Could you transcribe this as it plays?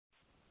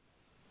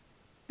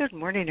Good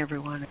morning,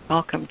 everyone.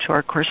 Welcome to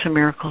our Course in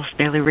Miracles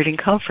Daily Reading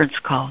Conference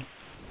Call.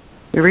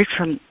 We read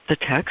from the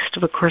text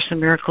of A Course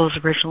in Miracles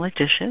Original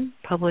Edition,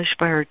 published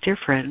by our dear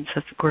friends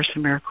at the Course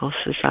in Miracles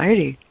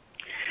Society.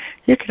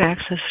 You can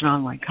access an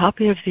online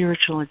copy of the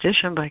original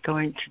edition by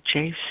going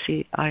to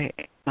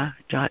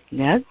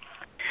jcima.net,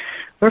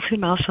 or if you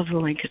mouse over the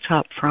link at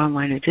top for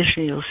online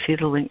edition, you'll see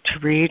the link to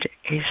read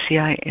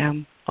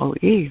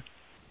ACIMOE.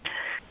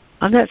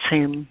 On that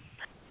same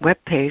web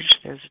page,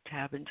 there's a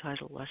tab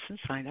entitled Lesson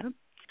Sign Up,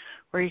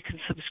 where you can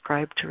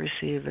subscribe to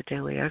receive a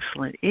daily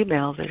excellent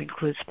email that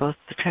includes both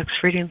the text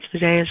reading for the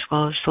day as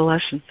well as the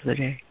lesson for the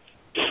day.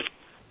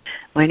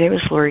 My name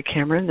is Lori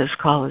Cameron. This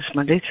call is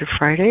Monday through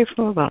Friday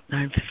from about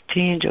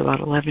 9:15 to about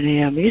 11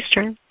 a.m.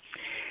 Eastern.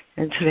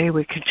 And today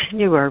we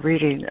continue our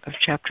reading of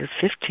Chapter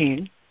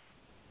 15,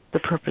 The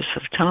Purpose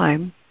of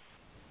Time,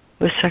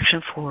 with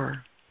Section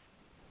 4,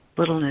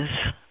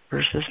 Littleness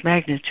versus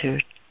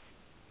Magnitude.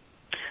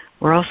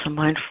 We're also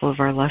mindful of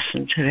our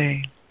lesson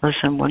today,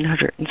 Lesson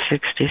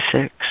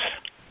 166.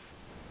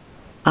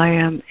 I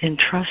am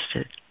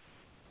entrusted.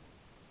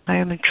 I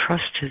am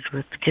entrusted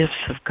with the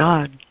gifts of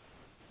God.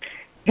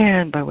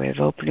 And by way of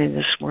opening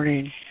this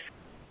morning,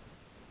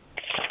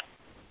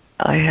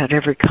 I had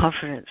every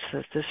confidence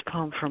that this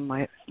poem from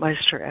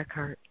Meister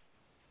Eckhart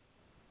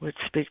would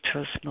speak to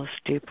us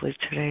most deeply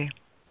today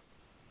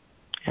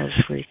as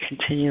we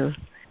continue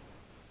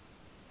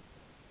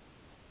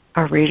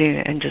our reading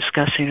and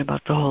discussing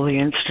about the holy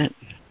instant.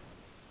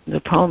 The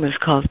poem is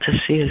called To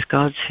See as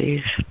God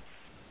Sees,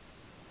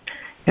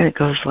 and it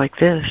goes like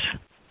this.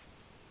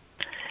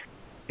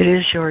 It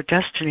is your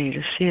destiny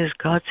to see as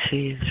God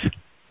sees,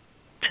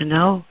 to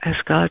know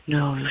as God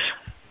knows,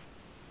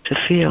 to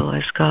feel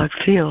as God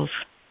feels.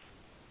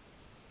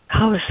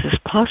 How is this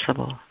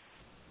possible?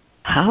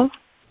 How?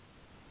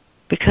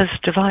 Because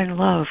divine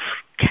love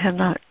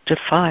cannot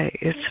defy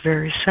its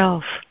very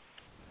self.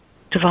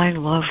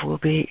 Divine love will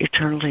be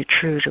eternally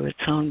true to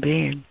its own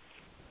being,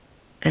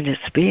 and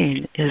its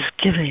being is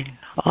giving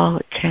all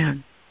it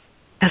can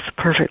at the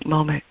perfect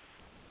moment.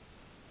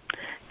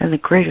 And the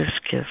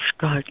greatest gift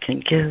God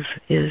can give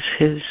is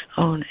His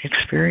own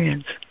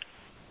experience.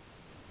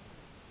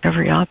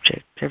 Every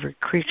object, every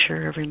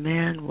creature, every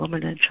man,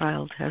 woman, and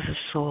child has a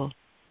soul,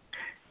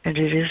 and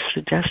it is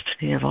the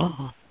destiny of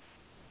all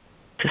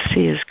to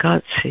see as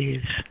God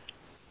sees,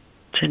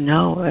 to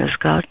know as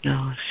God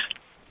knows,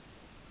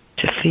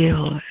 to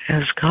feel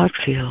as God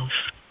feels,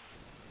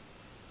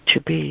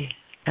 to be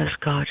as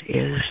God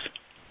is.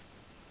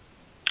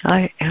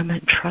 I am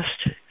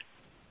entrusted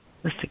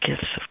with the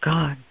gifts of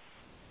God.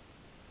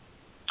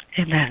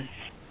 Amen.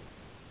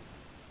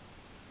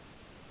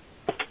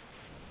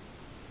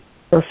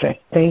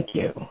 Perfect. Thank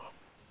you.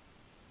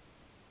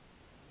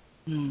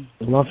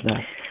 Love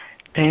that.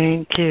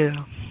 Thank you.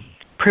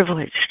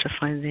 Privileged to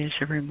find these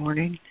every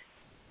morning,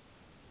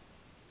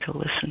 to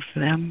listen for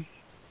them.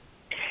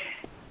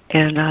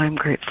 And I'm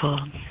grateful.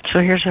 So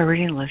here's our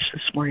reading list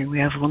this morning. We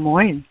have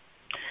Lemoyne,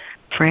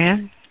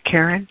 Fran,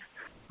 Karen,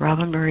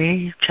 Robin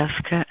Marie,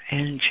 Jessica,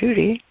 and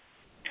Judy.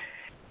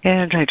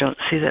 And I don't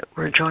see that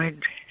we're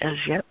joined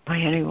as yet by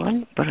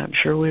anyone, but I'm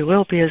sure we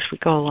will be as we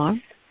go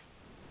along.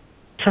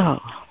 So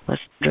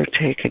let's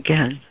undertake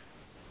again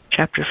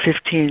Chapter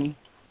 15,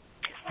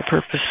 The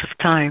Purpose of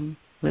Time,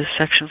 with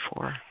Section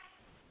 4,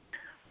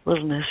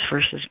 Littleness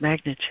versus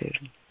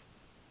Magnitude.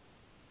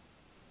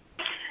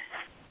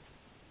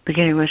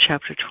 Beginning with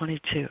Chapter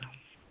 22.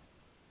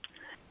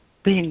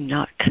 Be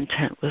not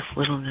content with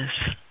littleness,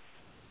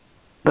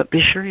 but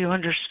be sure you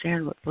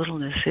understand what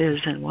littleness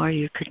is and why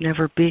you could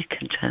never be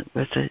content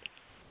with it.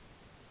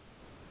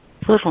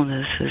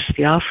 Littleness is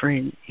the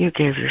offering you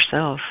gave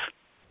yourself.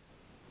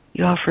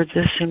 You offered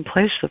this in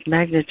place of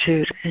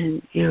magnitude,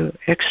 and you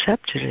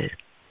accepted it.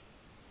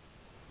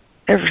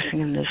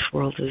 Everything in this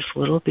world is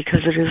little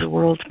because it is a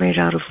world made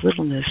out of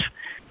littleness,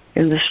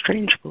 in the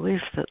strange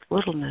belief that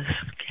littleness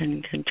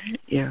can content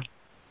you.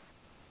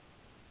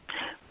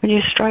 When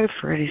you strive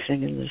for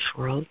anything in this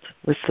world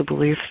with the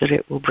belief that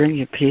it will bring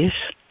you peace,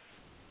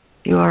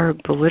 you are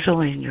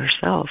belittling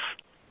yourself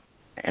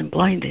and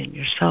blinding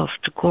yourself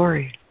to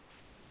glory.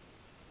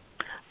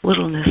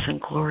 Littleness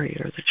and glory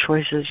are the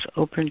choices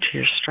open to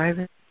your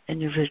striving and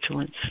your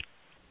vigilance.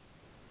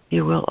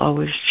 You will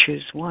always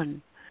choose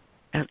one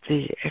at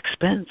the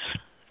expense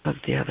of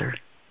the other.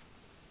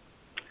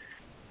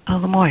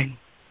 Lemoyne.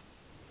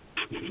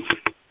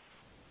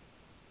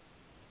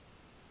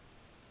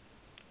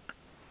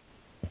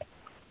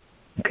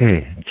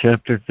 Okay,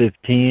 Chapter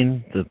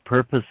 15, The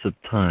Purpose of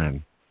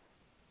Time,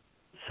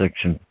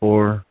 Section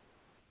 4,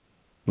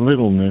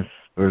 Littleness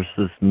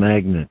versus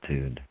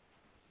Magnitude.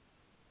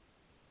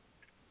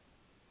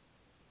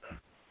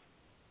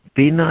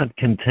 Be not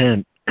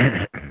content,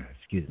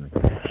 excuse me,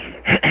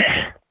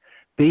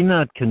 be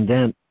not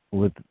content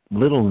with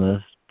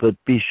littleness, but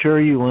be sure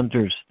you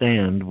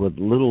understand what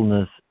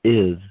littleness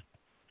is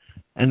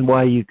and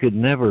why you could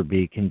never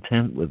be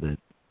content with it.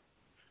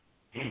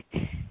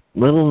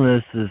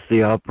 Littleness is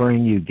the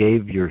offering you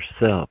gave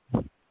yourself.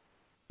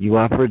 You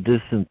offered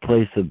this in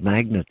place of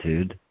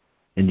magnitude,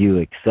 and you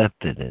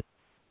accepted it.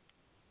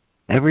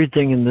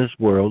 Everything in this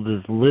world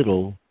is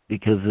little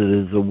because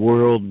it is a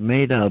world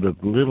made out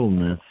of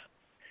littleness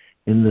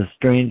in the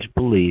strange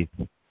belief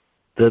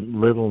that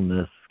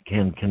littleness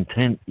can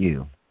content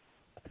you.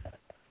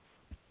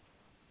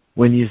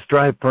 When you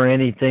strive for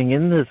anything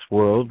in this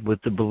world with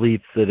the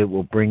belief that it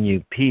will bring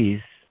you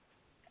peace,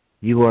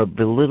 you are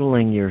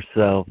belittling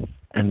yourself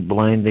and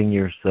blinding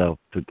yourself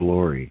to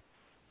glory.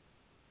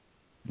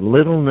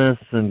 Littleness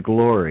and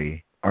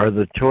glory are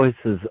the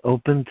choices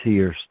open to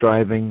your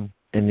striving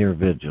and your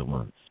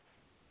vigilance.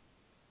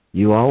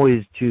 You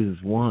always choose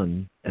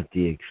one at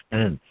the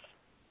expense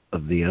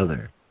of the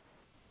other.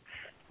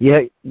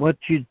 Yet what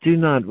you do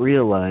not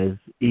realize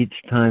each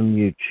time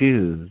you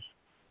choose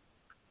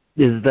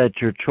is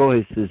that your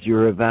choice is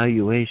your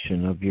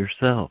evaluation of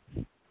yourself.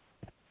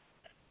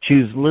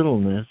 Choose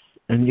littleness,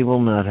 and you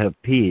will not have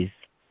peace,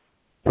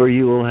 for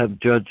you will have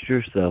judged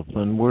yourself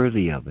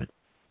unworthy of it.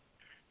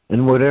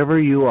 And whatever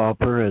you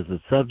offer as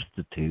a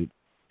substitute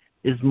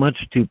is much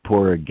too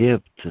poor a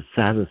gift to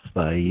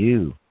satisfy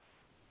you.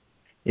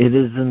 It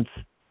is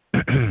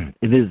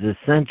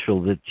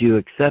essential that you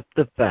accept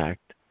the fact,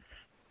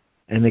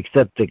 and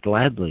accept it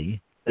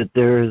gladly, that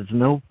there is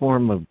no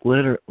form of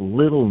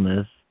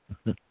littleness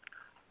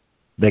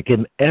that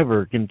can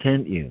ever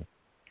content you.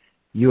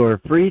 You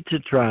are free to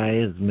try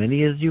as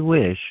many as you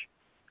wish,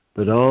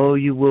 but all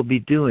you will be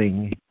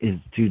doing is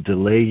to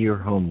delay your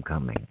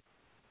homecoming.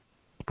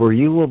 For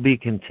you will be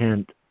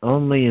content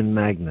only in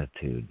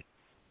magnitude,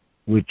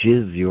 which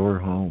is your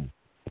home.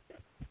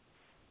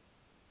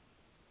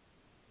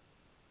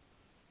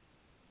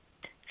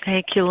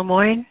 Thank you,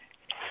 Lemoyne.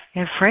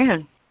 And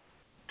Fran.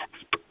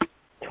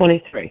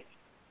 23.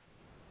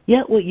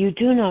 Yet what you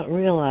do not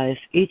realize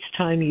each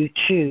time you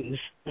choose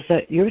is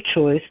that your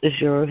choice is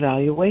your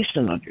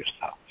evaluation of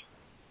yourself.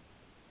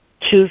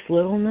 Choose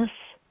littleness,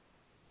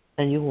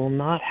 and you will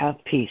not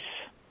have peace,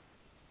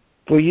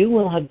 for you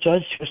will have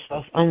judged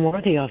yourself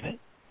unworthy of it.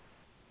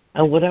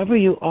 And whatever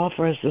you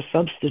offer as a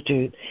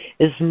substitute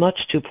is much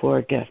too poor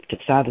a gift to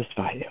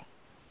satisfy you.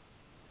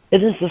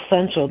 It is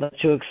essential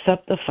that you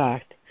accept the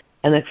fact,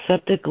 and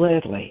accept it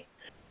gladly,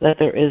 that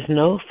there is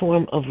no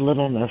form of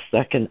littleness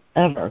that can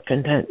ever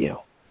content you.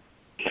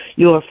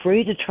 You are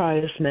free to try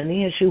as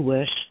many as you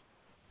wish,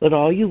 but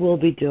all you will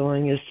be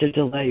doing is to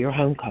delay your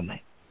homecoming.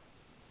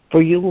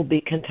 For you will be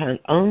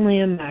content only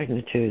in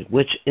magnitude,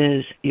 which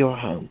is your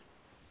home.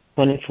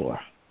 24.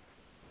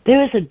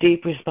 There is a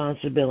deep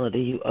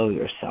responsibility you owe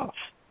yourself,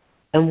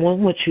 and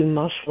one which you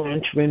must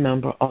learn to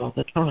remember all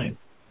the time.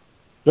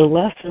 The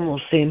lesson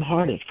will seem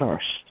hard at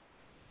first,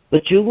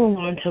 but you will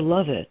learn to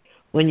love it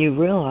when you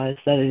realize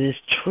that it is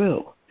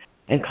true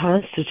and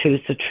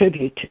constitutes a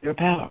tribute to your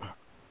power.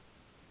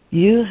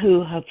 You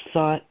who have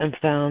sought and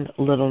found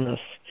littleness,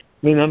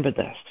 remember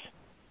this.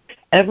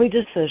 Every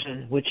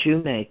decision which you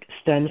make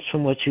stems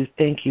from what you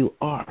think you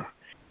are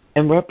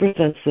and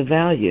represents the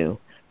value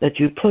that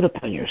you put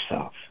upon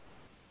yourself.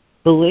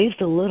 Believe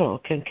the little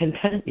can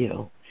content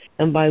you,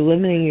 and by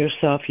limiting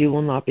yourself you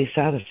will not be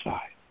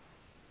satisfied.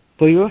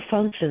 For your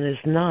function is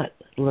not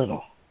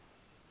little,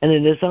 and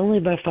it is only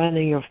by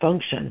finding your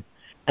function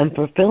and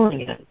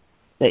fulfilling it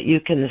that you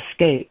can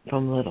escape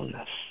from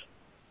littleness.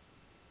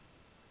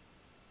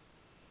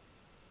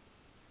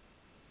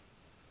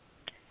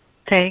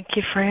 Thank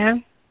you,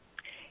 Fran.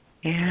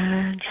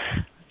 And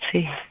let's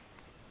see,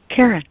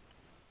 Karen.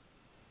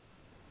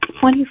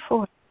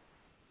 24.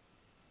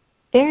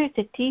 There is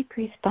a deep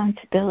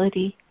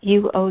responsibility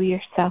you owe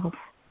yourself,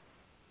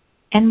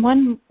 and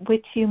one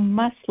which you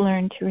must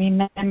learn to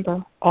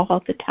remember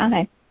all the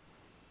time.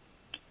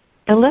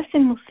 The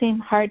lesson will seem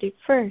hard at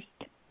first,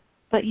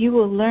 but you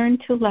will learn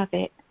to love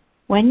it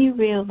when you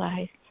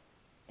realize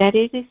that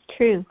it is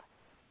true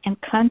and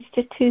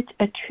constitutes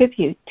a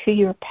tribute to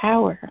your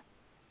power.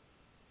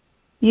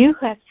 You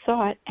have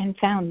sought and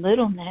found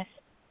littleness.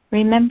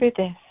 Remember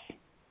this.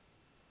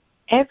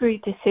 Every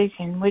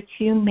decision which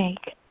you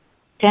make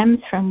stems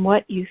from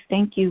what you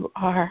think you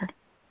are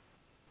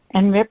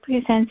and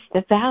represents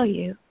the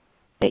value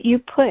that you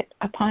put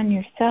upon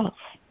yourself.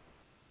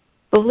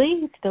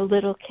 Believe the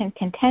little can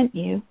content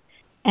you,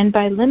 and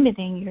by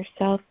limiting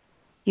yourself,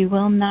 you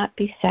will not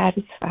be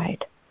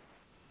satisfied.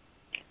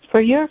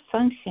 For your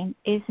function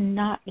is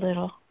not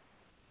little,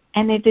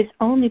 and it is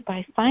only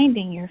by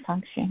finding your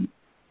function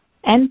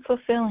and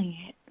fulfilling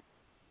it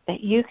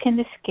that you can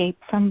escape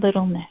from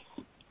littleness.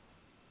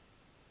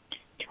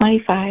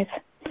 25.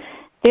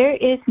 There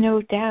is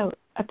no doubt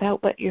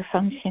about what your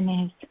function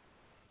is,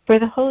 for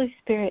the Holy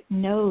Spirit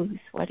knows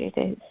what it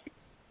is.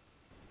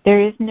 There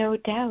is no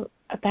doubt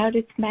about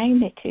its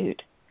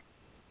magnitude,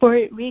 for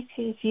it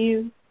reaches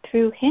you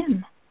through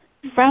Him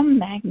from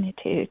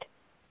magnitude.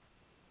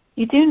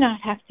 You do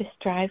not have to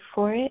strive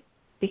for it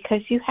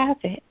because you have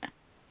it.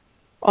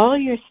 All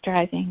your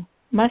striving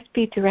must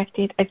be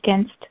directed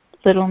against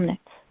littleness,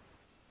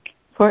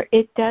 for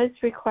it does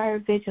require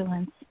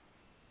vigilance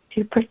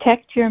to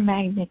protect your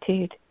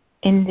magnitude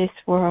in this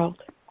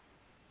world.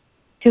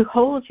 To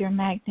hold your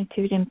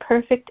magnitude in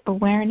perfect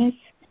awareness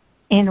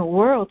in a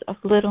world of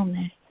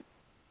littleness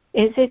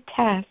is a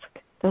task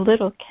the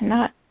little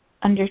cannot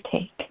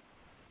undertake.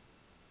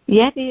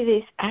 Yet it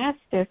is asked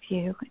of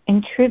you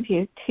in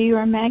tribute to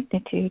your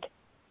magnitude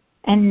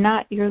and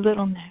not your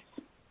littleness.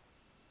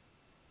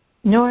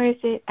 Nor is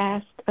it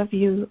asked of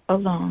you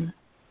alone.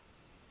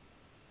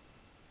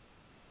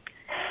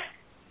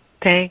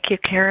 Thank you,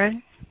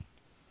 Karen.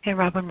 Hey,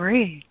 Robin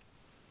Marie.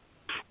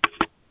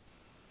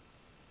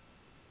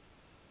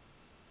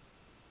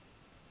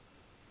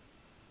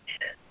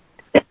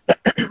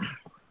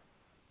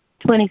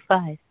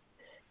 $25.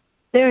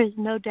 There is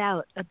no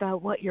doubt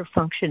about what your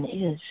function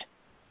is,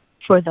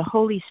 for the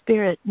Holy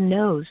Spirit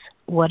knows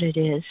what it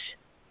is.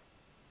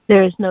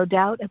 There is no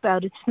doubt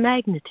about its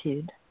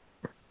magnitude,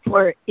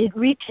 for it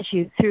reaches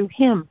you through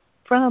Him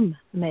from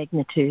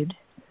magnitude.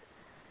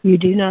 You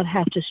do not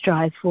have to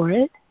strive for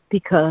it,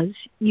 because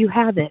you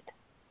have it.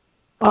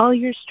 All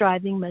your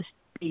striving must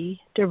be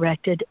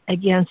directed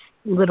against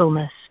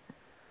littleness,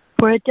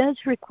 for it does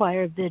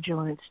require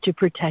vigilance to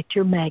protect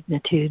your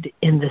magnitude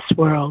in this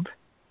world.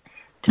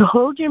 To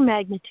hold your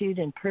magnitude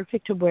in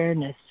perfect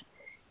awareness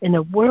in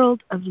a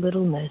world of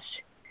littleness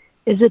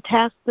is a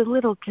task the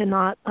little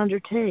cannot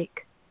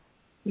undertake.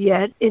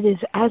 Yet it is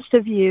asked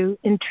of you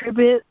in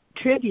tribute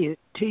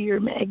to your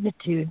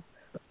magnitude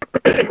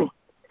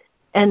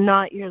and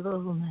not your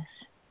littleness.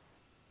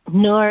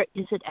 Nor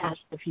is it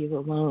asked of you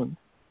alone.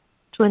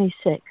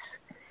 26.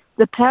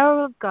 The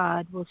power of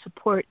God will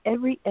support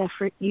every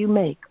effort you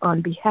make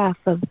on behalf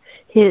of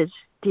His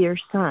dear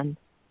Son.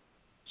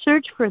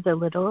 Search for the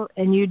little,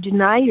 and you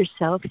deny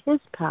yourself His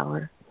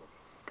power.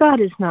 God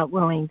is not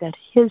willing that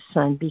His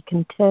Son be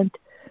content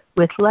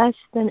with less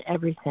than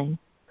everything,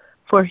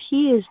 for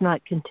He is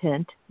not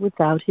content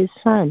without His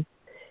Son,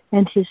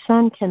 and His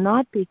Son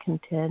cannot be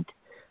content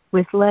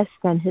with less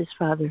than His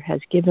Father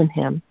has given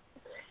Him.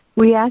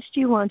 We asked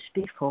you once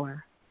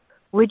before,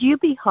 would you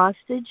be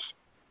hostage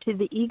to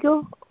the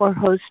ego or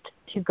host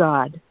to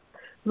God?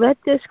 Let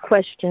this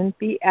question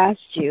be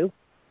asked you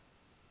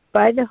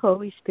by the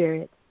Holy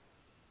Spirit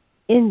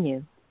in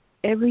you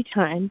every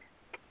time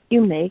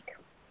you make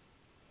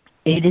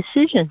a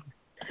decision.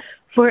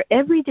 For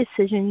every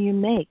decision you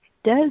make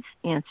does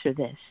answer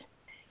this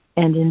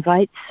and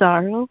invites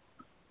sorrow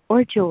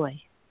or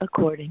joy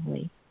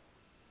accordingly.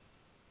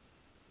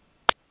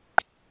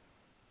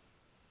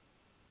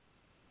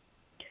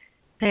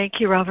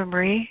 Thank you, Robin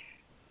Marie.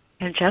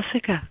 And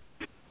Jessica.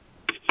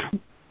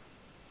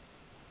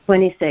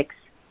 26.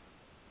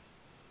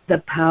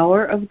 The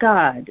power of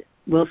God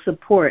will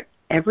support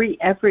every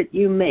effort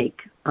you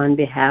make on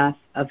behalf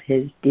of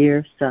His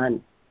dear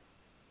Son.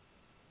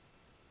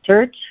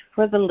 Search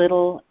for the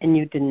little, and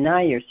you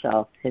deny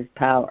yourself His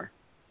power.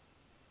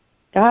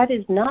 God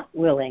is not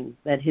willing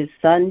that His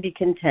Son be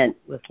content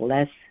with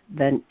less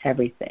than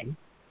everything,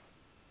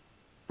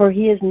 for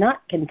He is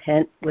not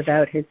content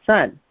without His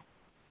Son,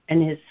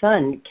 and His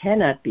Son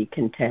cannot be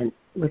content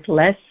with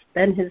less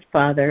than His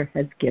Father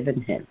has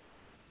given Him.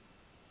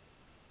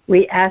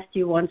 We asked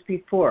you once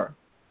before,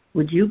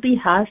 would you be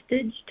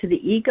hostage to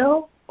the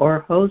ego or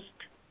host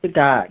to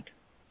God?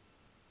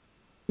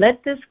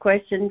 Let this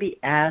question be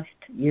asked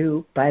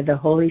you by the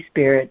Holy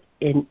Spirit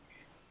in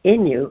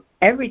you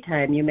every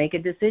time you make a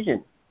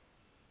decision.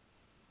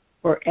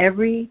 For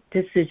every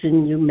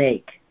decision you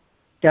make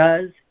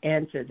does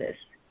answer this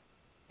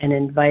and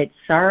invite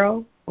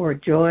sorrow or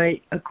joy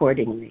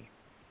accordingly.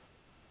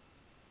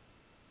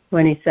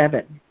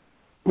 27.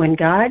 When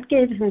God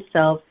gave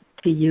Himself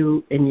to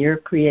you in your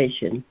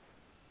creation,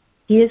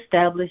 He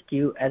established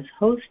you as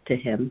host to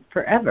Him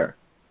forever.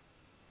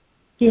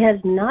 He has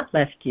not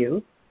left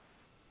you,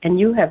 and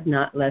you have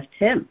not left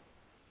Him.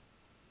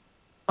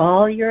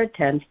 All your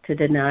attempts to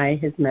deny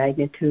His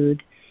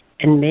magnitude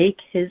and make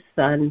His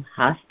Son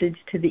hostage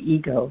to the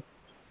ego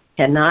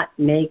cannot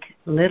make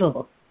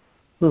little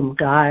whom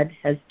God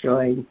has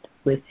joined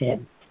with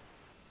Him.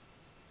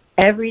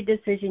 Every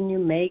decision you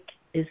make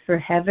is for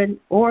heaven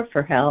or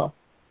for hell,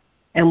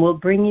 and will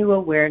bring you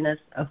awareness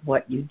of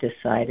what you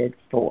decided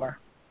for.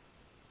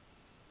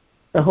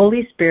 The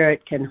Holy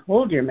Spirit can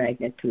hold your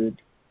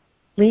magnitude,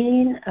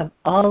 clean of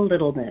all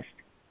littleness,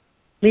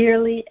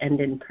 clearly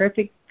and in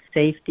perfect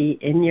safety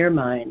in your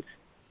minds,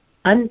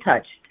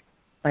 untouched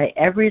by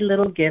every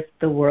little gift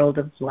the world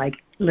of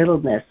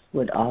littleness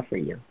would offer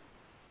you.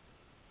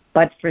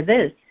 But for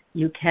this,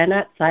 you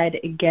cannot side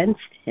against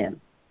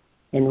Him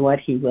in what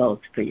He wills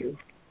for you.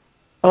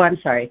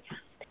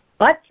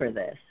 But for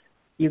this,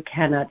 you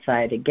cannot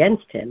side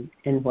against Him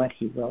in what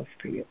He wills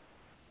for you.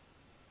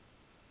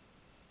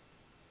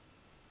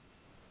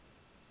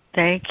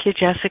 Thank you,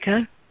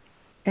 Jessica.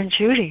 And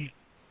Judy.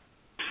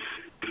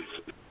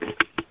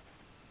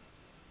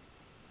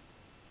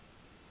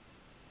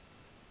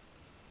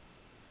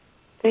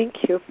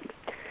 Thank you.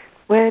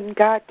 When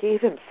God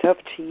gave Himself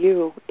to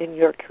you in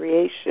your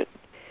creation,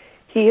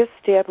 He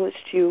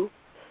established you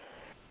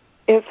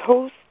as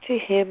host to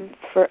Him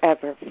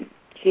forever.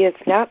 He has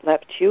not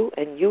left you,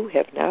 and you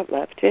have not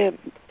left Him.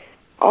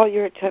 All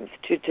your attempts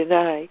to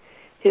deny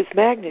His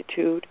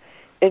magnitude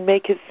and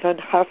make His Son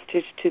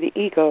hostage to the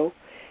ego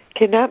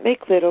cannot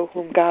make little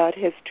whom God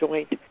has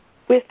joined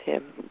with Him.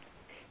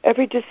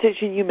 every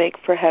decision you make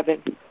for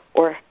heaven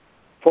or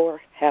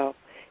for hell,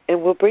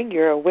 and will bring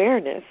your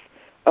awareness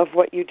of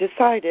what you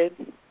decided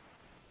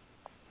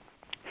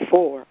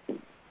for.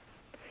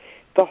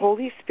 The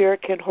Holy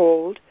Spirit can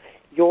hold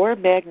your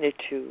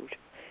magnitude,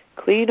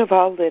 clean of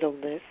all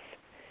littleness,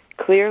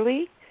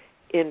 clearly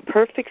in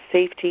perfect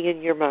safety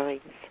in your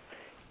minds,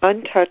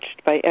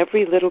 untouched by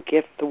every little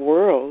gift the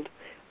world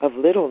of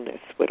littleness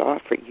would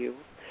offer you.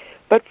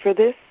 But for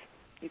this,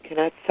 you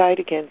cannot side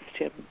against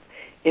him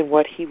in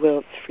what he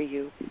wills for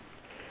you.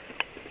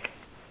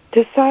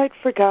 Decide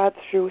for God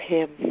through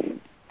him.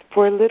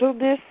 For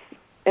littleness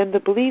and the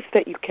belief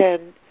that you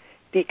can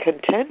be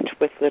content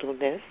with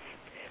littleness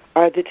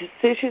are the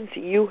decisions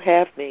you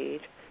have made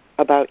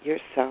about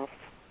yourself.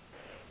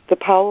 The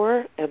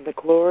power and the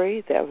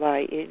glory that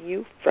lie in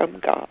you from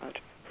God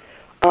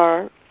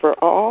are for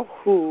all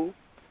who,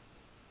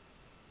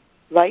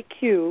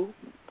 like you,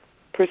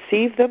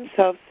 perceive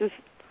themselves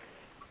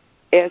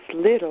as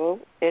little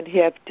and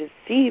have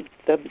deceived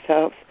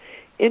themselves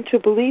into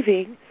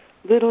believing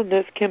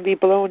littleness can be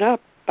blown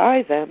up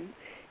by them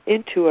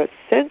into a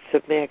sense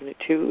of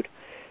magnitude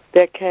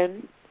that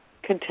can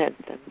content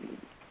them.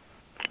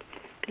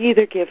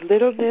 Neither give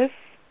littleness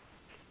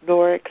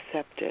nor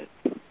accept it.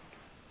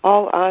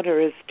 All honor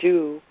is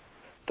due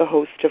the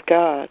host of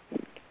God.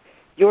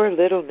 Your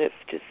littleness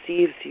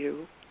deceives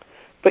you,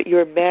 but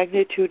your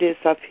magnitude is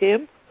of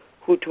him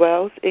who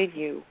dwells in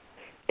you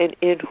and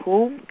in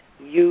whom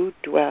you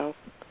dwell.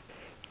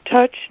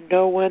 Touch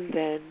no one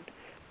then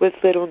with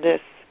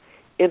littleness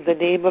in the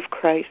name of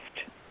Christ,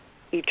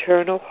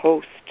 eternal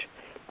host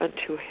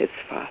unto his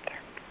Father.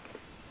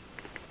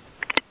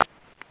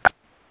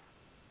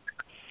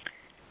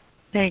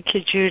 Thank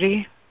you,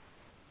 Judy.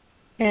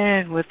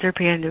 And would there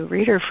be a new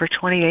reader for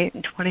 28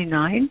 and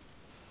 29?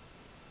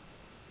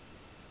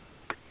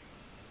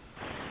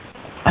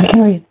 I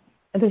can read.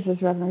 This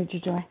is Reverend Rita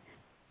Joy.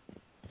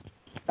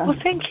 Well,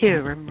 thank you,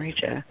 Reverend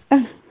Rita.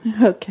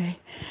 Okay.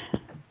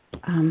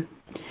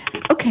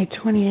 Okay,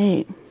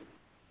 28.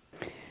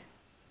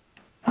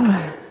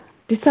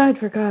 Decide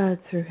for God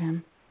through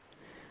him.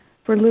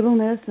 For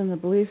littleness and the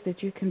belief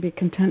that you can be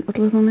content with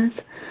littleness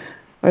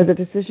are the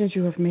decisions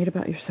you have made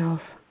about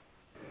yourself.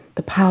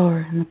 The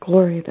power and the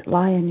glory that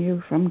lie in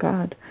you from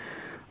God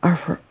are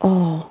for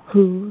all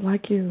who,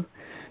 like you,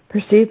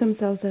 perceive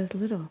themselves as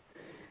little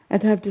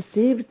and have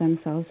deceived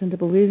themselves into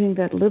believing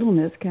that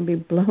littleness can be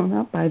blown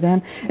up by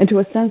them into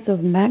a sense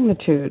of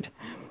magnitude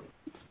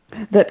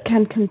that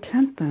can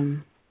content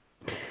them.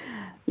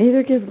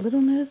 Neither give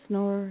littleness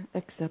nor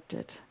accept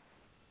it.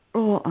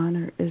 All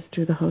honor is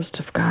to the host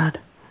of God.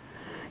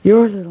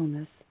 Your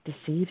littleness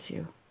deceives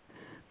you,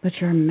 but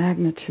your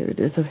magnitude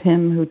is of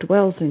him who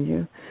dwells in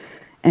you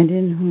and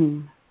in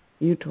whom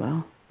you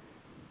dwell.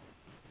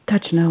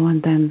 Touch no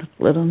one then with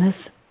littleness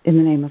in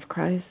the name of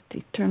Christ,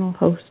 eternal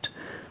host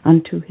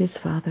unto his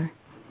Father.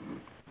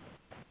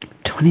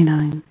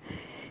 29.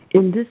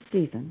 In this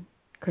season,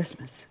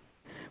 Christmas,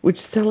 which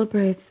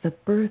celebrates the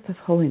birth of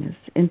holiness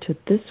into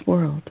this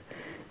world,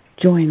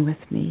 join with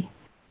me,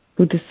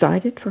 who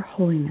decided for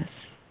holiness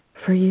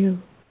for you.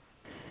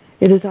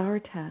 It is our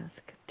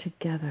task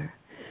together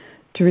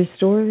to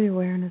restore the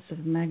awareness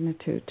of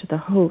magnitude to the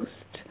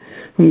host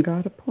whom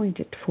God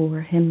appointed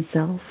for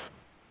himself.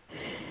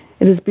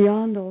 It is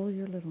beyond all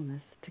your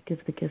littleness to give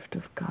the gift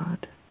of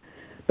God,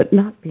 but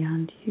not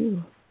beyond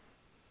you.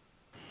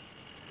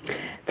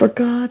 For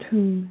God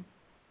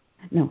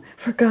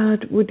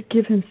would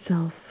give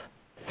himself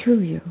through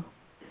you.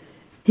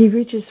 He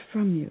reaches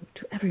from you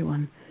to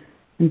everyone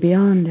and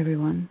beyond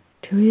everyone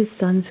to his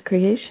Son's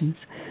creations,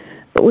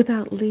 but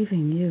without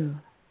leaving you.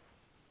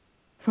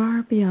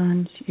 Far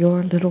beyond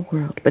your little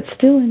world, but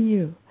still in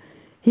you,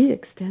 he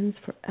extends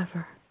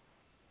forever.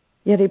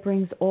 Yet he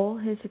brings all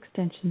his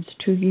extensions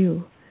to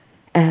you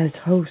as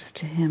host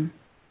to him.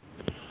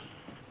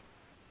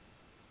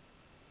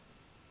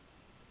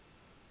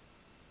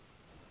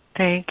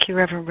 Thank you,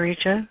 Reverend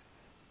Rita.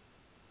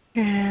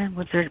 And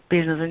would there be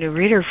another new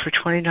reader for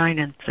 29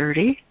 and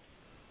 30?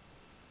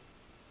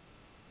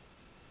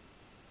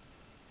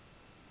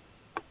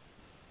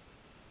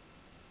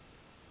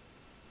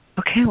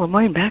 Okay, well,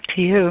 Maureen, back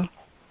to you.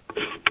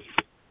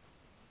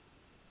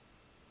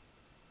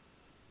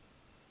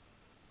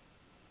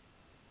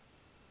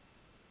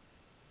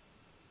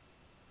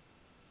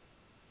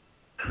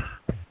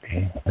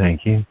 Okay,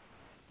 thank you.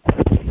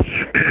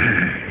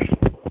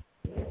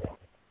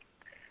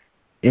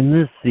 In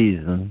this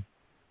season,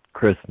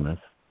 Christmas,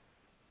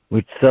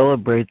 which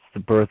celebrates the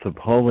birth of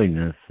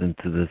holiness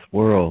into this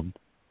world,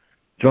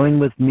 join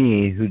with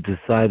me who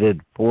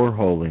decided for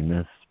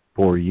holiness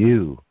for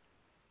you.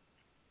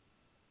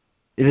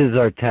 It is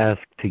our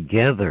task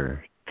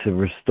together to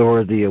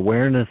restore the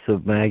awareness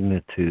of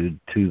magnitude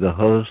to the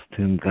host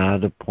whom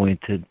God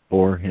appointed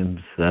for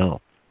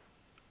himself.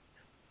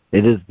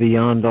 It is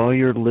beyond all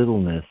your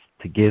littleness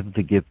to give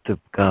the gift of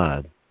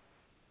God,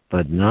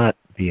 but not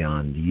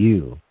beyond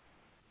you.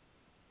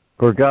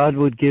 For God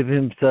would give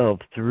himself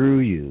through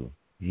you.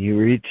 He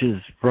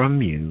reaches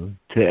from you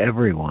to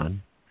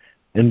everyone,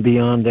 and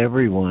beyond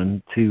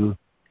everyone to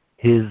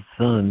his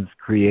Son's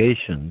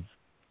creations,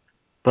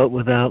 but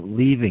without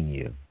leaving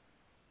you.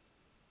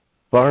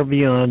 Far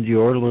beyond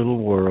your little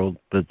world,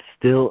 but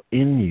still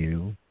in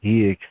you,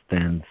 he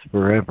extends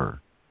forever.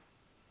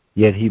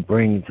 Yet he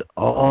brings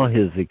all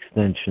his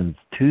extensions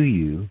to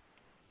you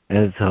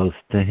as host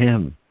to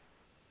him.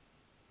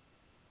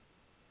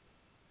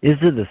 Is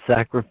it a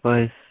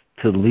sacrifice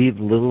to leave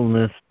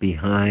littleness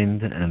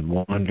behind and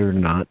wander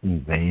not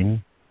in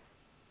vain?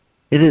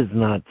 It is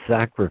not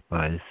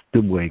sacrifice to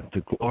wake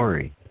to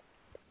glory,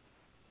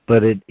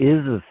 but it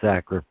is a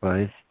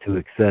sacrifice to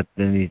accept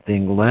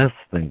anything less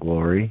than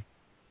glory.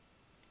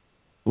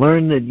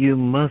 Learn that you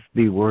must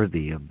be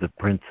worthy of the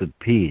Prince of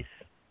Peace,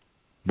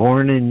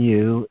 born in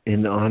you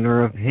in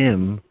honor of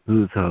him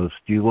whose host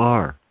you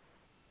are.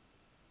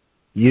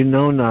 You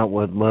know not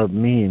what love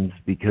means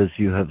because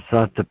you have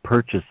sought to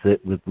purchase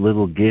it with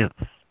little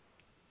gifts,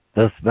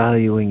 thus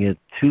valuing it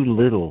too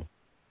little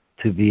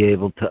to be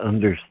able to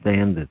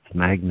understand its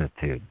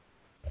magnitude.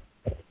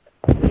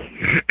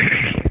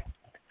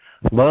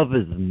 Love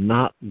is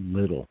not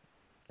little,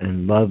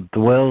 and love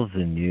dwells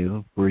in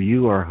you, for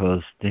you are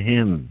host to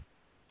him.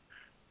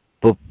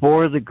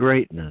 Before the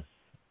greatness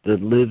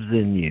that lives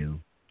in you,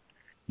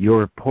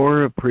 your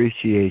poor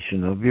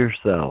appreciation of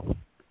yourself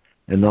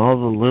and all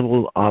the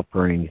little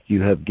offerings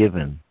you have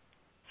given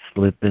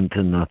slip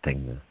into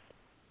nothingness.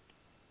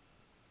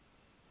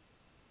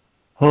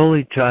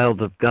 Holy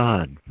child of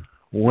God,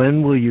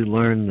 when will you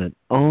learn that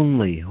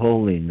only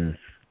holiness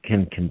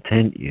can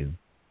content you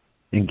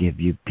and give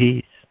you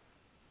peace?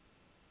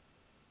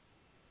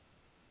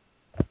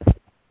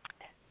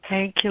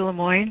 Thank you,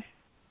 Lemoyne.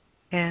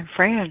 And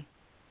Fran.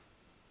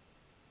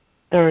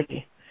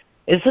 30.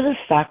 Is it a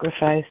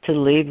sacrifice to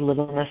leave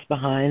littleness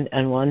behind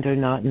and wander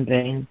not in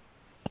vain?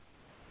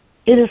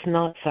 It is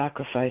not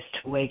sacrifice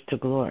to wake to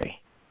glory,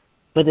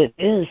 but it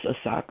is a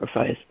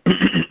sacrifice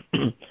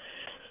to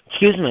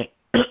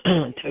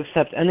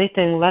accept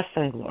anything less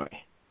than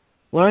glory.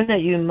 Learn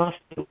that you must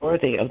be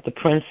worthy of the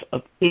Prince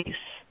of Peace,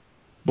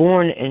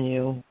 born in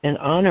you in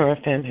honor of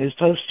him whose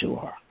host you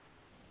are.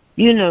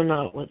 You know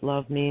not what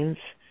love means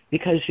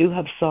because you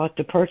have sought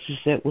to purchase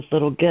it with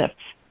little gifts,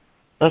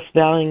 thus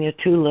valuing it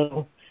too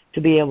little to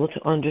be able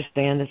to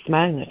understand its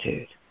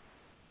magnitude.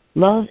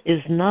 Love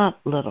is not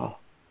little,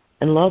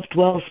 and love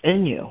dwells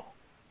in you,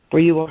 for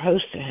you are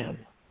host to him.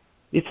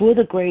 Before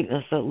the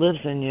greatness that lives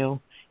in you,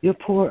 your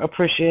poor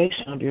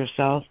appreciation of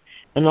yourself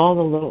and all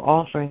the little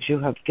offerings you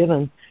have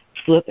given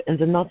slip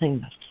into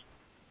nothingness.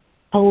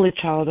 Holy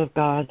child of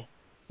God,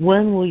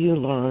 when will you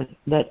learn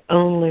that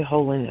only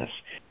holiness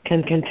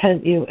can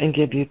content you and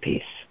give you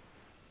peace?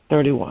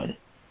 31.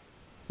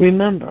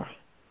 Remember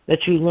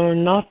that you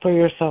learn not for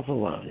yourself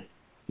alone,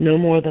 no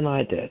more than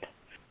I did.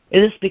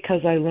 It is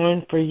because I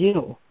learned for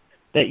you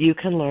that you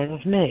can learn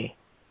of me.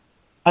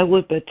 I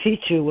would but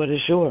teach you what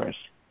is yours,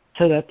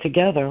 so that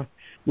together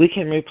we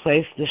can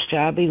replace the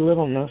shabby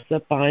littleness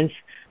that binds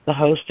the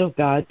host of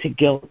God to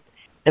guilt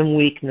and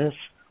weakness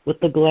with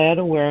the glad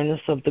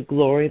awareness of the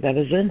glory that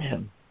is in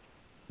him.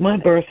 My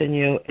birth in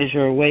you is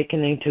your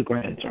awakening to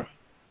grandeur.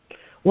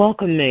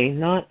 Welcome me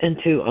not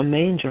into a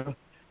manger,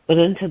 but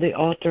into the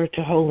altar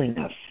to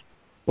holiness,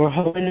 where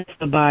holiness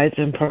abides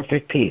in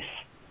perfect peace.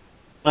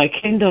 My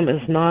kingdom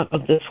is not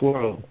of this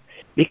world,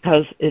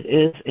 because it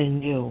is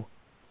in you,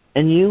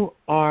 and you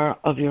are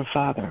of your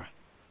Father.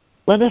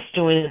 Let us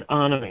join in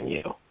honoring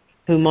you,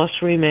 who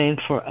must remain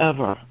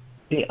forever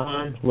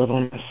beyond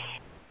littleness.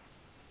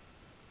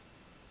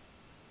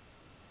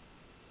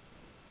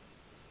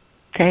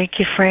 Thank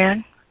you,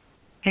 Fran.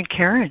 And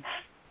Karen.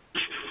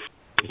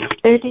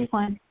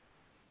 31.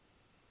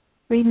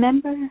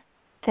 Remember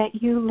that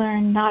you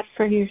learn not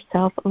for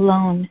yourself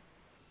alone,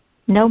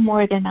 no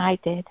more than I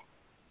did.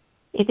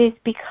 It is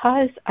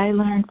because I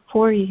learned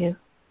for you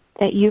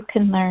that you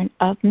can learn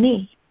of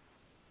me.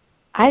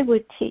 I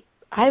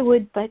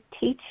would but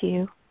teach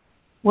you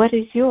what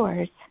is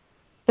yours,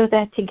 so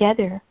that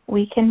together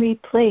we can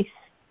replace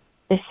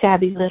the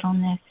shabby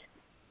littleness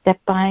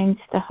that binds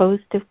the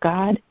host of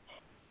God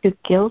to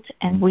guilt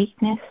and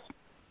weakness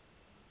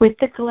with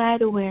the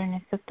glad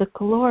awareness of the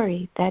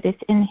glory that is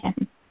in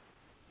him.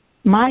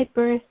 My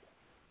birth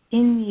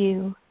in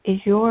you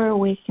is your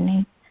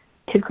awakening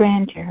to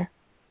grandeur.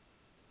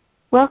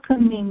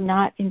 Welcome me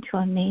not into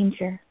a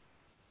manger,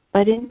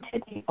 but into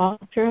the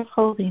altar of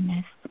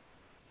holiness,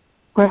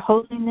 where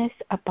holiness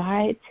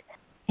abides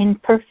in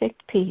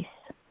perfect peace.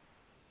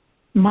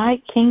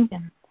 My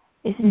kingdom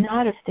is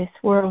not of this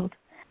world,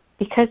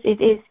 because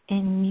it is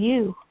in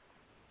you,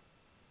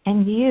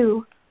 and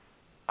you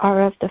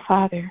are of the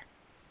Father.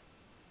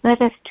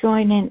 Let us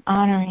join in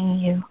honoring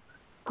you,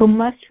 who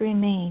must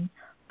remain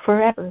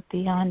forever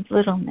beyond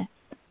littleness.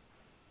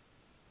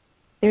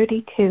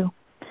 32.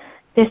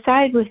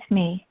 Decide with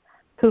me,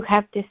 who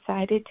have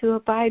decided to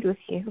abide with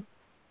you.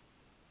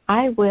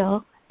 I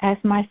will, as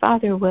my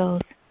Father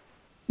wills,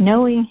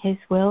 knowing his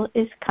will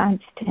is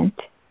constant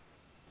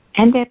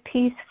and at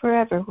peace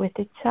forever with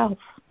itself.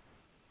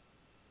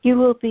 You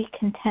will be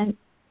content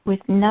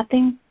with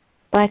nothing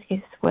but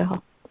his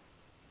will.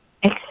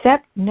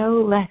 Accept no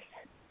less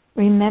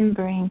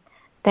remembering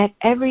that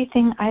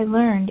everything I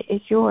learned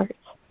is yours.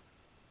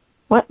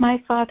 What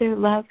my Father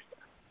loves,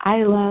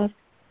 I love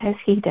as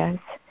He does,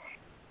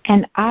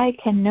 and I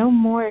can no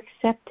more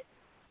accept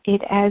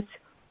it as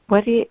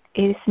what it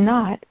is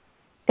not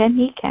than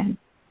He can,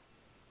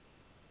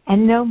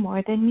 and no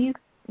more can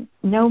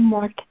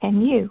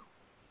you.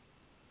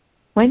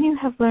 When you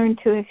have learned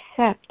to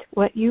accept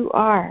what you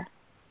are,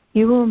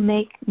 you will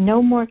make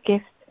no more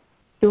gifts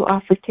to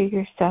offer to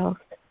yourself,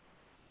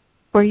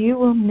 for you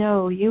will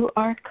know you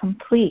are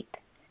complete,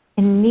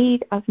 in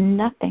need of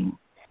nothing,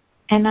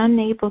 and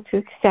unable to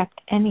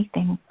accept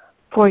anything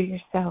for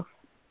yourself.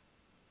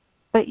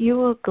 But you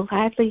will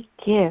gladly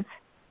give,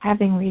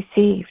 having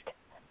received.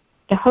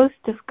 The host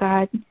of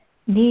God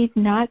need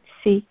not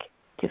seek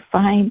to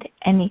find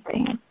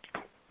anything.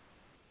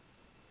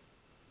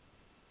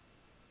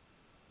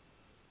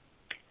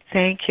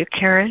 Thank you,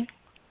 Karen.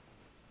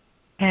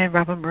 And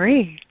Robin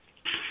Marie.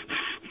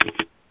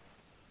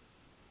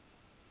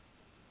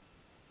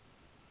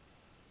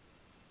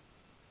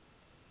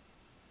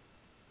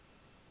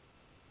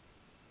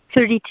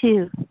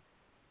 "32.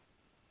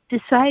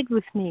 Decide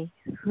with me,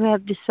 who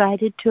have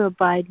decided to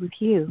abide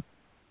with you.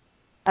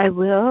 I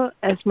will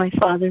as my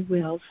Father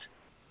wills,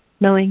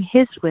 knowing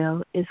His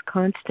will is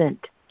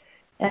constant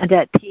and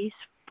at peace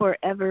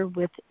forever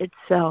with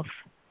itself.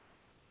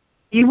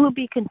 You will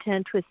be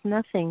content with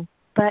nothing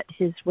but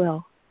His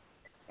will,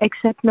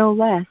 except no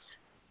less,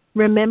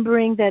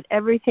 remembering that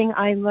everything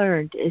I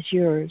learned is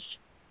yours.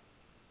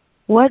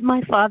 What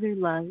my Father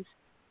loves,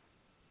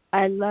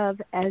 I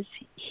love as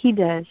He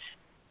does,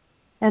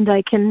 and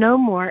I can no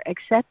more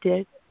accept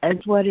it as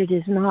what it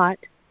is not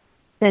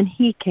than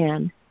He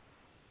can,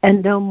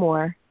 and no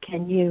more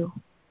can you.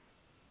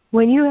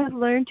 When you have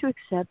learned to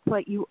accept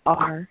what you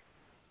are,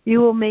 you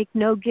will make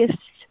no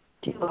gifts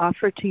to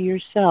offer to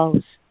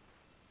yourselves,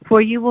 for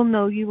you will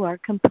know you are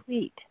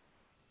complete,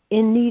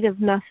 in need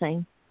of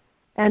nothing,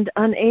 and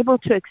unable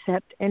to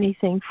accept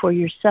anything for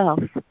yourself.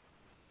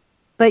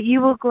 But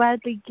you will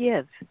gladly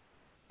give,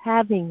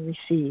 having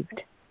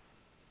received.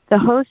 The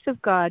host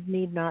of God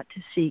need not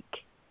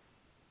seek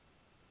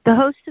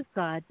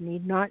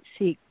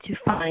to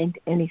find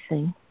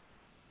anything.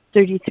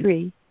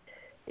 33.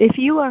 If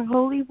you are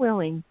wholly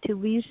willing to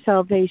leave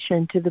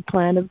salvation to the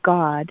plan of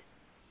God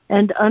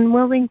and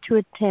unwilling to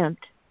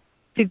attempt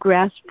to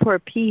grasp for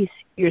peace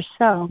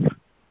yourself,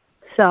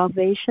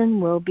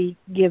 salvation will be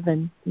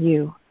given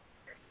you.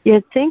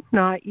 Yet think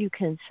not you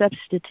can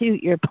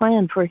substitute your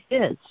plan for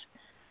His.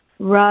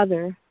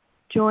 Rather,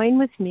 join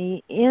with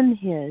me in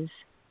His,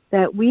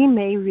 that we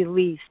may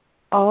release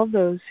all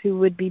those who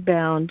would be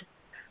bound,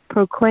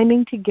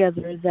 proclaiming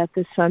together that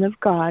the Son of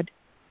God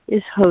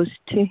is host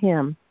to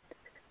Him.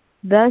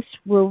 Thus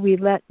will we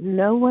let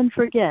no one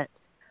forget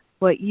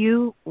what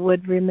you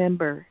would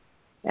remember,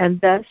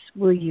 and thus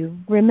will you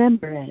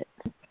remember it."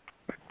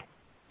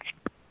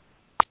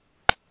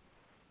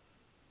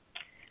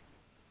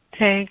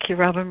 Thank you,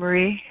 Robin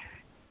Marie.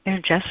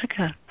 And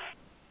Jessica.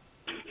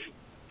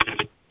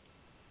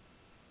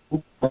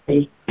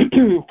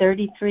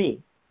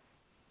 33.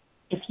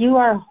 If you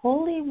are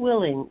wholly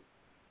willing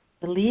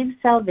to leave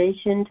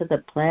salvation to the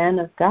plan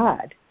of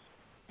God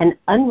and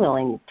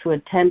unwilling to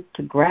attempt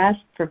to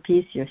grasp for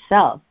peace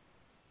yourself,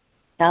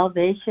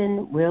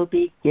 salvation will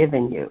be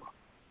given you.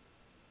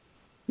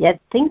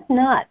 Yet think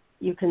not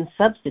you can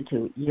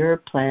substitute your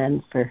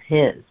plan for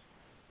His.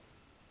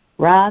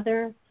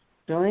 Rather,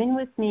 join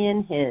with me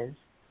in His,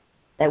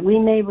 that we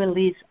may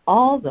release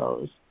all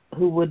those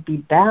who would be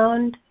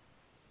bound,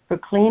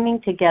 proclaiming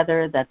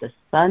together that the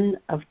Son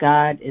of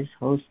God is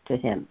host to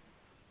Him.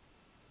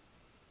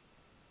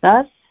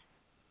 Thus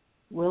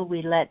will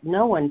we let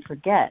no one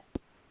forget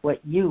what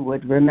you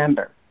would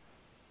remember,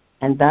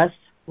 and thus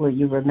will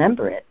you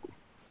remember it.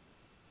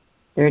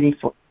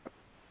 34.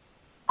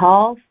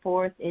 Call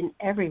forth in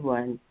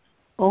everyone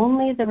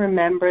only the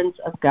remembrance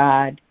of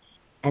God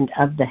and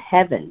of the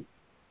heaven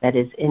that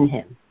is in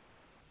Him.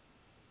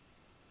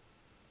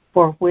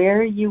 For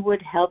where you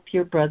would help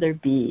your brother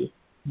be,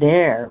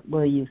 there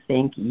will you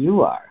think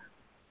you are.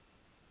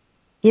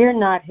 Hear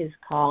not his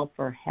call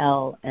for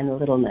hell and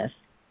littleness,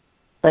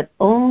 but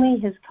only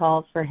his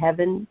call for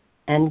heaven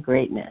and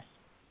greatness.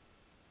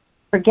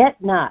 Forget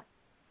not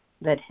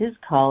that his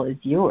call is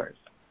yours,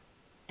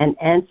 and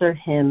answer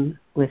him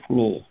with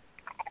me.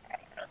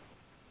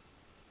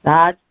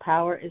 God's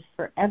power is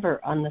forever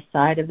on the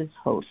side of his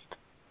host,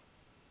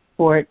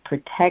 for it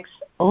protects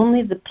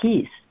only the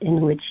peace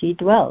in which he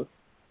dwells.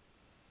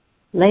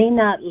 Lay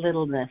not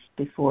littleness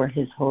before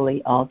his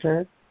holy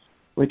altar,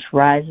 which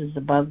rises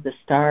above the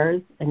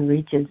stars and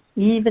reaches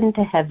even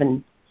to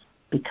heaven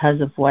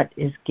because of what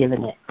is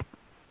given it.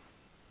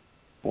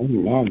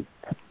 Amen.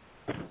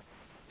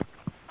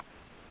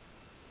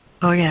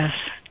 Oh, yes.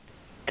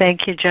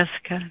 Thank you,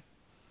 Jessica.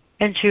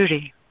 And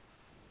Judy.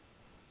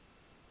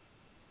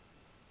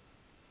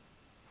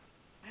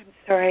 I'm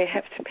sorry, I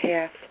have to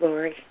pass,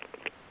 Lori.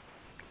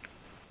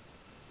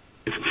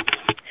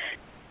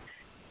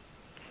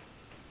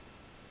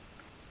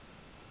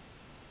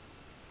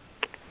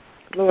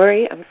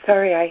 Lori, I'm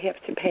sorry I have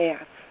to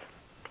pass.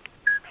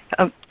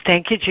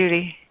 Thank you,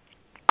 Judy.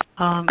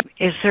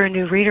 Is there a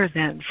new reader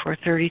then for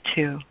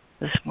 32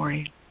 this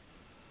morning?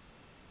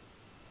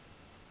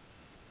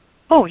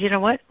 Oh, you know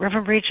what?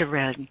 Reverend Regis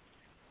read.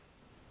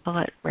 I'll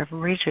let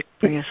Reverend Regis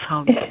bring us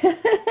home.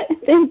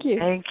 Thank you.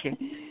 Thank you.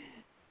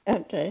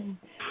 Okay.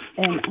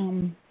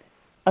 And,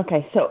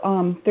 okay, so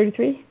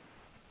 33?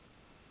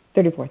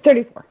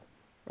 34,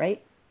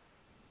 right?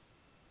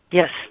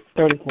 Yes.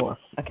 34.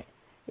 Okay,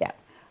 yeah.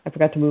 I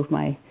forgot to move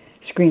my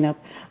screen up.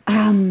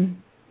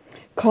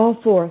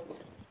 Call forth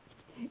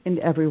in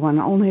everyone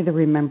only the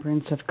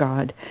remembrance of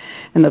God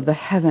and of the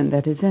heaven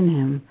that is in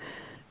him.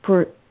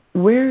 For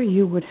where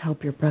you would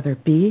help your brother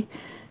be,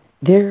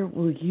 there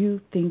will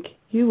you think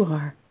you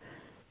are.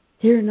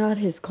 Hear not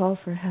his call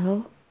for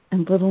hell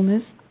and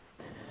littleness,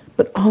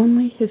 but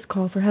only his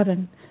call for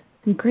heaven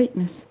and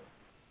greatness.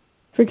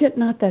 Forget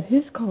not that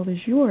his call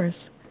is yours,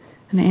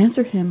 and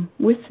answer him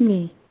with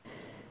me.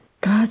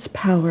 God's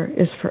power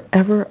is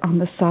forever on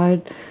the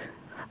side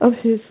of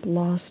his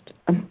lost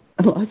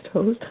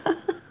host.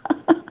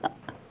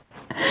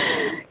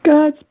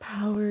 God's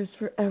power is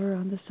forever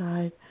on the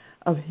side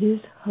of his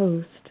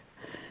host,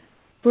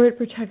 for it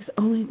protects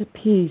only the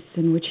peace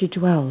in which he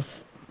dwells.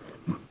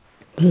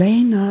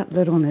 Lay not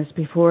littleness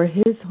before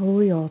his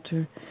holy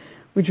altar,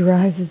 which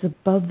rises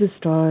above the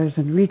stars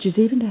and reaches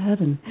even to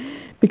heaven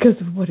because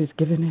of what is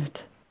given it.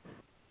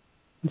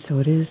 And so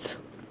it is.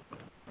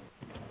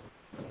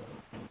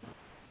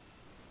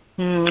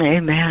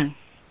 Amen.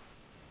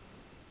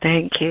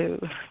 Thank you,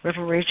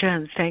 Reverend Regis,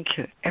 and thank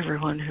you,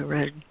 everyone who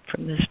read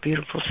from this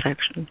beautiful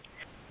section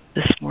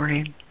this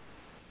morning.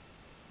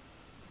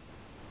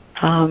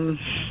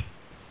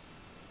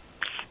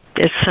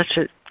 It's such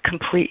a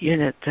complete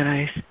unit that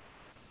I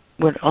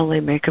would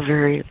only make a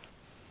very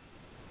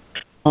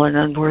small and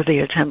unworthy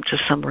attempt to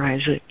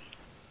summarize it.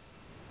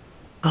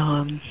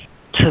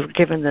 So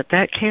given that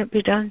can't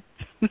be done,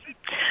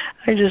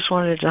 I just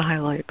wanted to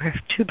highlight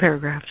 2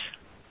 paragraphs.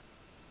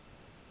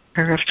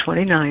 Paragraph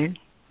 29,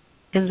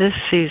 in this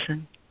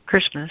season,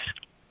 Christmas,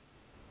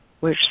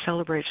 which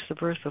celebrates the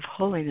birth of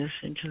holiness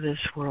into this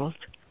world,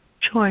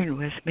 join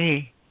with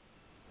me,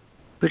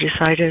 who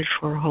decided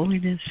for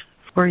holiness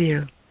for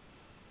you.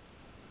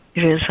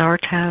 It is our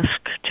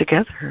task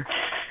together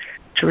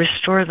to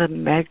restore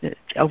the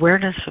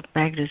awareness of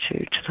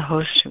magnitude to the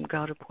host whom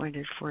God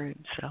appointed for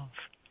himself.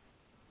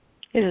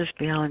 It is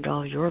beyond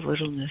all your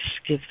littleness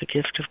to give the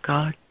gift of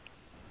God,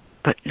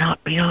 but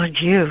not beyond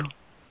you.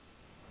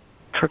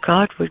 For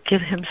God would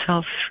give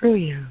himself through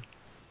you.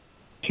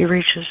 He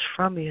reaches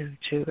from you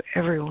to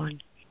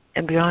everyone,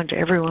 and beyond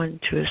everyone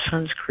to his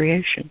Son's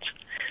creations,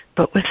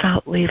 but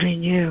without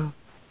leaving you.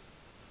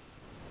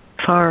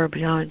 Far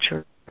beyond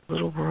your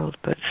little world,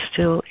 but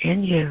still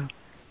in you,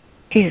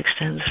 he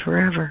extends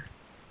forever.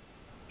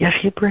 Yet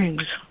he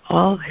brings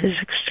all his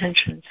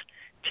extensions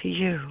to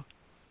you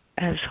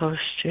as host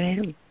to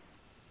him.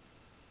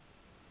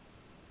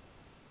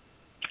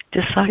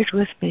 Decide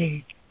with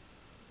me,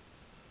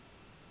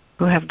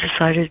 who have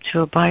decided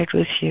to abide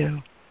with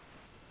you.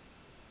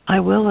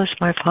 I will as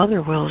my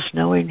Father wills,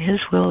 knowing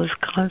his will is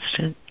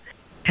constant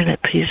and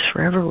at peace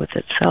forever with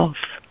itself.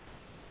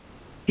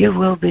 You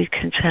will be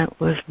content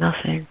with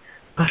nothing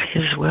but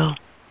his will,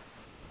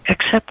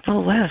 except no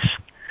less,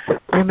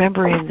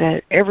 remembering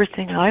that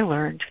everything I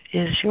learned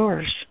is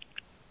yours.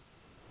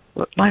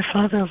 What my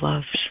Father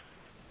loves,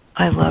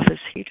 I love as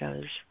he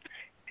does,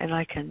 and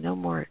I can no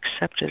more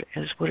accept it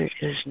as what it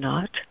is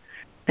not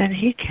than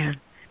he can,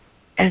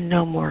 and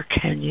no more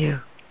can you.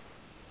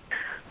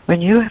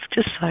 When you have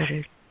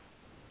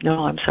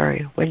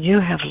when you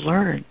have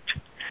learned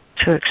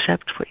to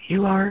accept what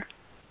you are,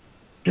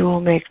 you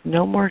will make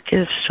no more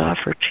gifts to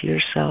offer to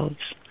yourselves,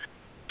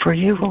 for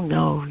you will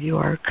know you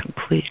are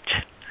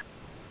complete,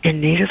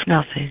 in need of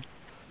nothing,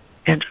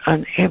 and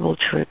unable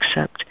to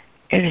accept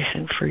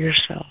anything for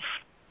yourself.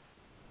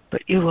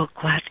 But you will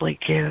gladly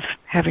give,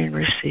 having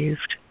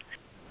received.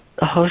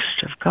 The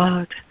host of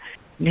God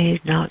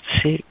need not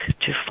seek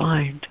to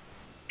find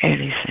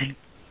anything.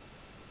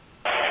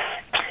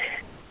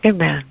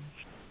 Amen.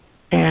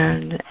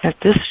 And at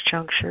this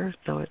juncture,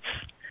 though it's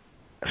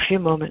a few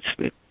moments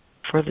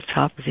before the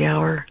top of the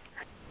hour,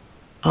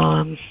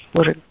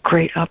 what a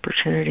great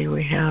opportunity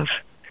we have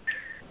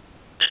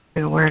to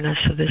bring awareness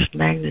of this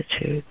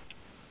magnitude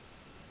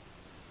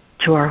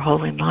to our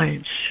holy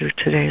minds through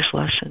today's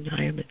lesson.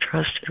 I am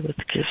entrusted with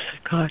the gifts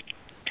of God.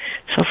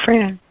 So,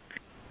 Fran,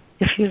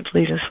 if you'd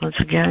lead us once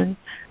again,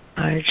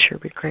 I'd sure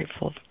be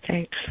grateful.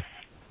 Thanks.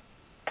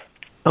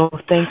 Oh,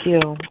 thank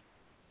you.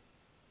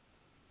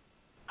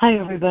 Hi,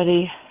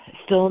 everybody.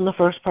 Still in the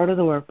first part of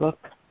the workbook,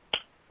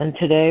 and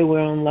today we're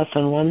on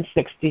lesson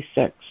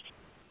 166.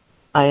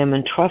 I am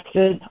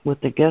entrusted with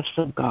the gifts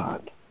of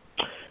God.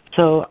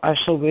 So I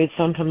shall read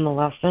some from the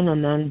lesson,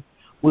 and then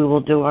we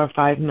will do our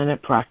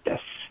 5-minute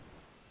practice.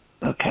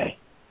 Okay.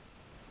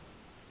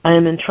 I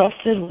am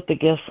entrusted with the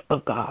gifts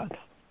of God.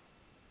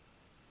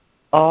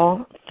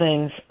 All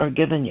things are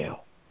given you.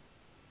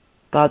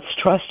 God's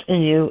trust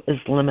in you is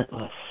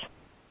limitless.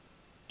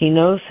 He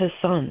knows his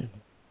Son.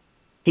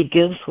 He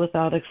gives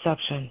without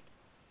exception,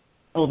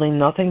 holding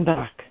nothing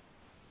back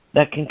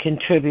that can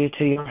contribute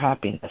to your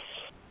happiness.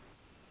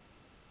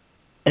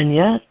 And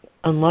yet,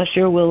 unless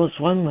your will is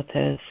one with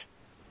his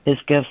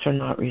gifts are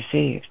not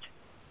received.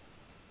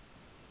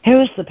 Here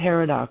is the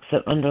paradox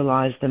that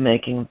underlies the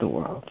making of the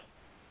world.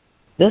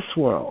 This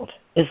world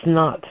is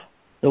not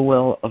the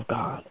will of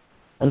God,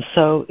 and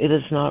so it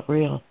is not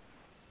real.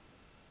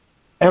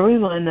 Every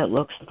mind that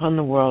looks upon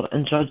the world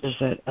and judges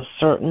it as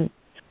certain,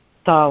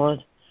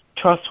 solid,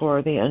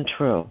 trustworthy, and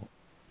true,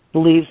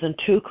 believes in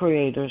two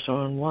creators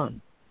or in one,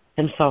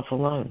 himself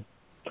alone,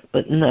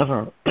 but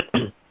never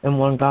in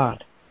one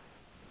God.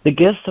 The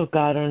gifts of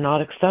God are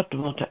not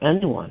acceptable to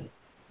anyone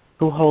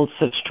who holds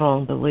such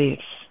strong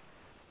beliefs.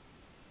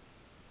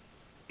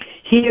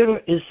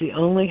 Here is the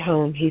only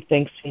home he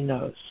thinks he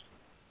knows.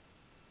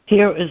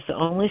 Here is the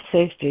only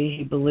safety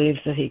he believes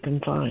that he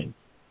can find.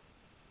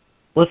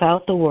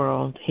 Without the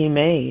world he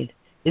made,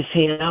 is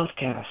he an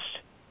outcast,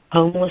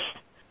 homeless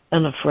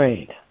and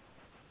afraid.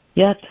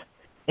 Yet,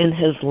 in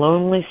his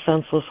lonely,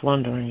 senseless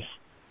wanderings,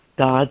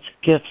 God's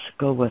gifts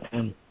go with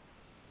him,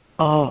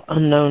 all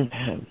unknown to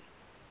him.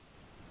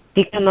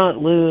 He cannot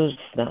lose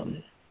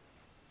them,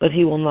 but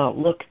he will not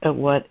look at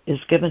what is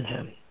given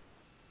him.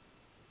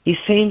 He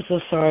seems a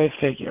sorry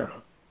figure,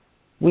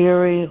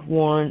 weary,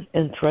 worn,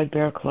 in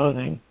threadbare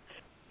clothing,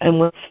 and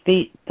with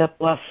feet that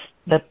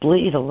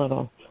bleed a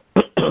little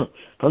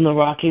from the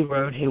rocky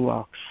road he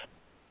walks.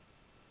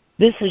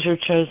 This is your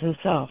chosen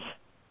self,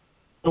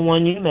 the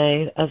one you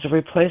made as a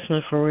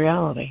replacement for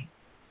reality.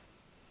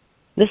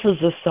 This is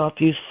the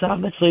self you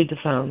savagely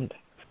defend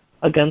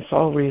against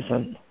all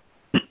reason,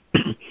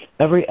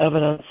 every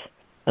evidence,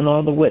 and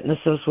all the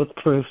witnesses with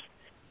proof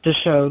to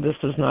show this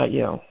is not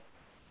you.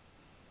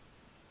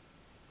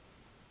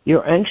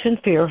 Your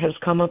ancient fear has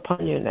come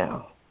upon you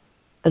now,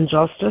 and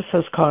justice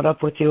has caught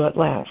up with you at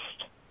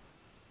last.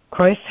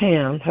 Christ's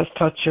hand has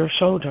touched your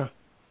shoulder,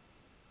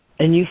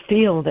 and you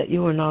feel that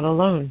you are not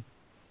alone.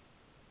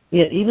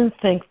 Yet even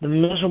think the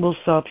miserable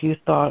self you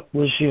thought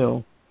was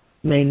you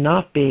may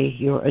not be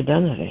your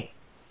identity.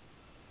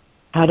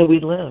 How do we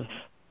live?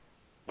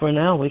 For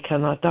now we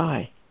cannot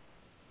die.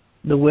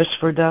 The wish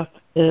for death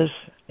is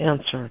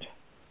answered,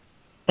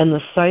 and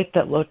the sight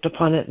that looked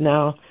upon it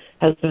now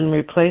has been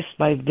replaced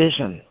by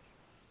vision,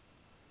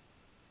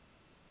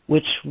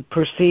 which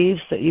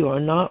perceives that you are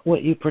not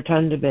what you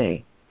pretend to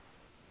be.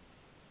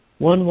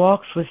 One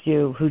walks with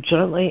you who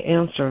gently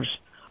answers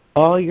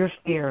all your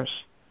fears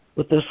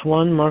with this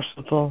one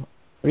merciful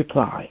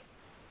reply: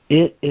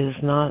 it is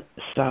not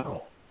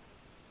so.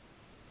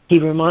 He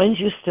reminds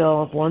you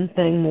still of one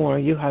thing more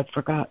you had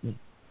forgotten,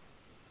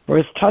 for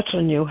his touch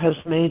on you has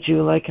made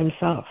you like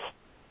himself.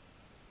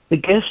 The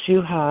gifts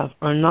you have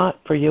are not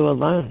for you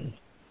alone.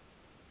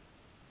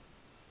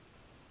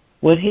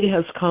 What he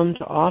has come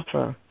to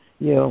offer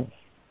you,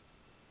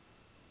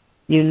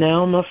 you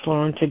now must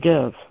learn to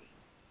give.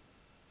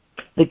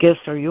 The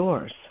gifts are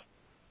yours,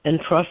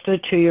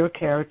 entrusted to your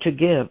care to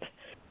give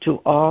to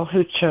all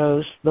who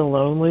chose the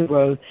lonely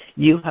road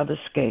you have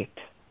escaped.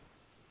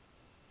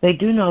 They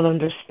do not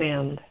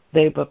understand,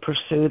 they but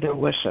pursue their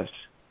wishes.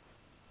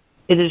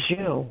 It is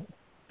you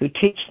who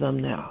teach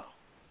them now,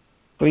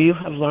 for you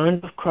have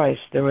learned of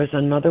Christ there is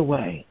another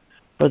way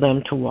for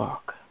them to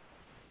walk.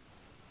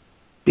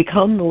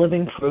 Become the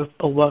living proof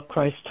of what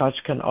Christ's touch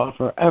can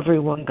offer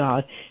everyone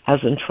God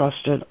has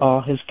entrusted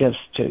all his gifts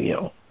to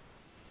you.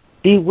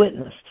 Be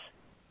witness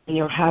in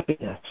your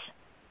happiness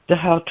to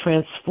how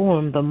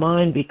transformed the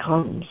mind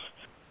becomes,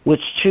 which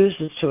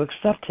chooses to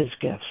accept his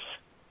gifts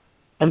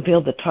and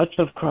feel the touch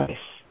of Christ.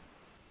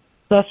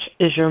 Such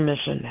is your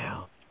mission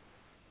now.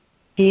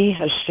 He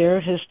has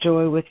shared his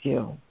joy with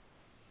you,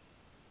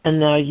 and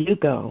now you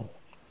go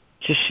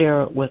to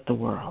share it with the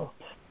world.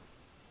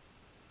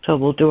 So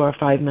we'll do our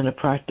 5-minute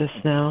practice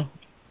now.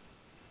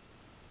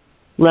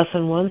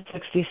 Lesson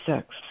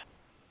 166.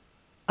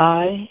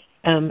 I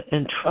am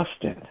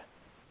entrusted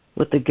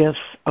with the gifts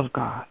of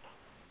God.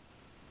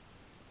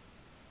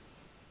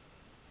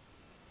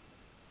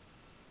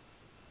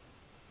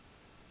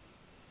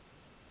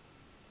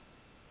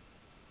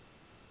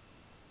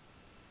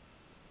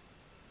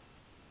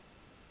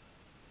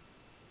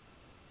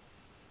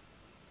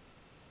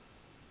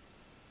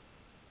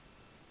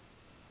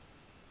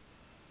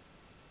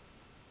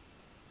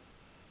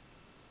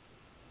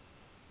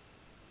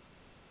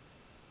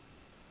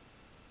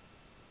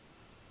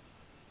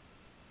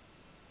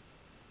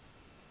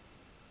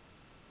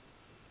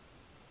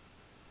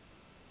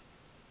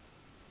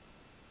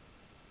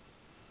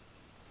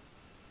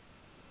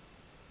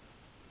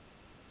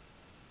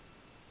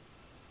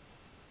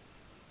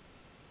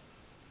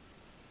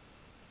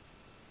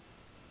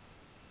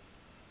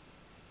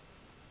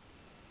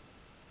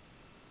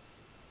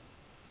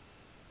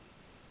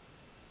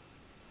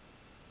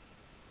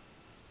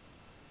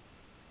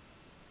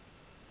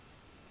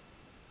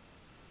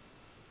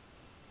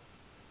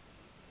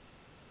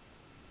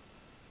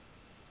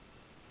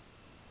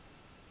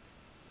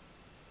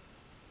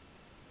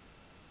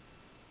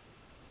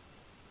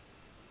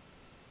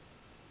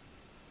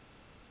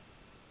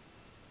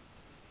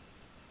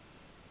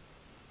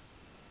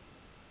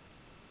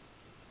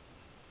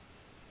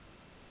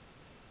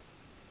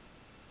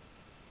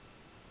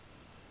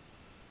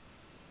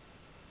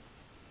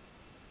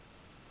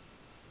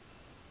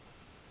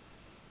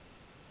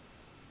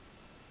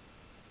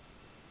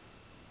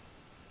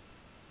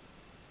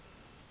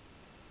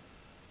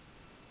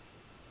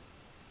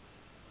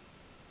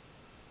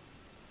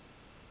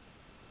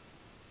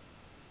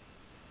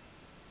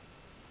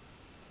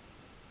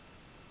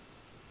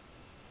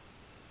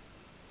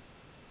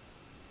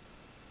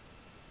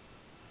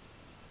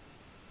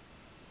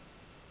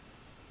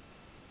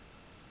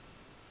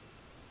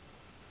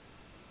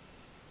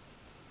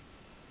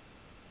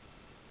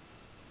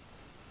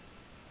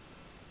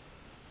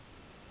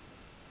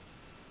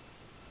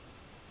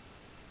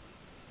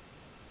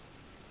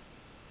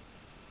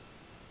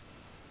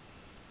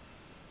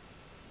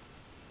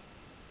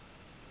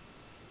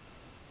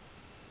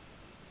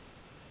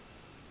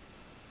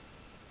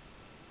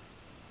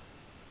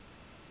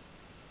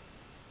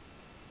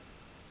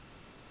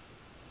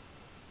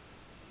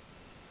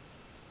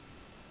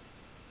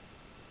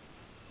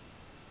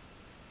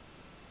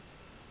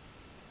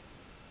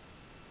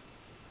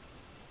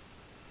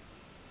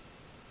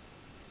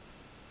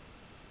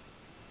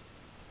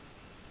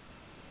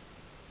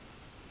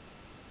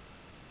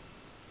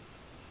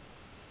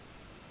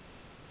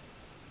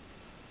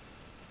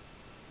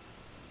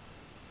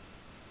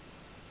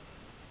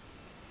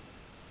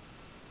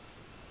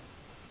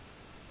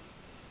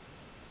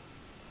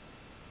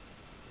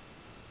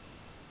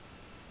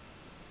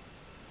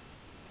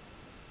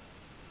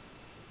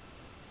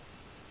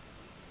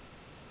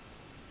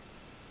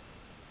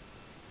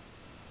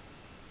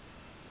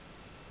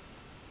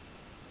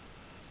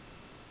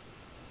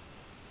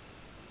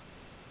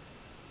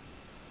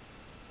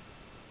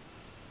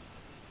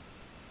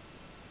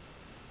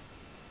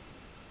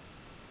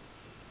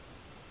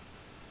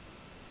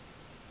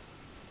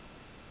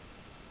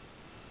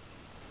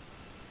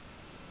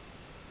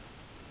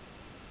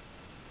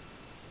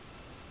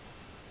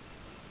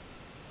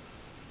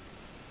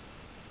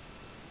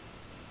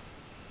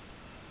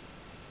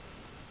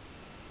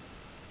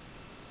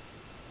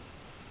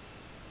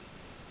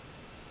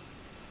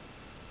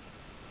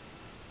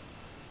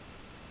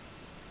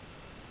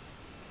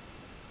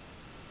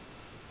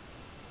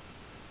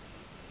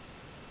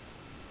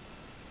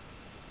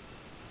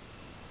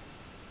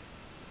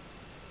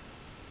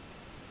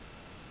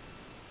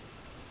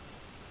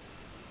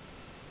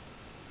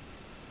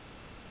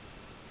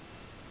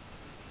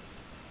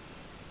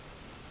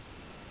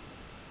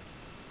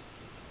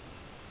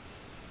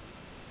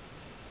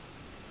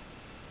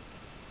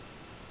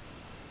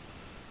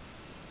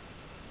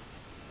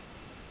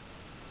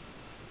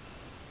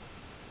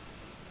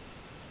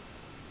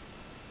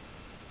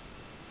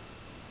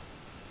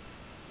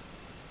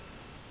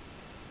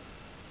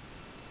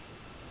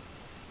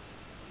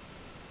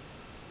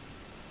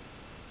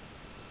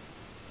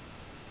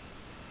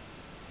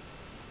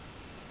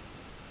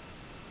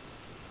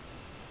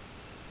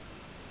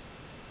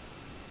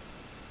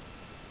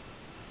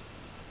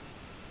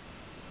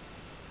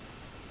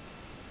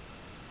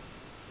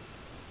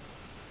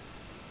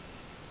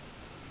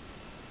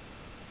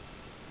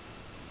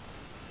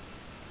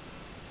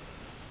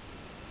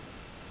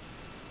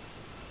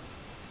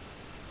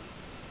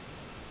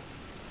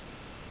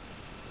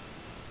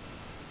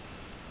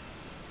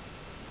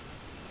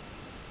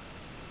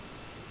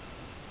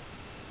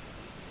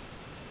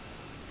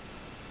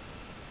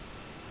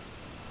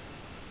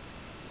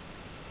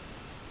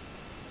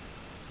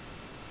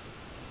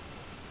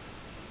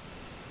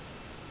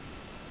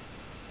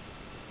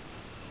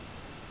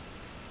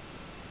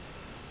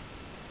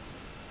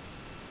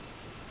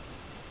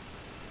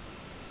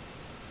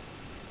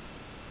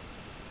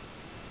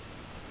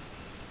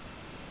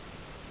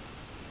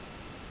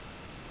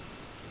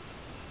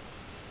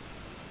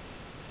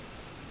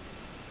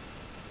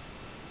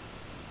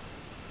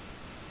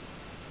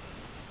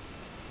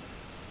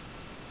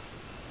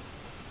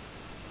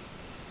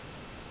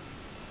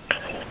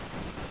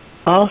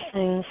 All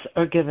things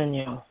are given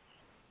you.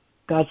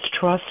 God's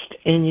trust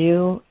in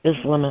you is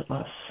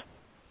limitless.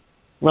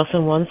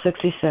 Lesson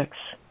 166.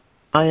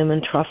 I am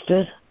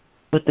entrusted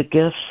with the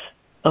gifts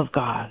of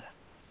God.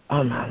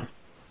 Amen.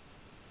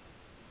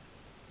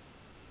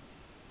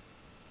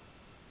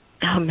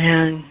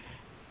 Amen.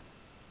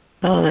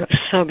 Oh, that was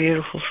so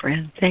beautiful,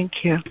 friend.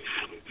 Thank you.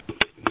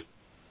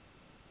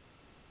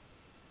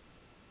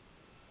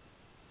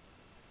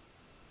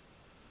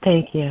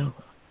 Thank you.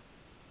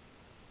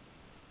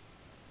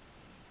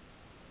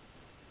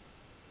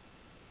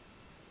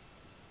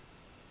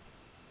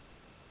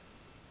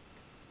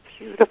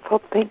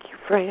 Beautiful. Thank you,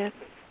 Fran.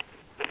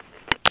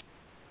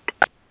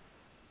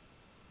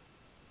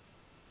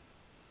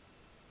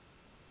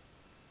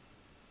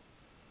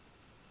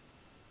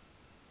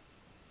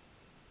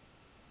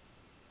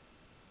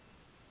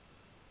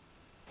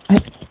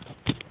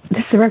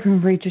 This is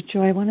Reverend Rachel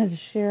Joy. I wanted to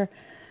share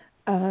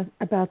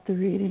about the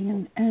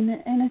reading, and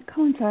it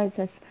coincides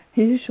as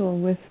usual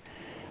with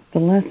the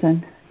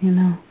lesson,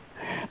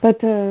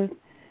 But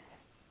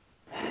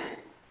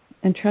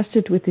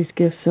entrusted with these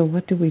gifts, so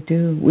what do?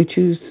 We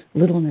choose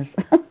littleness.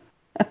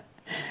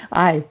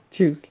 I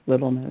choose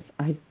littleness.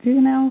 I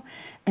do,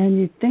 and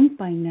you'd think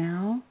by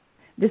now,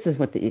 this is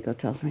what the ego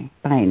tells me,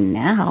 by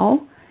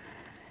now,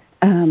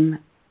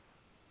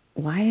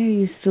 why are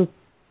you still,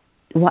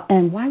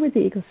 and why would the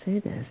ego say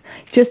this?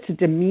 Just to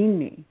demean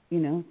me,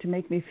 to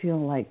make me feel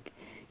like,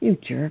 you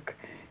jerk,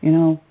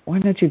 why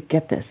don't you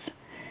get this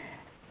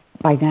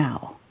by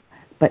now?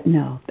 But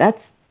no, that's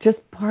just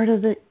part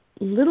of the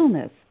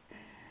littleness.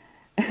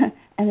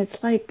 And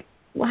it's like,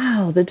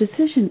 wow, the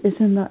decision is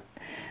in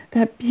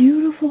that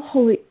beautiful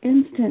holy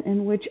instant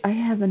in which I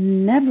have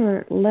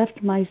never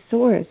left my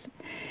source.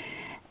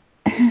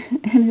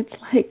 And it's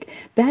like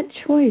that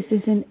choice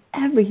is in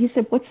every. He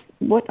said, "What's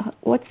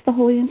the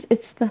holy instant?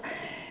 It's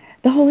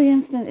the holy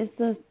instant is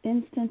the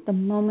instant, the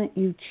moment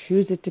you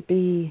choose it to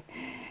be."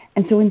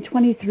 And so in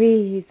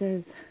 23, he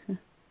says,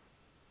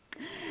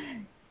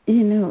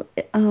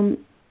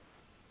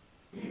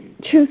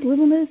 choose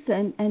littleness,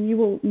 and you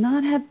will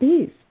not have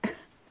peace,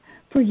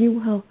 for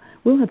you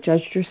will have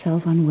judged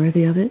yourself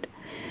unworthy of it,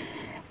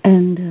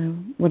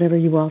 and whatever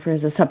you offer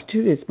as a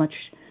substitute is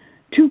much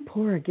too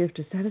poor a gift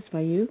to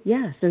satisfy you.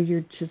 Yeah, so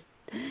you're just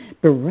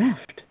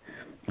bereft.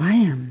 I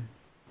am.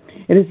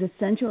 It is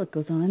essential, it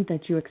goes on,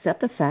 that you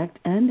accept the fact,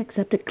 and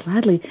accept it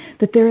gladly,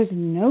 that there is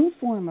no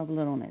form of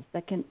littleness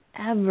that can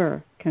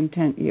ever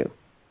content you,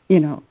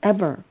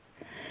 ever.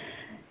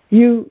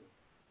 You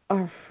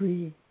are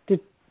free to,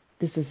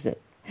 this is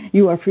it,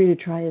 you are free to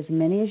try as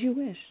many as you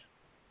wish,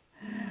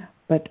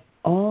 but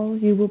all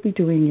you will be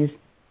doing is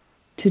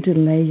to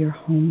delay your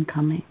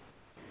homecoming.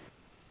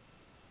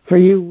 For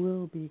you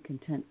will be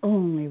content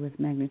only with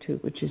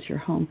magnitude, which is your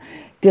home.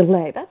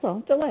 Delay, that's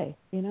all, delay,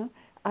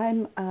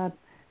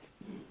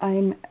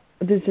 I'm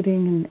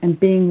visiting and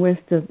being with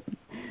the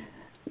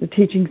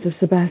teachings of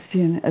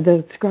Sebastian,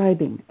 the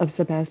scribing of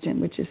Sebastian,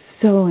 which is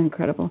so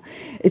incredible.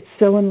 It's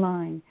so in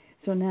line.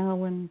 So now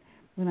when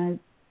I,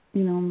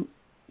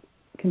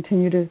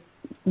 continue to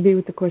be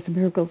with the Course in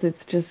Miracles, it's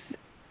just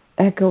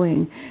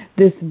echoing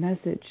this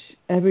message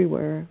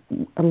everywhere,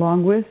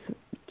 along with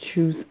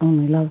choose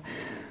only love.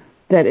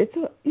 That it's,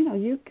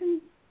 you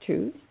can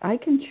choose. I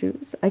can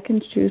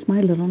choose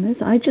my littleness.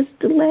 I just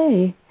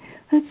delay.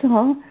 That's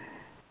all.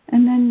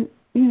 And then,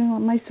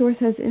 my source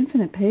has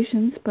infinite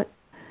patience, but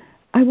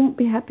I won't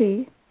be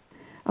happy.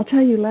 I'll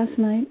tell you, last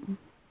night,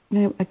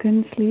 I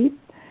couldn't sleep,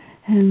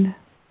 and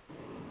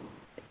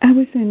I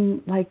was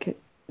in, like,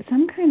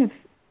 some kind of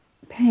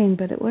pain,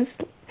 but it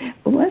wasn't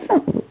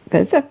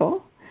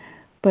physical,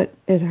 but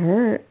it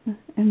hurt.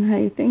 And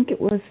I think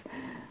it was,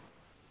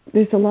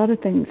 there's a lot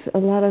of things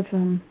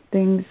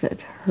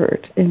that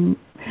hurt, and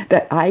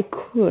that I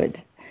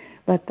could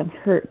let them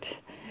hurt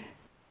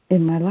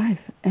in my life,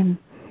 and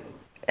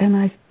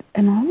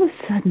all of a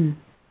sudden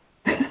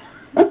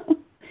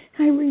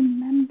I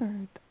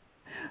remembered,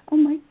 oh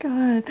my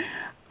God,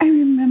 I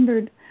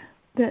remembered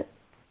that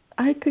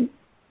I could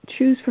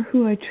choose for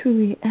who I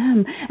truly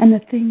am. And the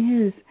thing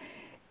is,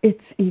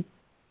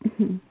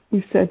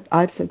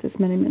 I've said this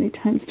many, many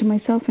times to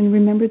myself, and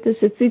remembered this,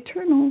 it's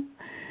eternal.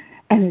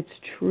 And it's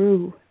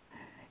true.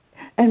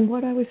 And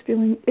what I was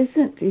feeling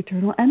isn't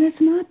eternal, and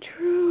it's not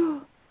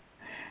true.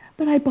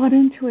 But I bought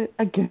into it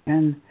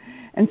again.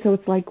 And so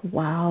it's like,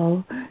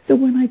 wow. So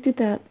when I did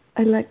that,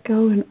 I let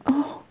go, and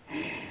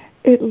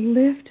it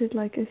lifted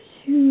like a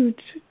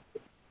huge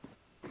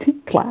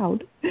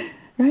cloud,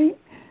 right?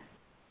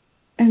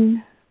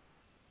 And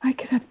I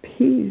could have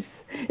peace.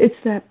 It's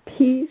that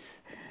peace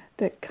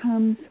that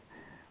comes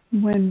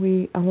when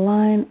we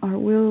align our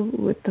will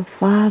with the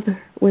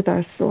Father, with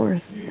our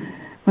source.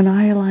 When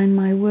I align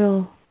my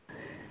will,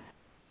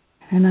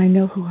 and I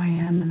know who I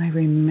am, and I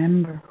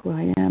remember who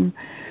I am,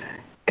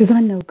 because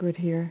I'm no good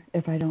here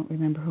if I don't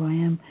remember who I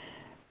am.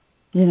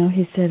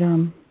 He said,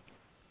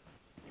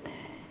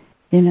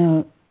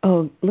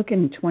 look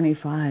in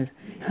 25.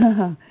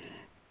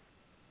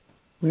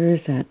 Where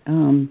is that?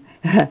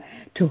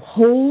 To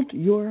hold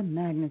your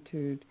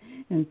magnitude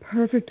in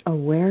perfect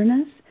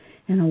awareness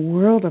in a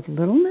world of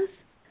littleness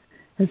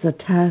is a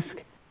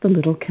task the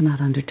little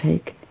cannot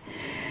undertake.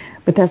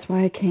 But that's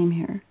why I came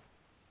here.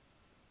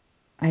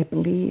 I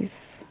believe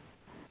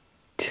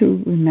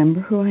to remember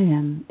who I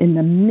am in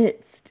the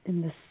midst,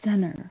 in the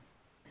center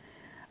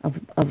of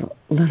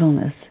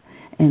littleness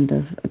and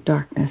of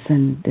darkness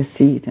and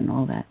deceit and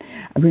all that.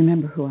 I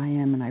remember who I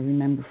am, and I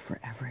remember for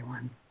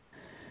everyone.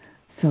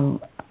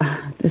 So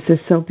this is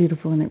so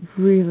beautiful, and it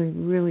really,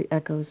 really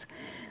echoes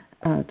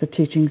the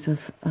teachings of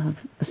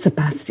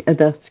Sebastian,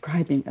 the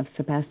scribing of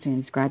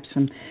Sebastian, scribes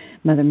from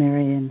Mother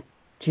Mary and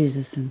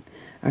Jesus and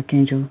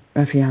Archangel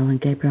Raphael and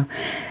Gabriel.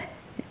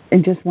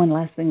 And just one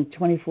last thing,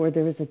 24,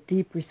 there is a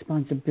deep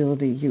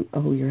responsibility you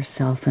owe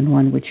yourself, and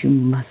one which you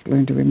must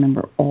learn to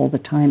remember all the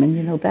time.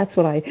 And, that's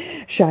what I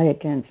shy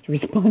against,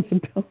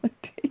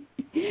 responsibility.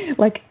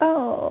 Like,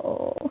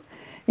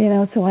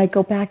 so I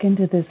go back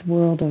into this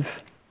world of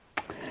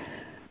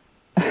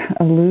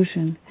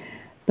illusion.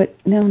 But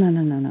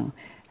no.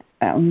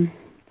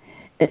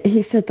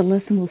 He said the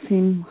lesson will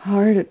seem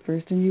hard at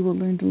first, and you will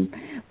learn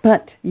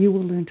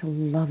to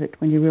love it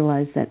when you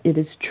realize that it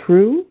is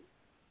true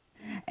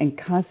and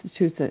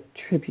constitutes a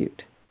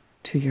tribute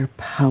to your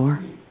power.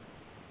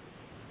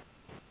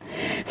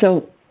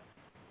 So,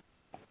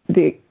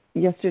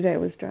 yesterday I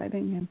was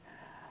driving, and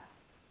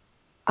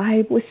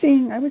I was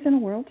in a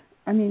world,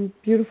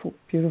 beautiful,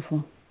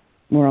 beautiful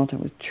world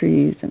with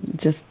trees and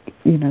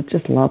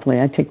just lovely.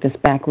 I take this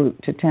back route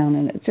to town,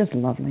 and it's just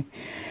lovely.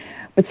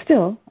 But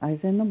still, I was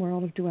in the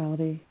world of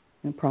duality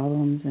and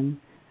problems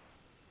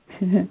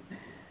and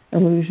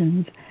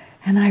illusions,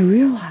 and I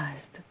realized,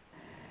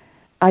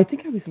 I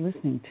think I was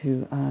listening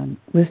to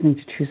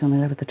Choose Only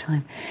Love at the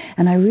time,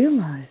 and I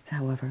realized,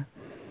 however,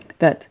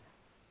 that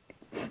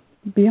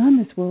beyond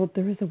this world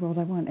there is a world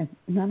I want, and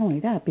not only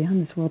that,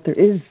 beyond this world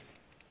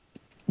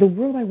the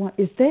world I want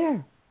is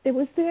there. It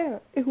was there.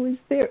 It was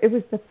there. It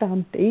was the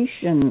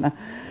foundation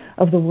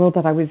of the world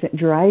that I was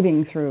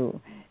driving through.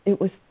 It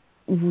was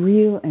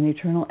real and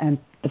eternal, and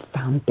the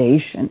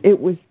foundation. It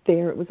was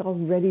there. It was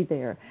already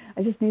there.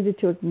 I just needed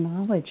to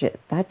acknowledge it.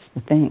 That's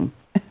the thing.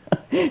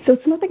 So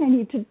it's nothing I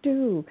need to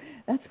do.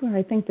 That's where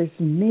I think there's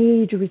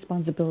major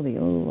responsibility.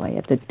 Oh, I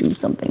have to do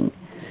something.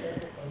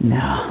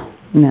 No.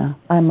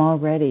 I'm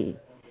already.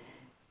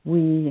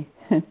 We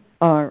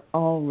are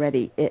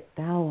already it.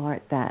 Thou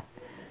art that.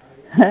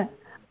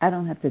 I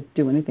don't have to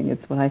do anything.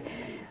 It's what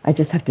I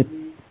just have to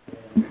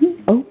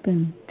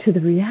open to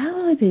the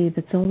reality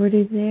that's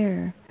already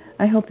there.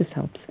 I hope this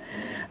helps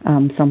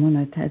someone.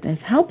 It has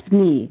helped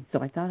me,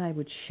 so I thought I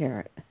would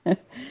share it.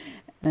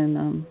 And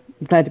I'm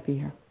glad to be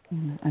here.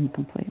 I'm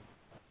complete.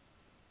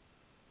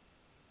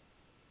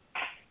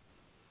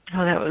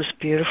 Oh, that was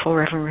beautiful,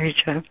 Reverend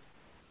Rita.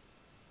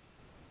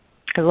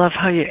 I love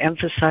how you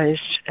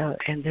emphasized,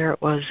 and there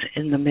it was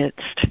in the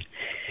midst.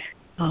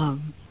 So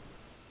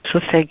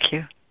thank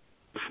you.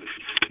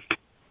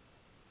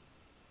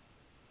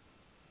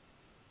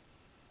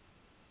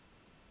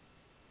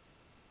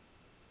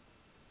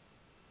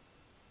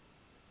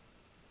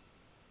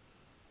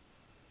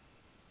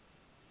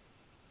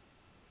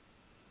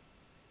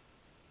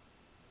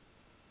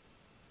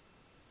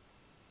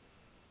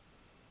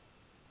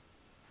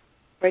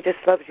 I just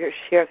loved your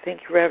share.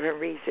 Thank you, Reverend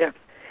Rita.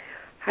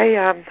 I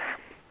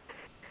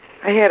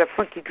had a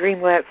funky dream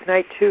last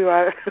night too,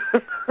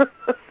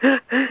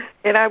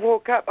 and I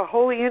woke up. A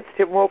holy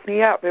instant woke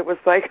me up. It was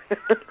like,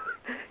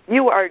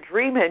 you are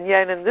dreaming,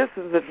 and this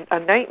is a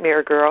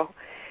nightmare, girl.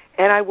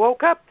 And I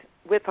woke up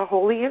with a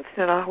holy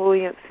instant. A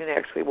holy instant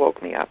actually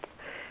woke me up,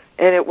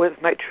 and it was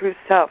my true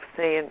self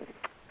saying,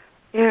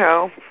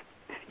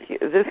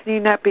 this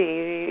need not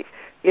be.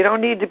 You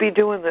don't need to be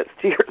doing this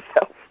to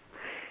yourself.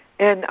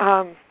 And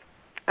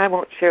I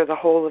won't share the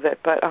whole of it,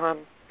 but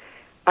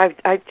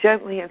I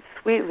gently and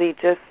sweetly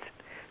just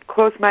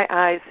closed my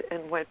eyes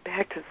and went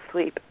back to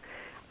sleep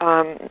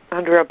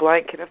under a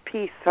blanket of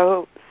peace,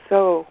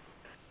 so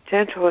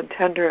gentle and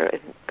tender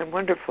and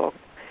wonderful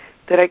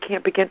that I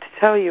can't begin to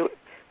tell you.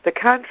 The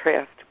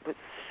contrast was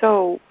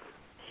so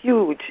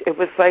huge. It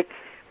was like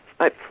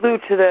I flew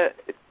to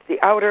the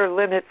outer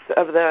limits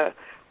of the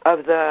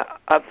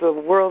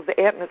world's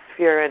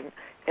atmosphere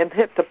and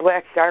hit the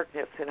black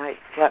darkness, and I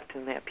slept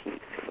in that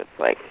peace. It was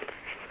like,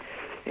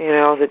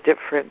 the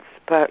difference.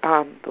 But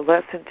the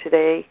lesson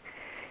today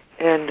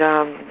and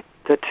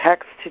the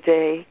text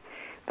today,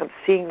 I'm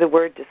seeing the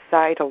word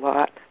decide a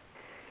lot.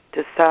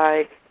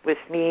 Decide with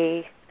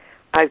me.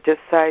 I've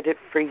decided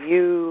for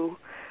you.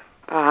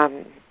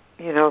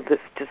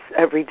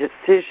 Every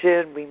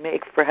decision we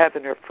make for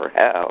heaven or for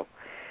hell.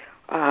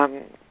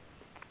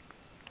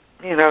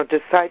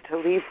 Decide to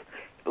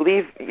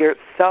leave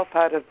yourself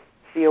out of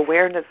the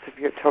awareness of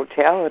your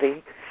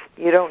totality.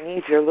 You don't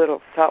need your little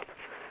self,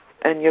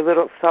 and your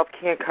little self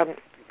can't come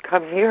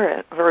near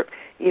it or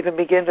even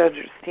begin to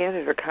understand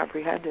it or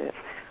comprehend it.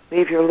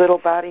 Leave your little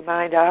body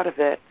mind out of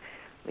it.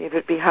 Leave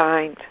it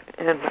behind.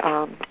 And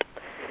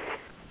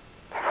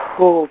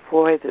oh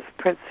boy, this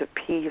Prince of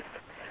Peace.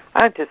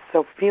 I'm just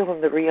so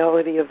feeling the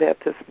reality of that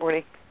this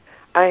morning.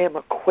 I am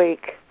a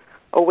quake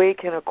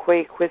awake and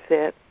quake with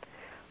it.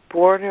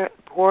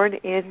 Born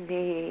in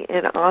me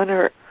in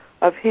honor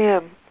of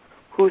him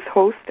whose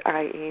host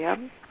I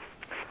am.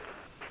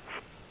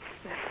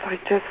 So it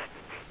just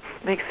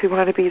makes me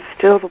want to be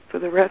still for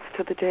the rest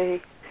of the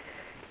day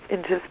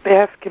and just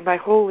bask in my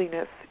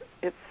holiness.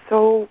 It's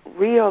so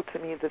real to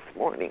me this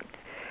morning.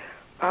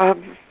 I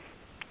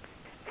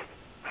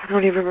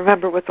don't even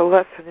remember what the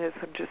lesson is.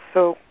 I'm just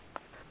so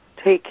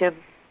taken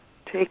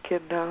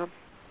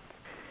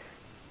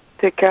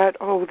that God,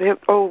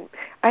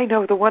 I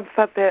know the one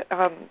thought that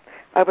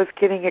I was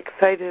getting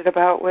excited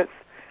about was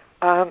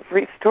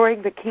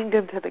restoring the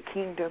kingdom to the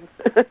kingdom,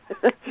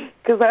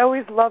 because I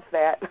always love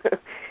that,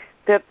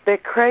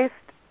 that Christ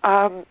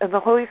and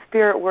the Holy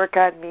Spirit work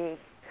on me,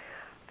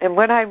 and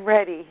when I'm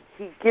ready,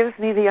 He gives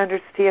me the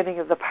understanding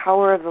of the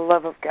power of the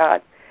love of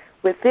God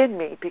within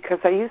me, because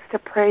I used to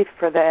pray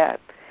for that,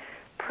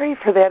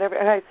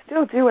 and I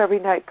still do every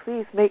night.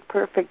 Please make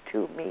perfect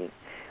to me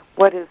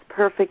what is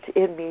perfect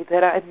in me,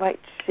 that I might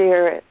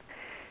share it,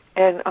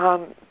 and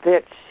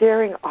that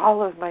sharing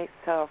all of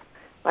myself,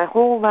 my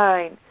whole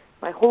mind,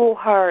 my whole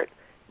heart,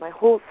 my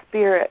whole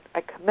spirit,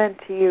 I commend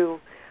to you.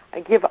 I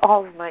give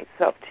all of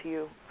myself to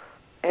you,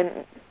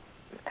 and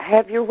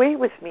have your way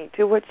with me.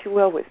 Do what you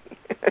will with me.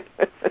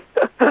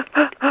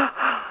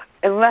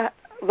 And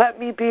let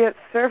me be a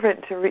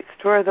servant to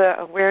restore the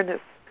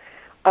awareness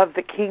of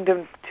the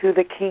kingdom to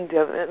the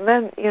kingdom. And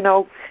then,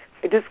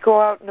 I just go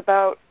out and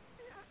about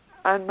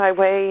on my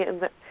way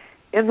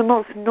in the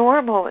most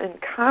normal and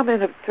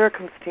common of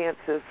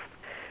circumstances.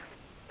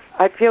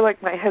 I feel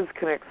like my head's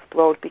going to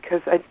explode,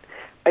 because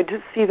I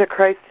just see the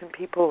Christ in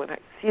people, and I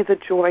see the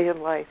joy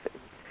in life.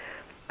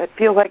 I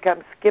feel like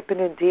I'm skipping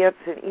and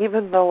dancing,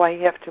 even though I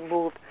have to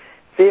move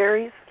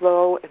very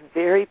slow and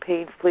very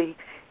painfully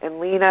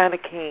and lean on a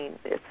cane.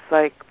 It's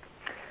like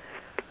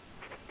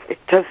it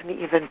doesn't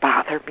even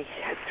bother me.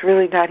 It's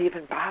really not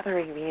even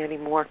bothering me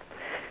anymore,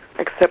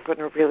 except when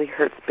it really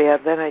hurts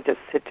bad. Then I just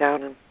sit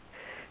down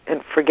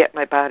and forget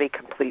my body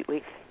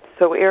completely.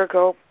 So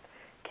ergo,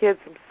 kids,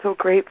 I'm so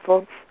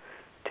grateful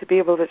to be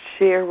able to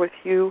share with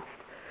you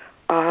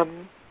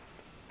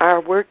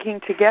our working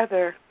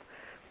together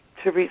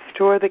to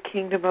restore the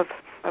kingdom of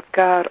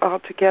God all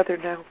together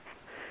now.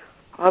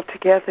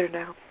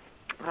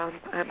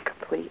 I'm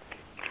complete.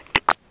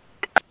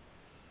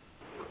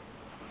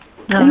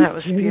 No, that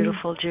was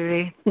beautiful,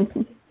 Judy.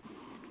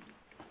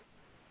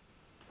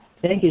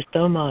 Thank you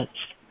so much.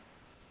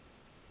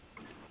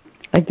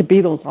 Like the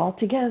Beatles, all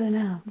together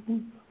now.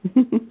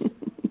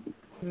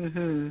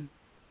 Mm-hmm.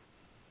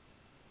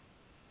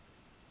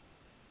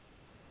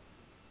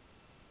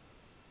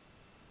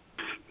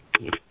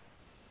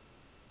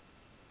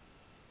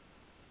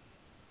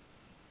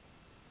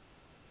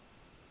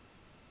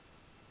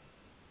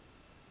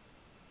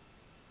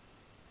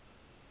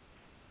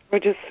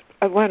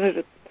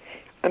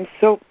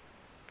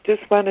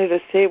 Just wanted to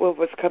say what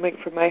was coming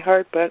from my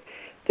heart, but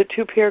the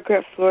two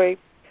paragraphs, Lori,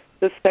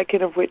 the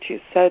second of which you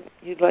said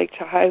you'd like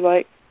to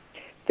highlight,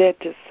 that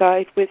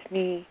decide with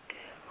me,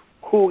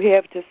 who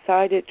have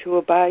decided to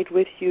abide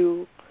with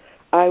you,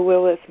 I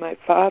will as my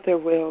Father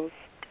wills,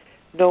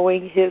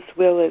 knowing His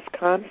will is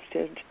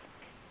constant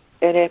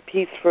and at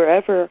peace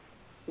forever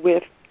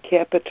with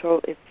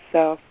capital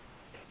itself.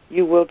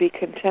 You will be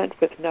content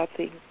with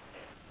nothing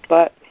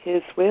but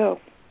His will.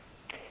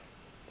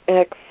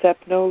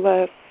 Accept no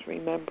less,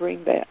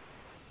 remembering that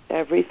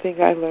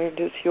everything I learned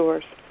is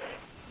yours.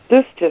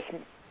 This just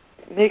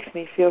makes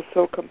me feel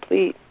so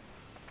complete.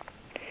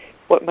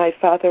 What my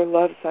Father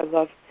loves, I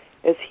love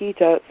as He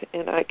does,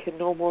 and I can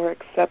no more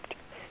accept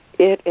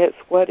it as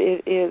what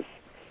it is,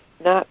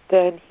 not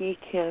than He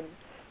can.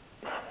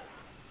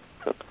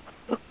 This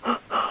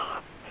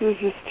is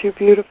just too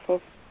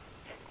beautiful.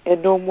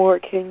 And no more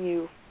can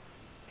you.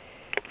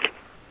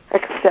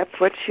 Accept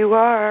what you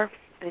are,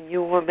 and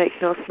you will make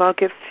no small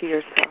gifts to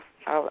yourself.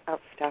 I'll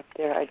stop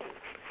there.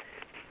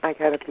 I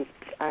gotta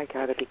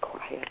be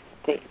quiet.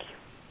 Thank you.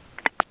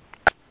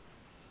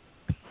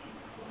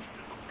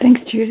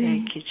 Thanks, Judy.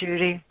 Thank you,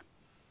 Judy.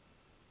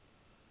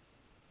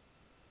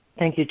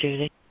 Thank you,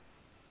 Judy.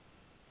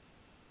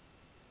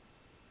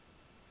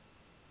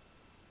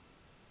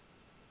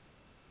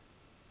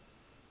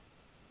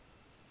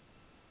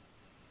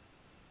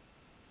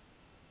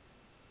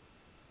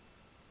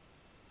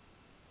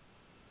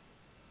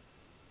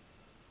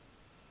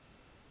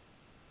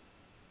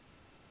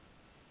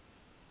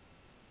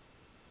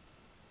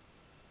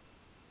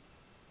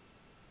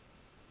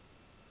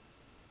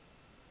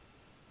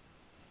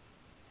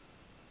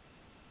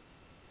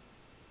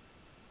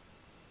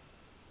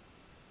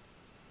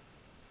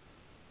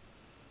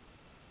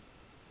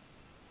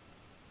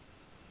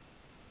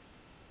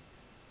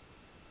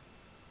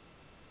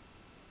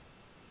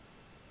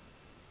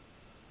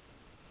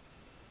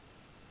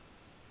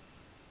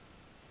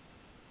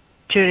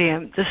 Judy,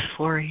 this is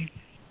Lori,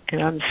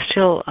 and I'm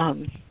still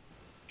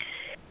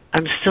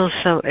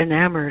so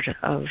enamored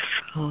of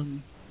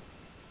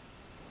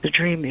the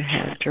dream you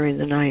had during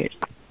the night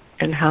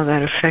and how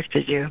that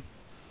affected you.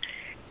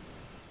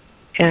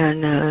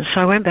 And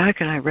so I went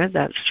back and I read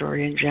that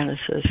story in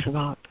Genesis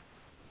about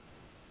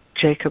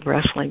Jacob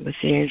wrestling with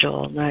the angel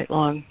all night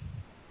long.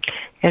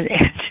 And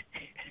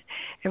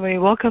when he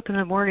woke up in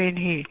the morning,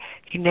 he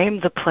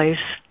named the place.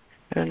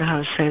 I don't know how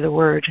to say the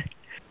word,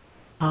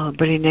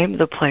 but he named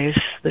the place,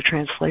 the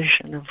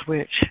translation of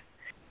which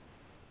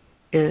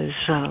is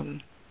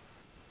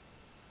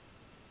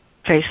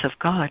face of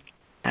God,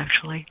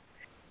 actually.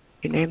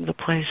 He named the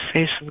place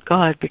face of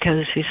God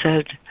because he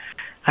said,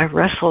 I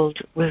wrestled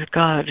with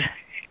God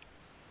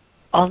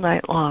all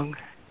night long,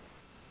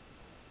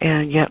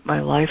 and yet my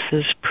life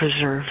is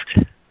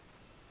preserved.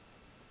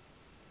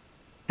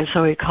 And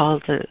so he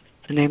called the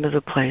name of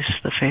the place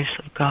the face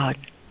of God.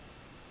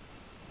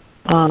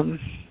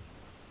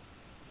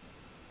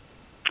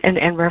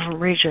 And Reverend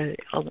Regia,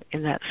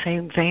 in that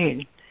same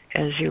vein,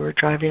 as you were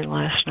driving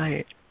last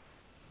night,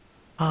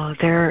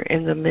 there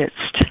in the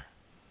midst,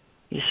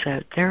 you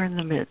said, there in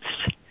the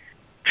midst,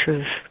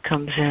 truth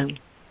comes in.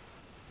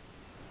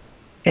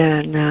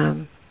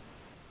 And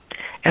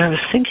I was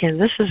thinking,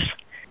 this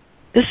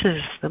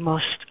is the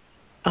most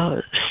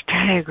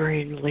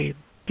staggeringly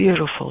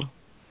beautiful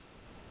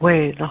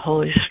way the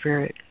Holy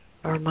Spirit,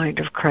 our mind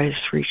of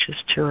Christ, reaches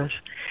to us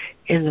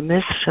in the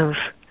midst of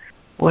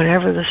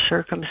whatever the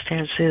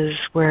circumstance is,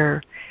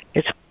 where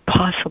it's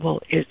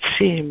possible, it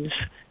seems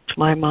to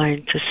my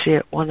mind, to see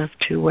it one of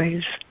two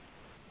ways.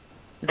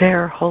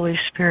 There, Holy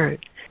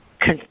Spirit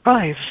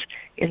contrives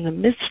in the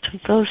midst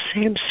of those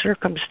same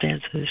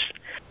circumstances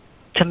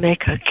to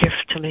make a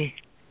gift to me,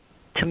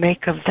 to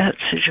make of that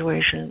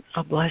situation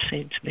a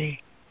blessing to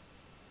me.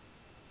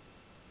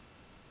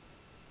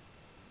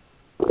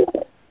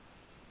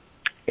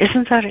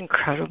 Isn't that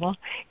incredible?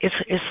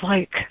 It's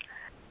like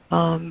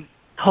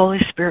Holy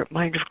Spirit,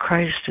 mind of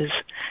Christ is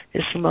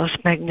the most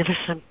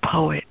magnificent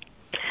poet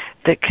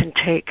that can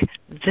take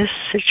this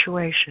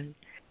situation,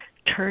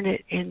 turn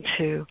it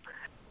into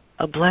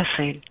a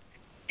blessing,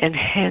 and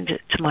hand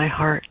it to my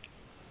heart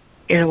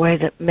in a way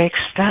that makes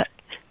that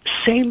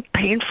same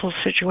painful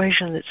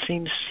situation that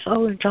seems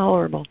so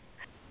intolerable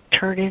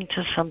turn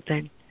into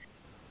something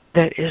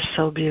that is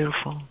so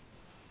beautiful.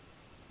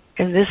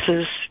 And this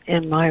is,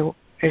 in my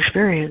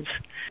experience,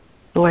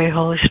 the way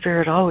Holy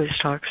Spirit always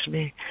talks to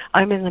me.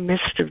 I'm in the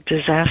midst of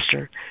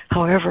disaster.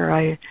 However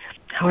I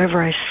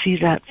see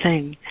that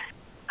thing,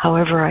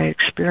 however I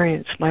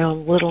experience my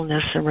own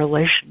littleness in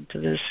relation to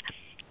this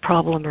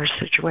problem or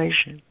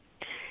situation.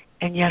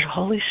 And yet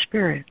Holy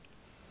Spirit,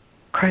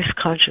 Christ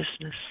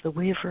consciousness, the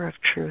weaver of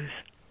truth,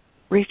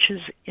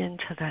 reaches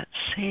into that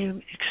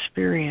same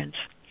experience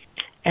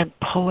and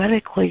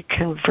poetically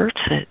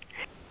converts it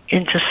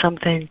into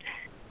something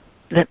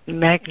that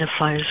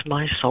magnifies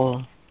my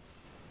soul.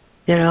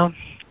 You know?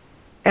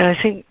 And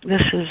I think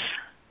this is,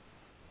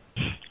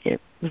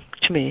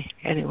 to me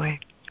anyway,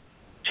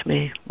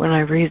 when I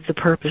read The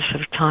Purpose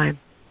of Time,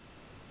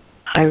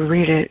 I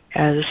read it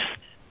as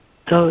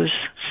those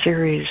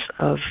series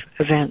of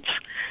events,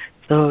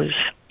 those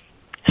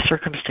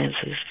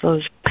circumstances,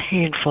 those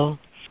painful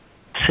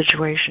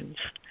situations,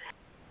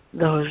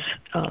 those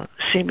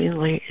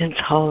seemingly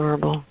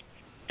intolerable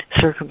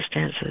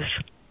circumstances,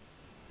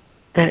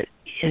 that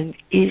in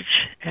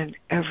each and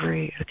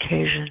every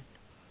occasion,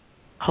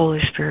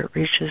 Holy Spirit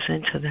reaches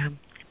into them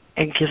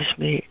and gives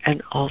me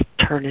an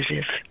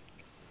alternative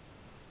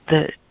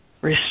that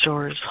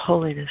restores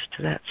holiness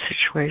to that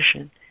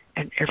situation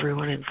and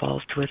everyone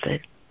involved with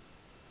it.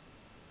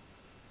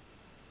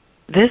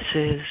 This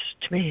is,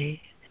 to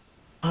me,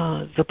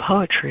 the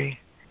poetry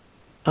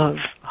of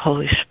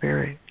Holy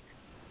Spirit,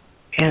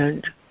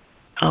 and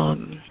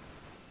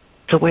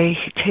the way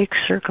He takes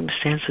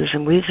circumstances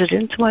and weaves it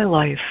into my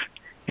life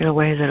in a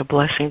way that a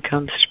blessing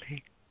comes to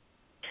me.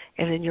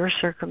 And in your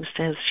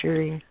circumstance,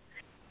 Judy,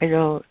 I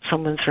know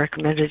someone's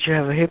recommended you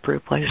have a hip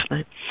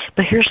replacement,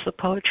 but here's the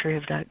poetry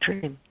of that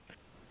dream.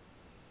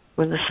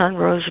 When the sun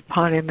rose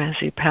upon him as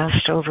he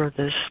passed over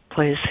this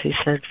place, he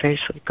said, face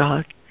of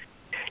God,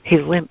 he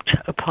limped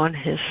upon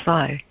his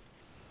thigh,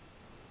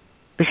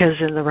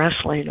 because in the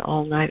wrestling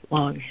all night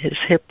long his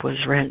hip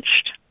was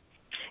wrenched.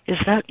 Is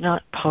that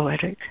not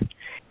poetic?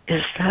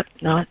 Is that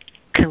not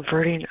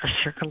converting a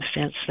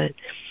circumstance that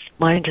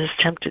mind is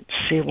tempted to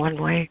see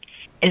one way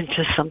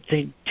into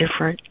something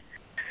different,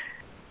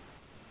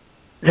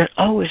 that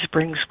always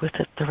brings with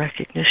it the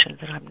recognition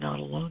that I'm not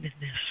alone in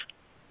this?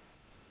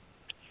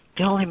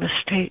 The only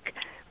mistake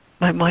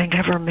my mind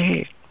ever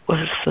made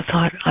was the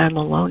thought, I'm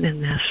alone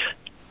in this.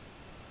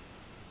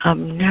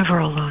 I'm never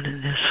alone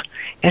in this.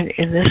 And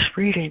in this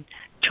reading,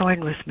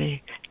 join with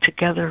me.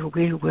 Together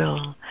we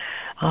will.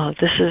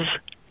 This is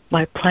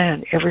my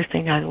plan.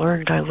 Everything I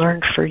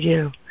learned for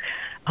you.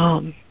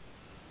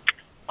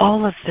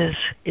 All of this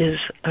is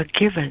a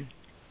given.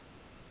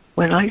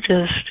 When I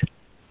just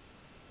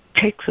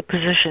take the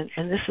position,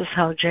 and this is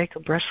how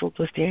Jacob wrestled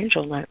with the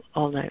angel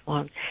all night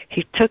long.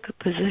 He took a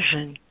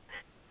position.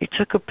 He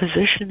took a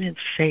position in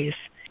faith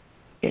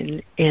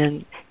in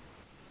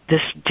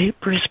this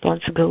deep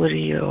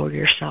responsibility you owe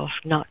yourself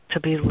not to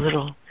be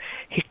little.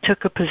 He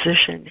took a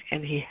position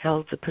and he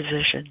held the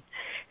position.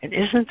 And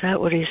isn't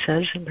that what he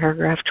says in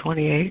paragraph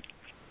 28?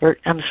 Or,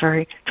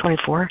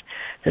 24?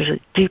 There's a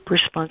deep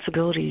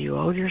responsibility you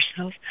owe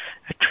yourself,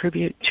 a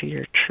tribute to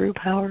your true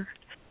power.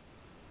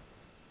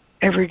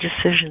 Every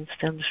decision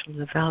stems from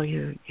the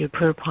value you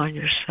put upon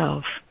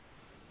yourself,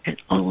 and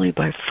only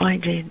by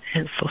finding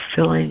and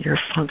fulfilling your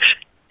function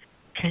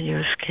can you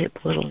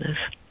escape littleness.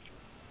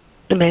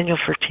 The Manual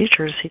for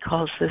Teachers, he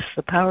calls this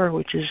the power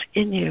which is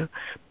in you,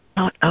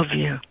 not of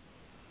you.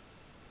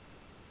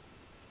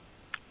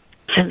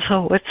 And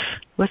so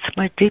what's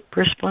my deep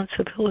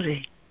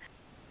responsibility?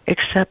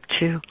 Except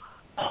to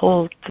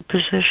hold the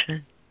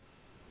position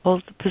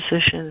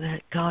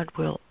that God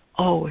will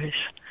always,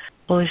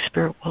 Holy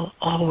Spirit will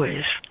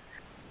always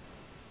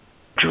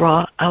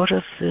draw out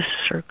of this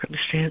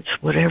circumstance,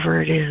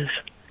 whatever it is,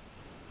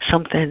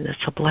 something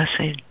that's a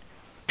blessing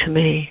to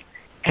me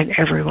and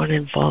everyone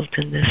involved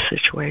in this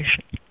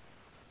situation.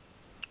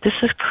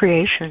 This is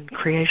creation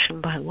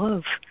by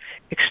love,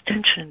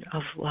 extension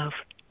of love.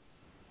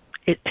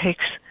 It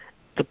takes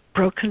the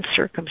broken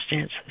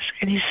circumstances,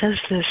 and he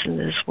says this in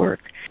this work,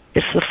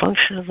 it's the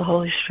function of the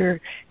Holy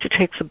Spirit to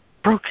take the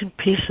broken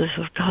pieces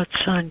of God's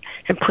Son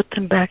and put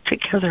them back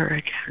together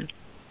again.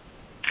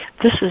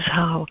 This is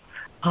how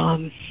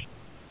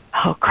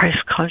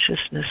Christ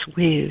consciousness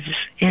weaves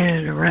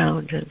in,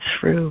 around, and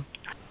through,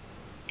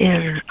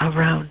 in,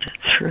 around, and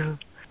through,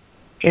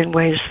 in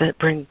ways that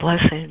bring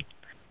blessing,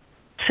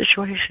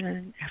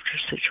 situation after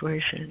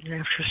situation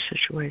after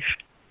situation.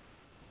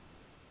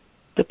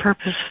 The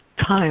purpose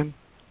of time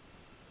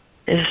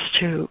is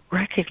to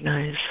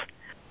recognize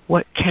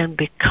what can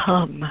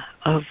become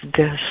of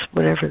this,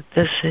 whatever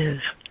this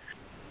is,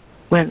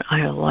 when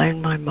I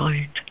align my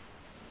mind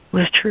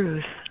with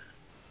truth.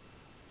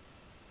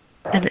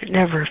 And it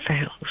never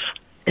fails.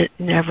 It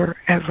never,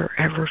 ever,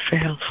 ever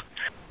fails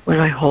when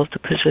I hold the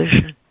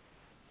position.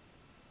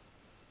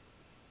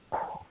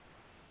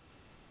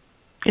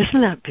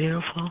 Isn't that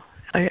beautiful?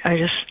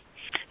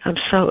 I'm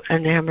so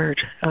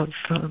enamored of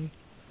the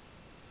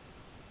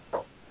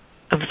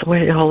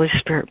way the Holy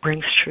Spirit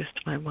brings truth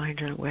to my mind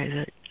in a way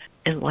that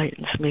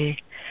enlightens me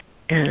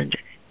and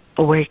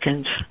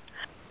awakens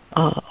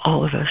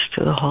all of us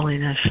to the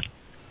holiness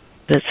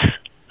that's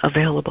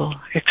available,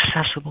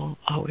 accessible,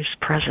 always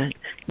present,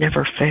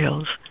 never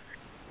fails.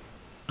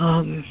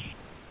 When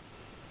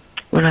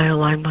I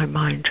align my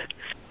mind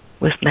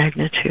with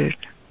magnitude,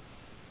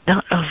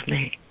 not of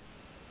me,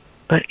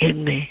 but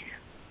in me,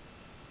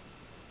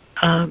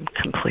 I'm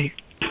complete.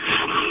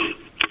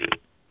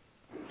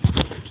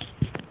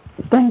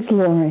 Thanks,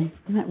 Lori.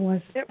 That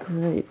was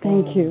great.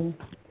 Thank you.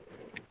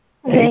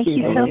 Thank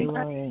you so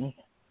much.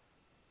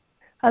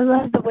 I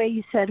love the way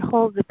you said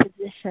hold the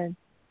position.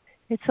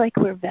 It's like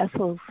we're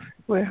vessels.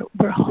 We're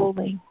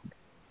holding.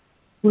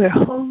 We're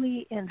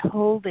holy and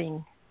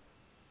holding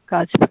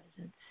God's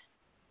presence.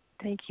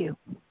 Thank you.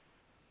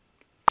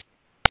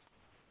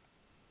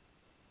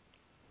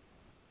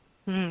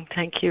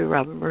 Thank you,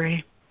 Robin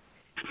Marie.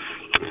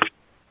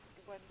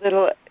 One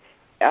little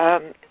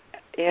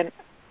and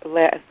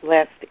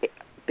last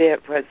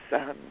bit was,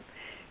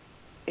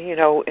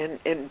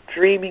 in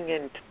dreaming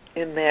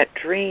in that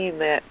dream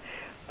that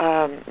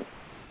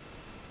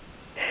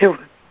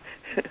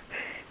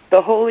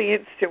the holy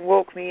instant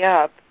woke me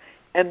up,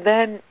 and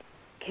then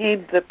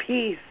came the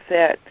peace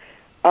that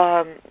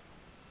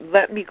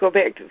let me go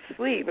back to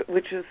sleep,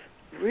 which is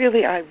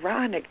really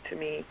ironic to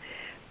me.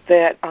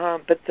 That,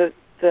 but the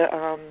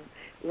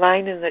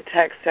line in the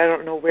text, I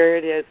don't know where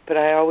it is, but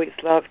I always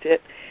loved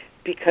it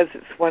because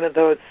it's one of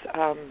those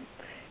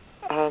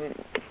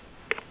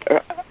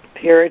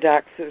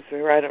paradoxes,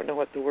 or I don't know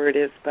what the word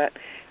is, but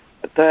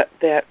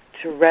that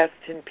to rest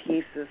in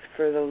peace is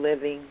for the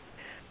living.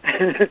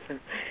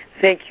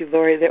 Thank you,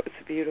 Lori. That was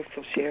a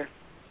beautiful share.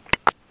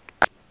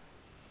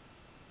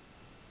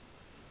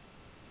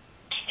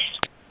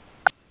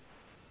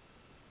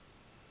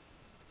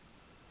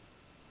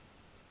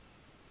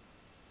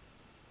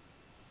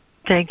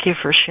 Thank you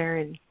for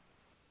sharing,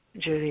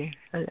 Judy.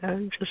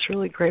 I'm just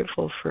really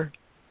grateful for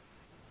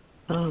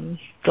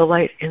the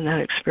light in that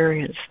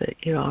experience that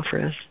you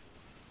offer us.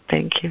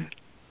 Thank you.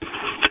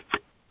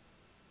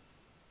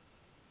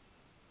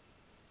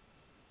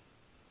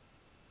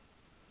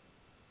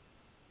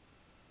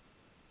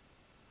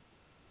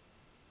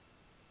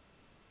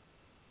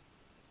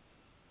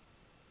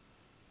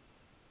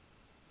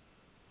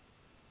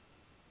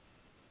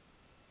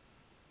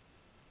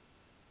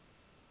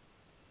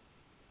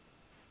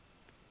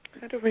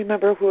 I don't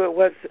remember who it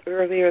was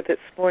earlier this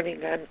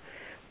morning on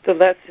the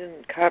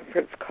lesson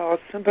conference call.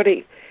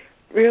 Somebody,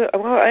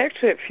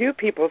 actually a few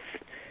people,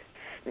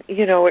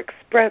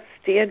 expressed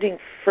standing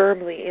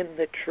firmly in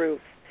the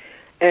truth,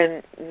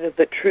 and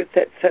the truth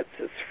that sets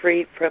us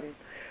free from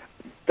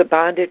the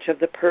bondage of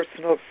the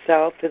personal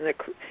self and the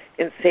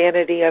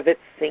insanity of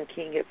its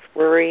thinking, its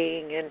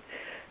worrying, and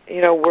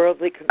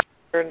worldly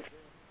concerns,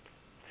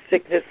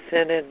 sickness,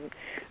 sin, and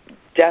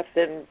death,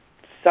 and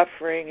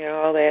suffering, and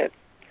all that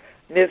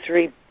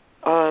misery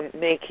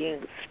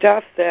making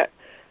stuff that,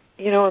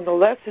 in the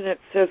lesson it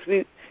says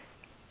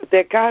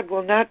that God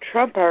will not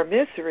trump our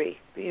misery.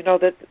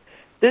 That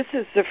this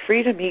is the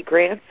freedom He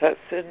grants us,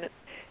 and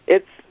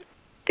it's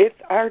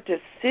our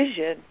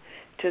decision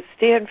to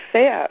stand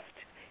fast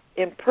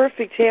in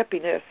perfect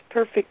happiness,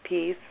 perfect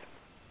peace,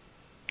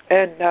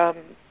 and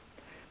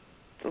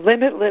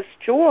limitless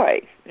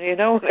joy.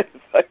 It's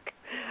like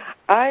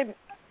I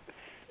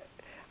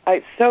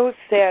so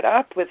sat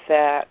up with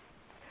that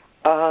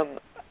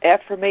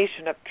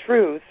affirmation of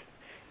truth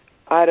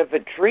out of a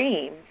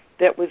dream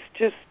that was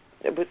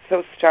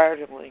so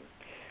startling.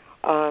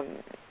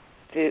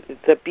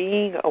 The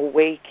being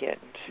awakened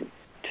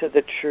to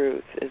the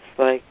truth is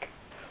like,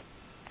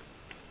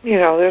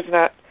 there's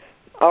not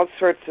all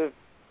sorts of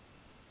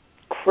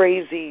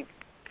crazy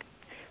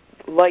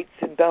lights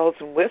and bells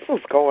and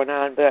whistles going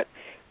on, but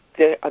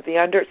the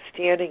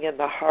understanding in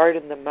the heart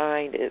and the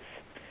mind is,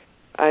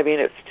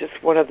 it's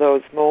just one of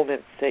those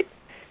moments that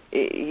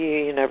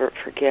you never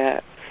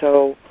forget.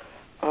 So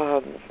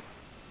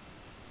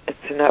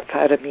it's enough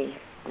out of me.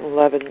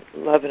 Loving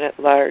it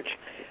large.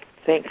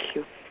 Thank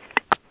you.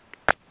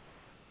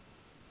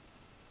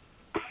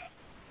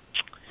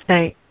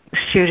 Thanks,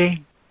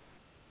 Judy.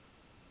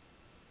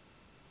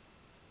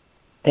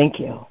 Thank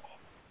you.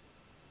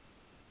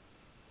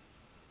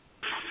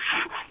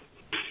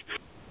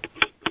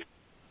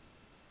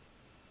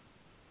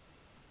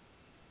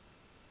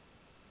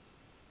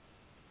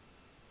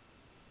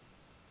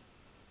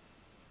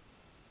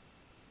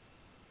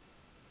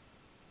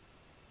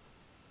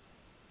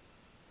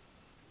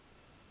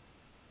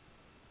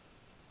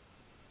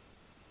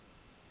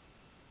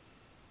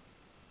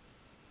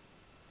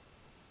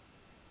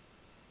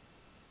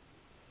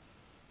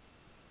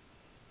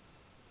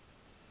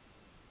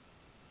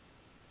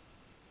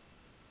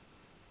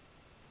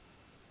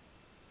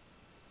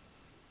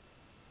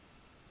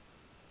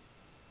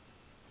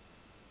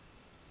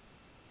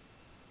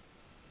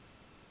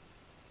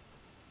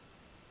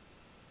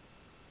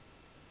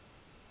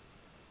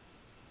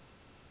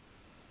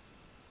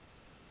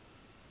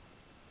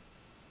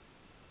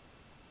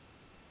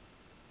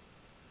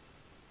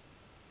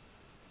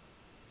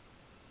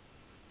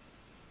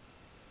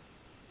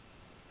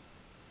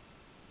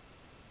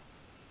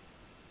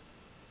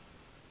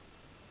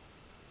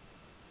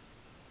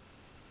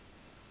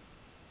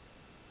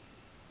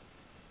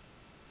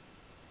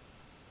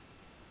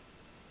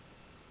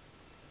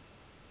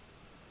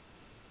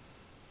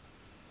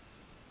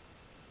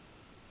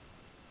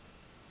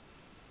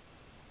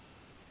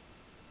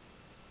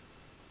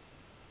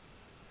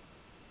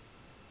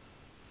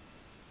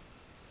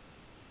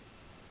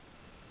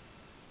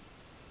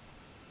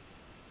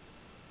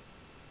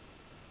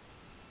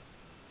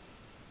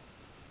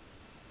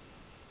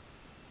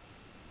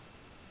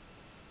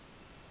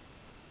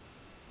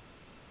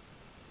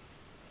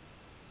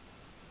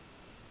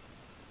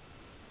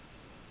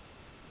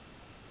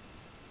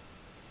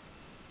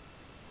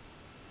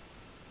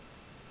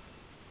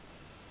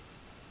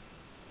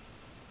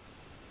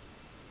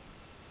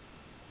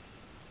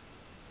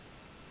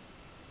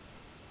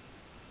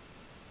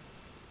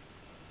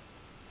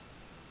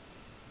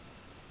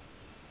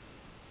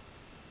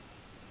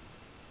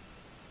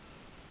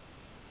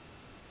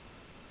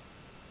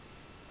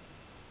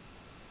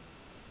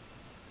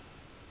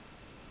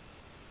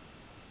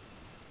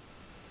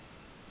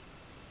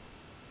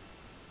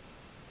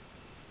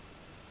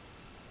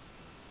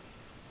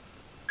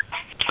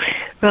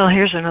 Well,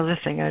 here's another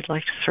thing I'd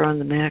like to throw in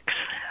the mix.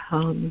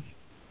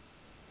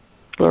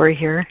 Lori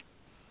here.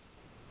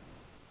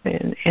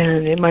 And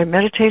in my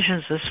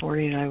meditations this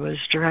morning, I was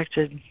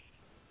directed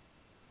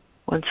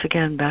once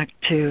again back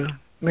to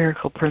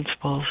miracle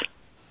principles,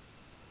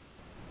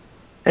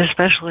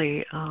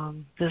 especially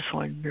this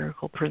one,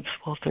 Miracle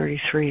Principle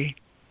 33.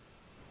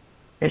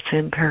 It's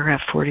in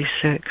paragraph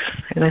 46,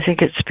 and I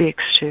think it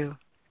speaks to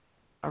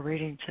our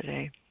reading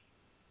today.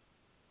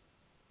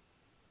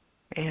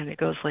 And it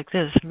goes like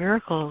this: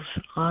 miracles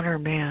honor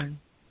man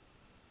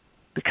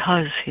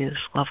because he is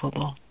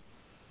lovable.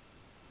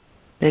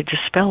 They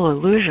dispel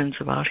illusions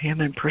about him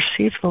and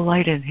perceive the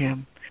light in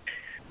him.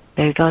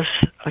 They thus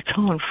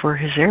atone for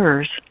his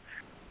errors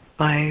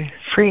by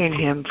freeing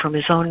him from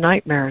his own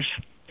nightmares.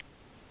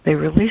 They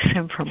release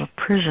him from a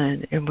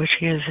prison in which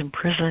he has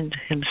imprisoned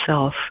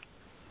himself.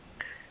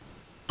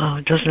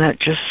 Doesn't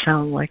that just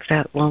sound like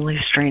that lonely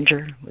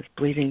stranger with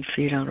bleeding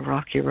feet on a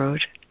rocky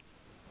road?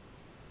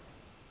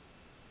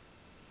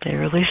 They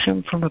release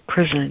him from a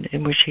prison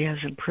in which he has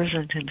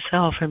imprisoned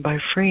himself, and by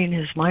freeing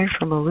his mind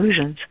from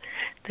illusions,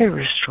 they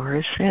restore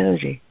his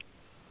sanity.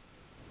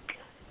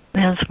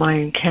 Man's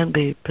mind can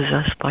be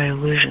possessed by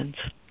illusions,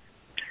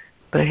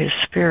 but his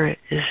spirit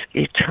is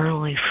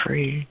eternally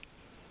free.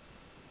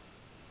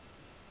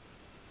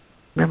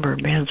 Remember,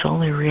 man's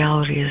only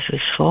reality is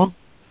his soul.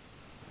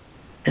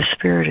 His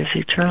spirit is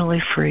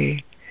eternally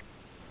free.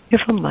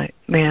 If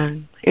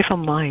a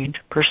mind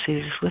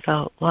perceives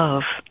without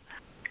love,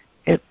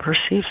 it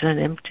perceives an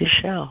empty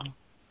shell.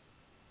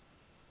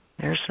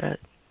 There's that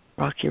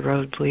rocky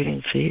road,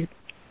 bleeding feet.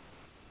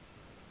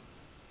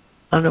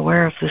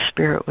 unaware of the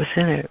spirit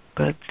within it,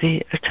 but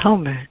the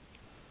atonement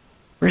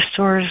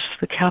restores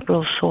the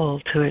capital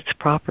soul to its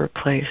proper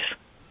place.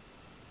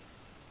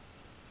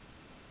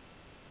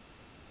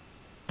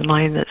 The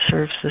mind that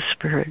serves the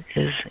spirit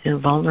is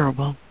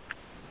invulnerable.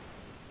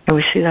 And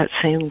we see that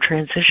same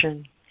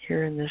transition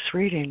here in this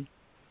reading.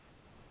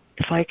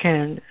 If I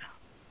can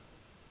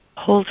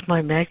hold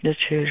my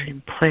magnitude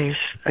in place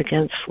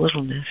against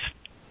littleness,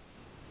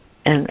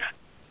 and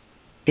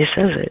he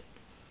says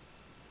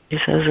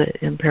it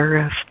in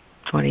paragraph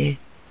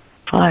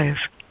 25,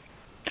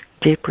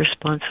 deep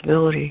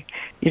responsibility.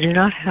 You do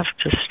not have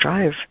to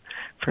strive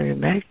for your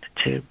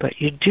magnitude, but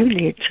you do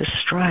need to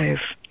strive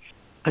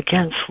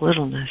against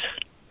littleness.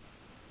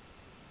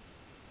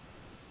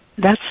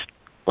 That's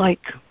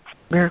like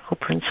Miracle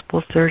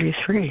Principle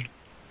 33.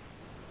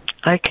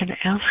 I can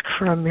ask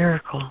for a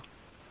miracle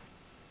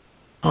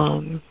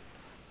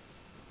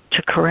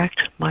to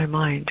correct my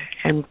mind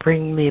and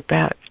bring me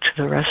back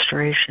to the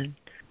restoration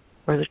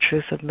or the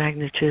truth of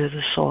magnitude of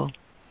the soul.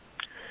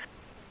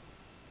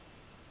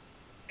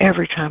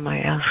 Every time I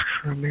ask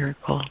for a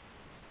miracle,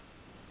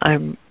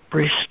 I'm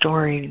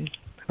restoring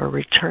or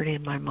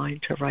returning my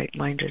mind to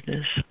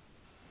right-mindedness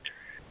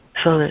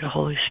so that the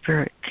Holy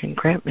Spirit can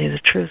grant me the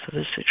truth of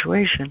the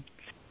situation.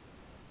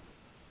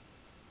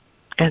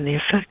 And the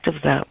effect of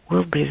that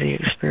will be the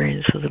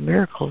experience of the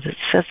miracle that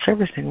sets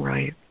everything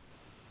right.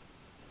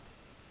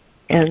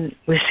 And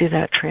we see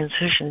that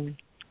transition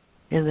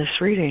in this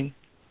reading.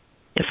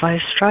 If I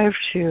strive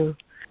to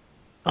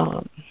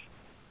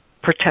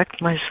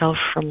protect myself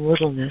from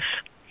littleness,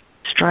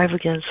 strive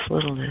against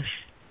littleness,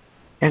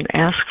 and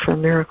ask for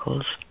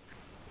miracles,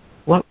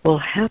 what will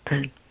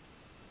happen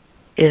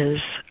is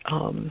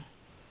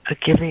a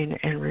giving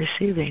and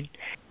receiving.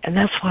 And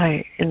that's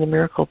why in the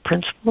Miracle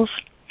Principles,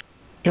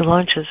 he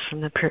launches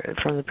from the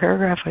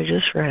paragraph I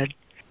just read,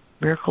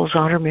 miracles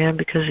honor man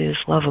because he is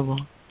lovable,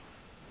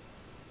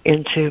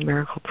 into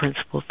Miracle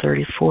Principle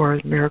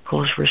 34,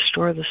 miracles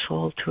restore the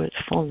soul to its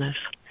fullness.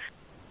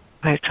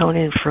 By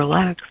atoning for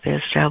lack, they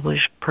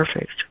establish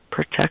perfect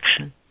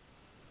protection.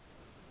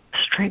 The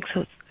strength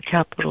of the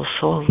capital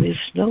soul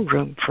leaves no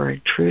room for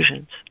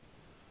intrusions,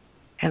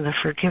 and the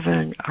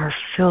forgiven are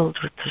filled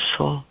with the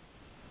soul,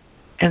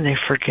 and they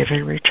forgive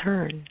in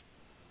return.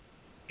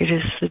 It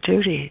is the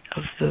duty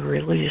of the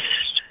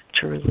released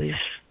to release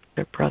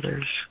their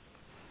brothers.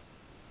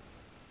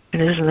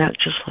 And isn't that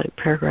just like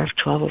paragraph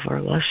 12 of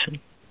our lesson?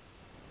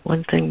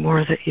 One thing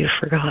more that you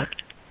forgot.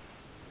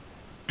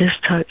 His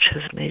touch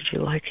has made you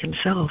like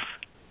himself.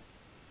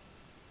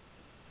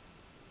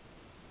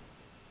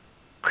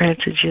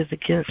 Granted you the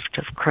gift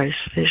of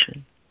Christ's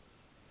vision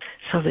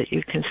so that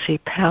you can see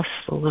past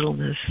the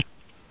littleness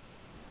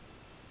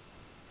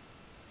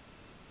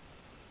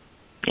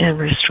and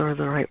restore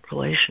the right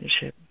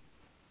relationship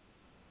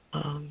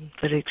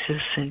that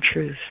exists in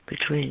truth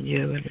between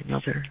you and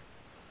another,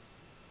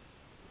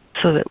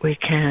 so that we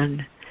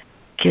can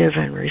give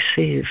and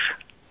receive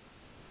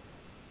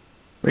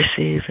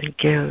and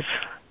give,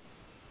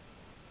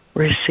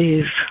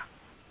 receive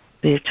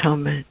the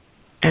atonement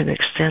and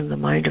extend the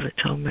mind of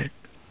atonement.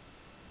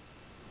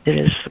 It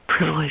is the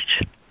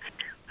privilege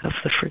of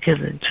the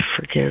forgiven to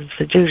forgive,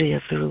 the duty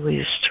of the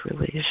released to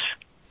release.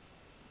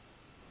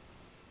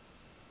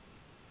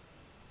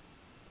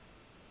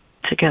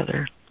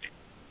 Together,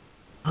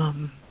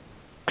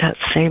 that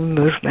same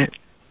movement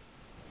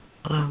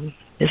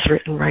is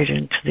written right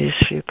into these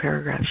few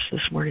paragraphs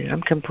this morning.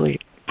 I'm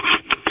complete.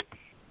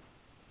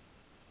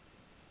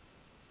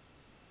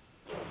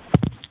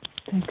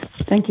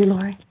 Thank you,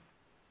 Lori.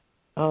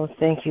 Oh,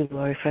 thank you,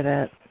 Lori, for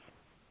that.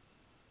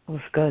 That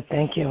was good.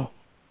 Thank you.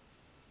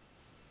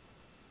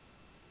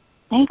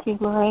 Thank you,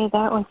 Lori.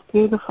 That was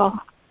beautiful.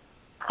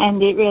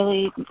 And it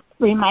really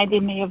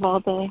reminded me of all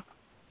the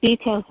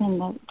details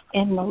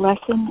in the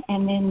lesson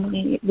and in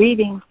the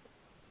reading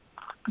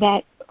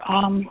that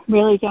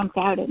really jumped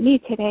out at me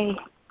today.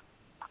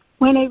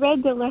 When I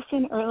read the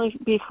lesson early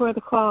before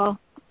the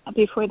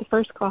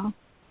first call,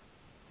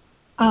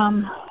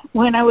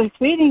 when I was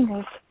reading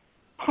this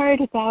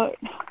part about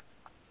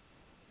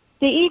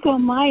the ego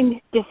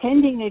mind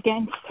defending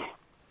against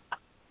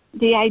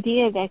the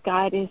idea that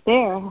God is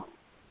there,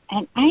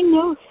 and I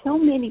know so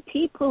many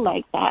people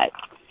like that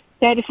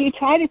if you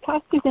try to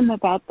talk to them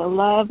about the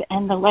love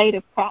and the light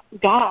of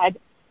God,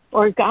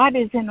 or God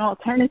is an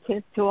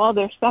alternative to all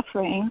their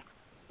suffering,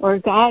 or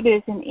God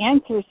is an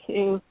answer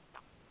to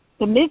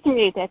the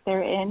misery that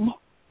they're in,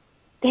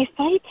 they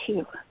fight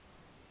you.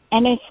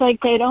 And it's like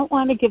they don't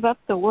want to give up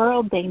the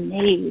world they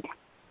made.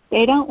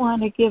 They don't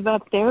want to give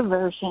up their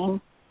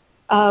version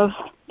of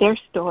their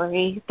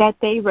story that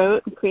they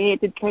wrote and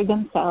created for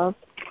themselves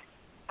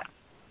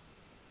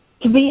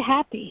to be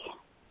happy.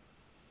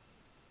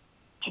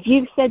 If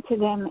you've said to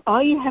them,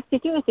 all you have to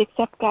do is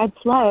accept God's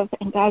love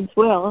and God's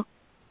will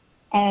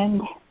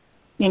and,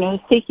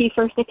 seek ye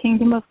first the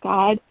kingdom of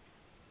God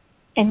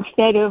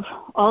instead of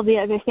all the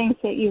other things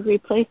that you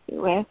replaced it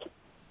with,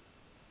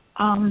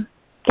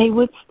 they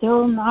would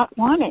still not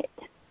want it.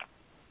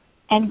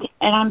 And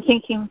I'm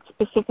thinking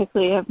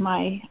specifically of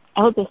my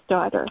eldest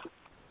daughter.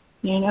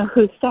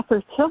 who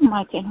suffered so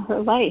much in her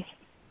life.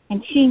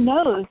 And she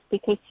knows,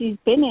 because she's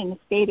been in a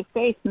state of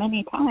grace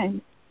many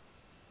times,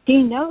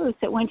 she knows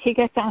that when she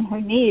gets on her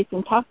knees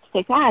and talks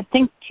to God,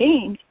 things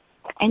change.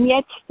 And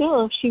yet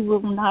still she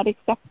will not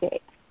accept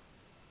it.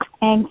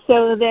 And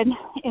so then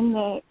in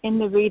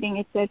the reading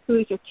it says, who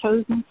is your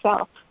chosen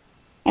self?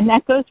 And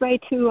that goes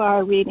right to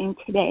our reading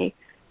today.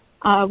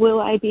 Will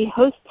I be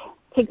host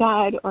to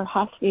God or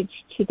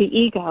hostage to the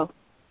ego?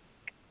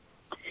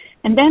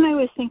 And then I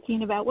was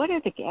thinking about, what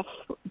are the gifts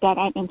that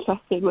I'm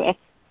entrusted with?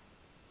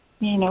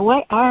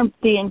 What are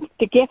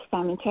the gifts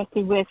I'm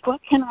entrusted with?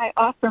 What can I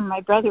offer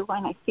my brother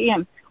when I see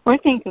him or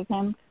think of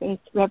him? Because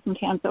Reverend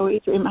Cam's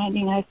always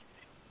reminding us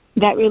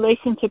that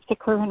relationships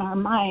occur in our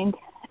mind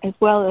as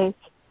well as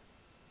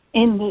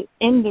in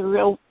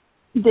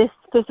this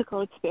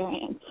physical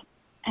experience.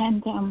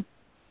 And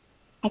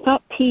I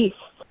thought peace,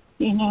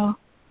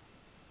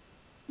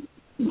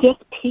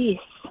 just peace,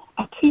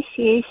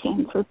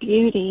 appreciation for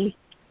beauty,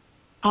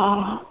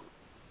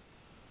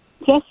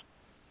 just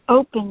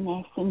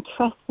openness and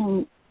trust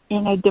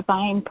in a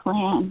divine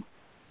plan.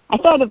 I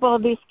thought of all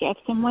these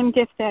gifts, and one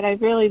gift that I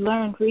really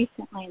learned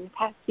recently in the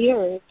past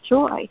year is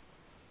joy.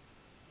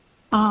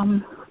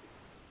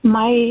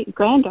 My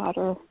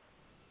granddaughter,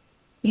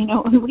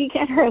 when we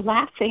get her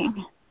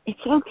laughing,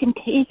 it's so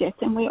contagious,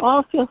 and we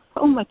all feel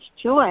so much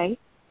joy.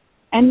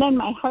 And then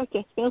my heart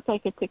just feels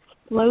like it's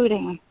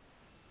exploding.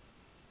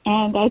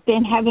 And I've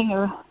been having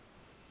a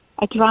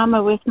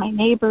drama with my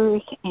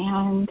neighbors,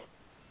 and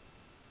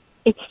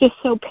it's just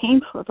so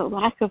painful, the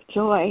lack of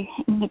joy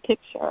in the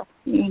picture,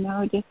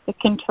 just the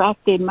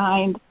contracted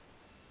mind.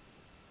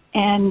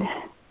 And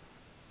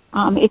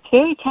it's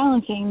very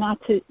challenging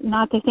not to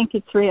think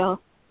it's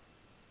real,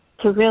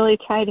 to really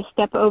try to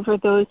step over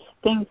those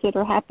things that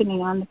are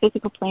happening on the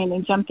physical plane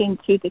and jump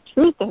into the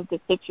truth of the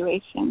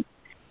situation,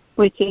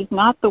 which is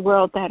not the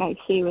world that I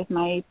see with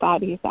my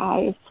body's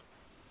eyes.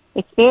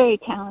 It's very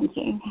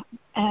challenging.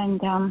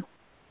 And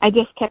I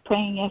just kept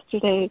praying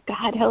yesterday,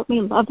 God, help me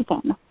love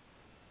them.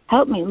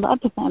 Help me love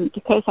them,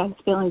 because I was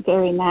feeling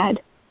very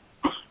mad.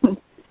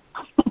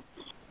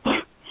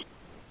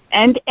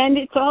 and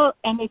it's all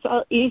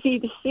easy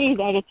to see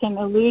that it's an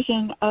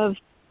illusion of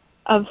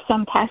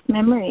some past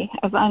memory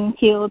of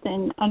unhealed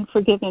and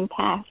unforgiven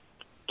past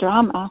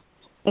drama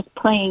that's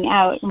playing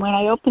out. And when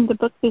I opened the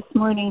book this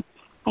morning,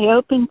 I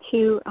opened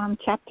to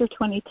chapter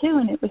 22,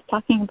 and it was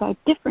talking about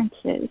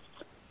differences.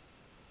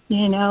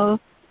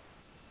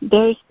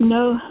 There's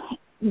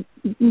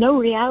no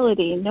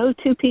reality. No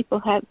two people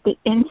have,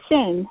 in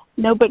sin,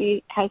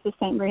 nobody has the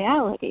same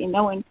reality.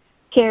 No one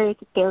shares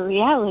their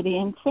reality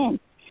in sin.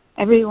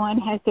 Everyone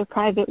has their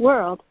private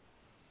world.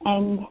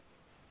 And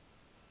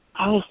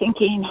I was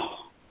thinking,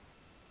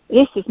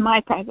 this is my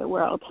private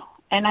world,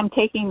 and I'm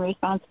taking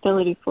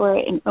responsibility for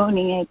it and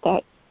owning it,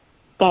 that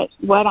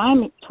what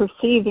I'm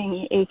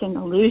perceiving is an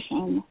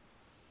illusion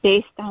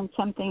based on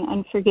something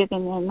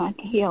unforgiven and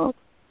unhealed.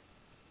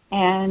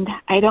 And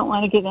I don't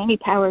want to give any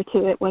power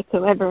to it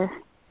whatsoever.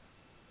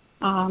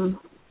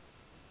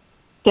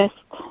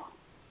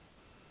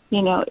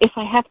 If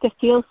I have to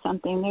feel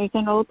something, there's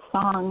an old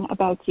song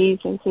about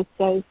Jesus. It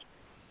says,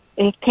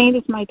 if pain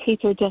is my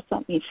teacher, just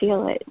let me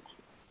feel it.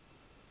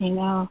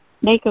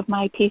 Make of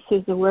my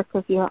pieces the work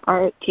of your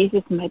art.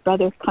 Jesus, my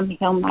brother, come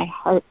heal my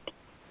heart.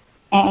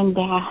 And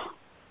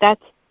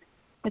that's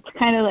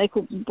kind of like,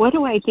 what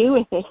do I do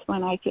with this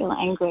when I feel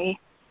angry?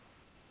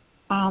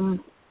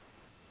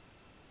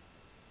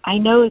 I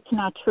know it's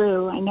not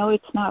true. I know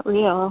it's not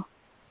real.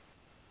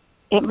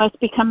 It must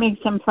be coming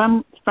from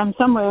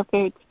somewhere if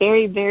it's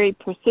very, very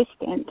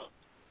persistent,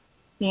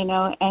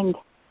 and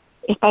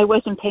if I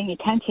wasn't paying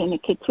attention,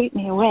 it could sweep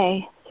me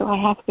away. So I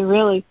have to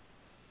really,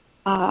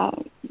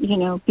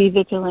 be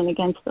vigilant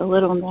against the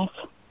littleness.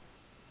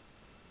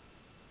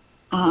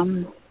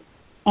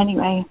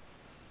 Anyway,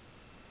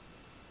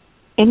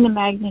 in the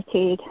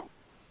magnitude,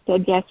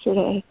 said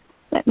yesterday,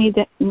 let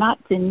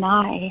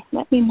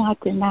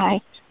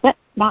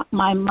not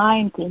my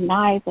mind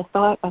deny the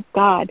thought of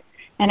God.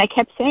 And I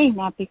kept saying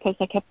that because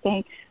I kept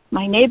saying,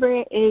 my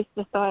neighbor is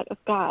the thought of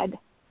God.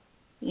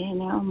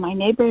 My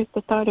neighbor is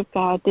the thought of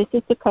God. This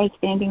is the Christ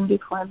standing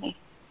before me.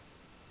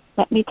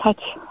 Let me touch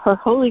her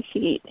holy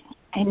feet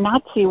and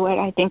not see what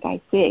I think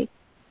I see.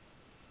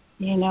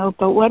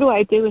 But what do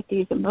I do with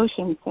these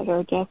emotions that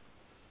are just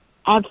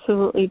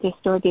absolutely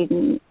distorted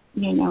and,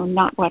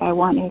 not what I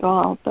want at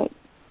all, but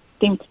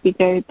seem to be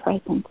very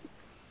present.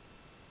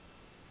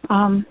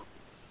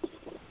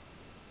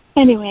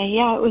 Anyway,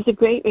 it was a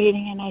great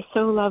reading, and I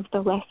so loved the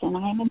lesson.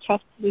 I am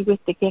entrusted with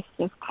the gifts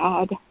of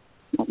God.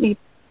 Let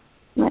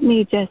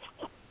me just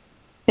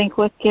think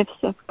what gifts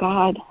of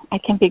God I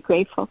can be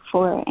grateful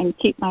for and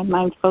keep my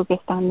mind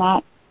focused on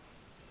that,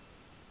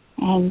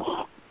 and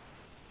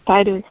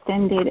try to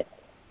extend it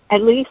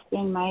at least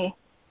in my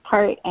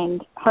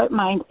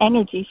heart-mind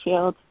energy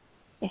field,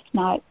 if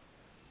not,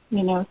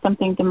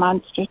 something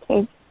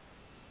demonstrative.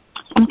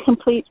 I'm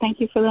complete. Thank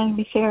you for letting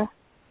me share.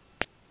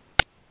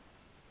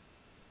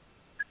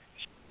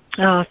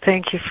 Oh,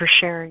 thank you for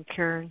sharing,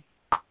 Karen.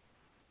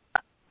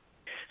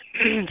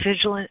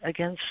 Vigilant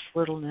against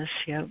littleness,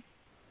 yep.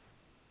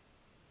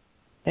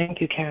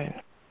 Thank you, Karen.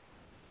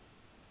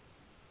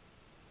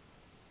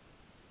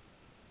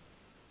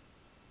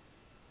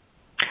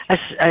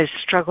 I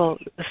struggle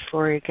with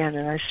Lori again,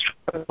 and I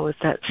struggle with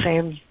that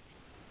same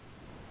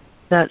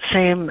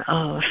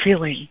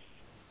feeling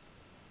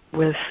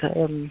with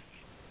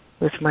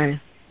my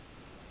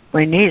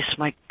niece,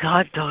 my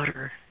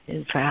goddaughter,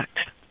 in fact.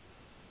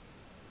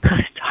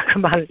 Talk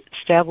about an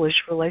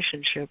established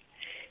relationship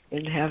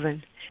in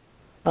heaven,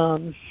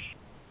 who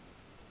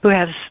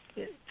has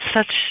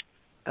such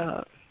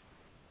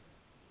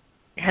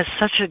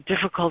a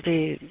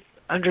difficulty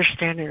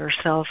understanding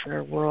herself and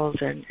her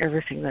world and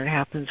everything that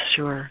happens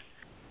to her.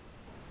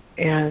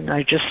 And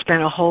I just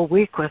spent a whole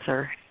week with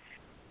her,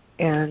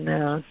 and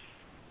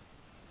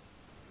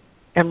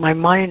my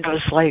mind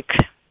was like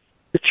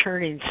the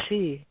churning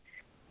sea,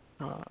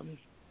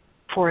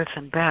 forth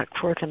and back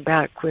with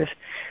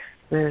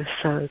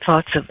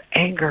thoughts of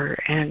anger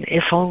and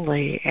if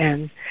only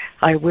and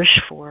I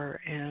wish for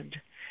and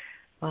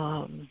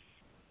all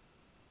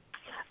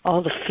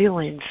the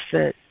feelings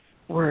that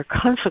were a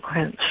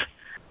consequence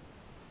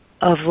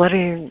of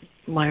letting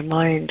my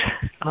mind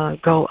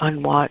go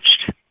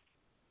unwatched.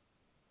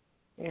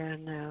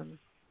 And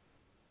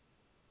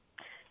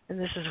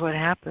this is what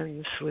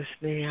happens with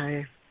me.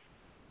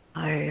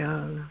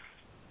 I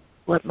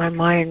let my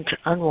mind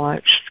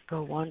unwatched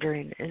go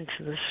wandering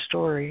into the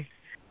story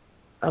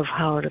of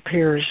how it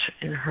appears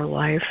in her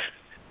life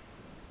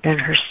and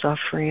her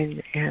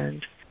suffering,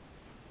 and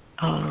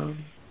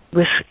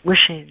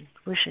wishing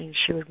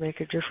she would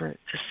make a different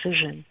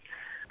decision,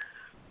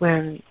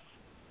 when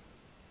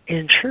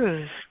in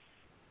truth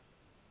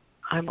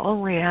I'm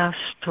only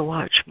asked to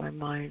watch my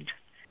mind,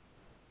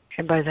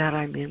 and by that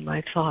I mean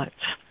my thoughts.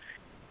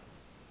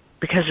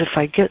 Because if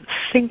I get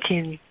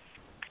thinking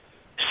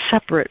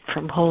separate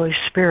from Holy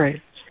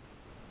Spirit,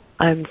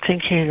 I'm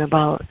thinking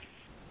about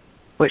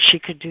what she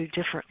could do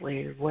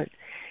differently,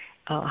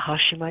 how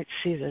she might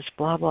see this,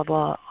 blah, blah,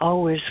 blah,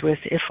 always with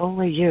if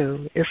only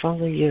you, if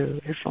only you,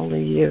 if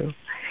only you.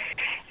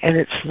 And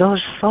it's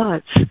those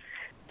thoughts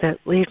that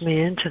lead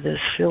me into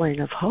this feeling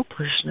of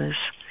hopelessness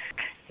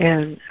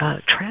and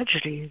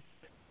tragedy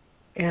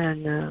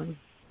and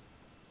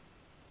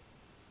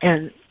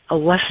a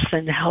less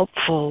than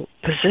helpful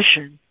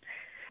position,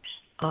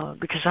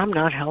 because I'm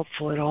not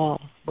helpful at all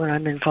when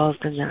I'm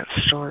involved in that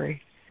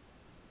story.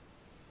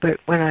 But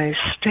when I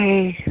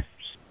stay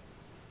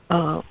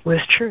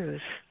with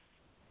truth,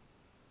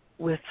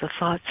 with the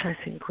thoughts I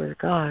think with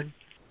God,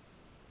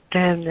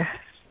 then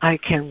I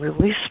can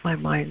release my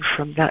mind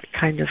from that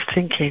kind of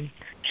thinking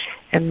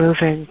and move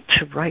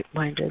into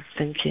right-minded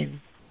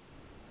thinking.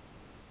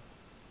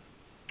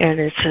 And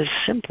it's as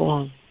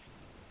simple,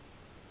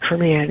 for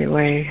me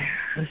anyway,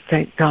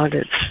 thank God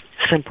it's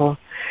simple.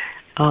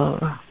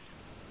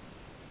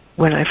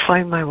 When I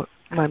find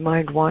my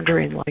mind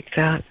wandering like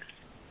that,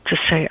 to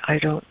say, I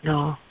don't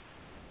know.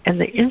 And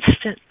the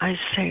instant I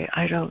say,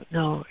 I don't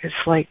know, it's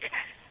like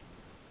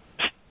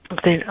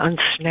something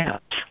unsnaps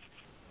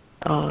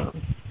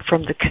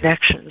from the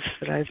connections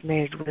that I've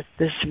made with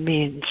this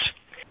means.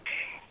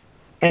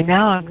 And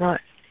now I'm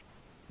not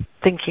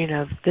thinking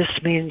of this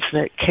means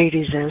that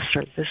Katie's this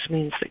or this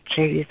means that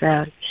Katie's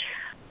that.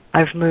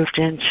 I've moved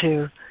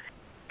into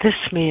this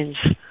means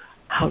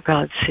how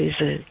God sees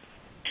it.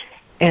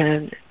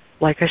 And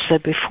like I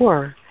said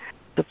before,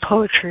 the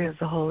poetry of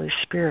the Holy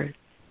Spirit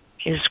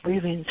is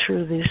weaving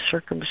through these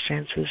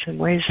circumstances in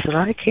ways that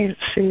I can't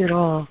see at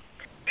all.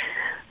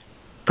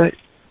 But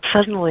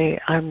suddenly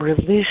I'm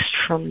released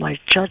from my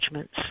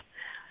judgments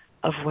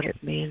of what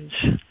it means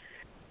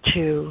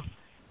to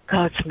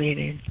God's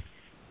meaning.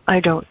 I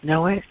don't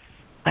know it.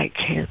 I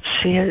can't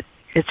see it.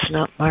 It's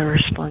not my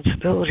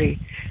responsibility.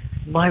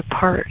 My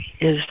part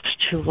is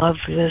to love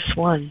this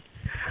one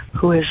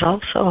who is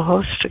also a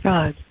host to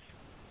God,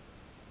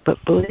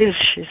 but believes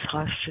she's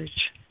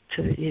hostage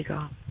to the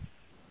ego.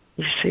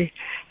 You see?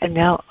 And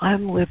now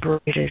I'm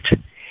liberated,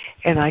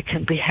 and I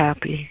can be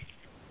happy.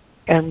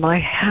 And my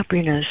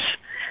happiness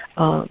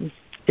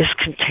is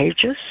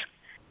contagious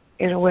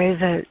in a way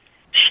that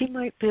she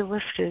might be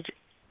lifted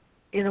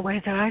in a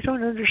way that I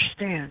don't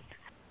understand,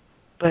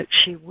 but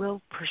she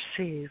will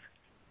perceive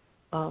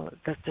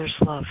that there's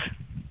love.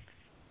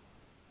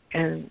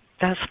 And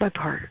that's my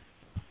part.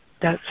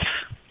 That's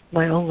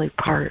my only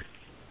part,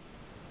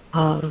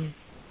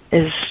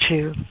 is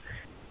to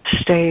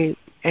stay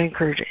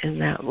anchored in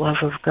that love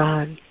of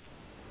God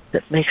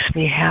that makes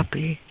me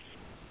happy.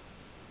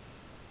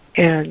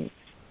 And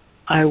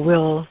I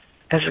will,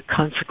 as a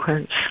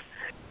consequence,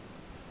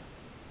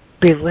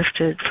 be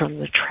lifted from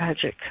the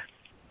tragic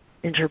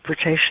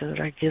interpretation that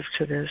I give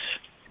to this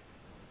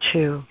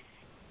to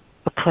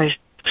a place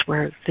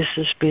where this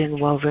is being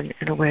woven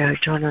in a way I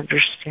don't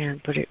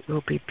understand, but it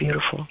will be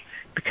beautiful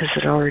because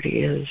it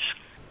already is.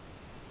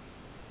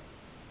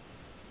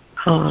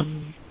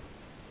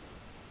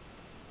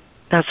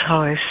 That's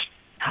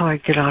how I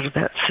get out of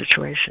that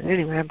situation.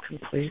 Anyway, I'm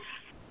complete.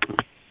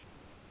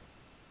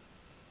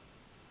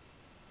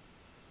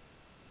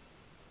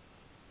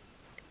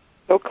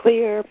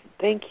 clear.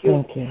 Thank you.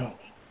 Thank you.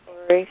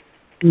 Lori.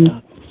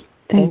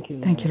 Thank you,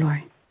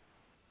 Lori.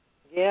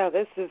 Yeah,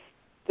 this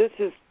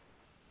has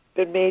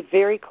been made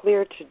very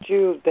clear to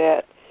Jude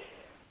that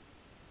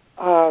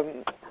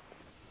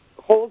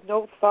hold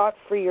no thought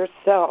for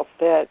yourself,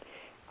 that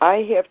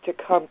I have to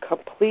come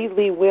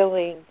completely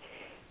willing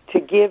to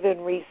give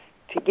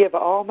to give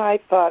all my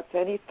thoughts,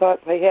 any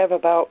thoughts I have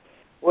about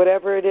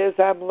whatever it is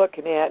I'm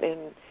looking at and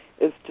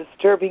is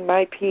disturbing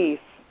my peace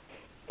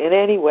in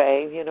any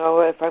way,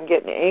 if I'm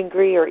getting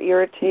angry or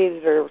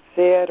irritated or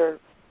sad or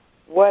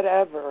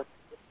whatever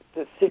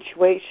the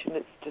situation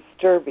is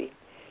disturbing,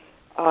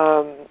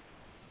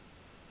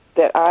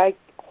 that I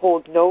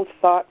hold no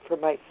thought for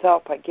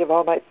myself. I give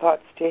all my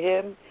thoughts to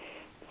him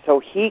so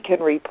he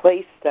can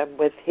replace them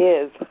with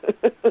his.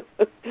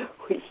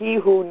 He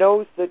who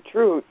knows the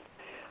truth,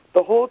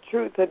 the whole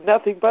truth and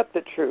nothing but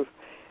the truth.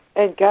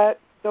 And God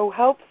so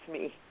helps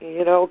me,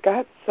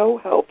 God so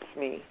helps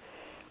me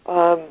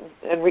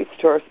and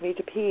restores me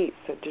to peace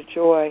and to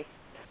joy.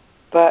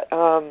 But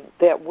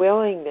that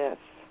willingness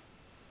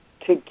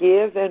to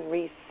give and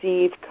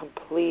receive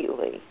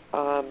completely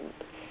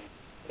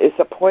is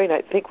a point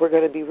I think we're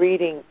going to be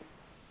reading,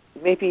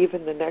 maybe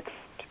even the next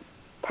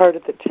part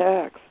of the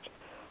text.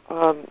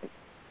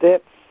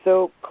 That's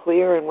so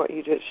clear in what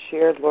you just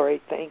shared,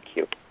 Lori. Thank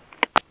you.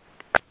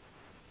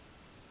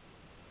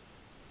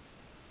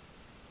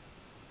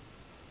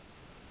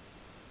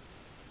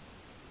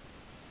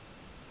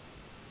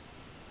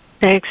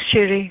 Thanks,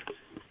 Judy.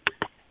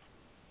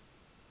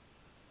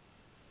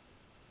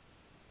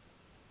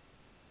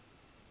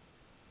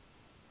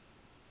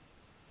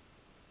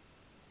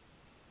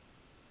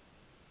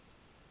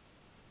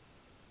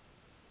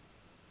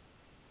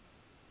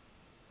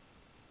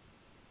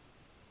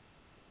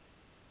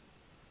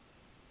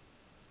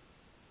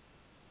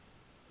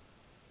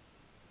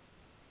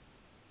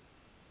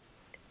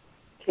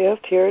 Yes,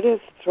 here it is.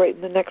 It's right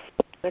in the next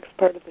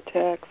part of the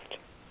text.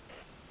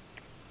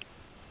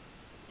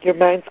 Your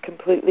mind's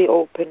completely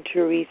open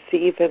to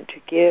receive and to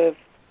give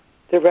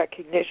the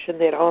recognition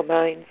that all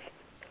minds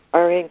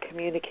are in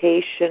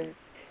communication.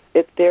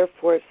 It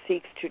therefore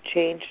seeks to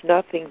change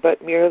nothing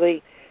but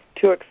merely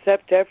to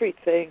accept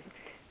everything.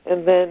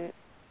 And then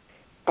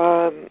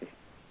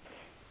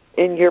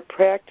in your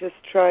practice,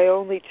 try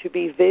only to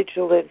be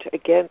vigilant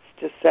against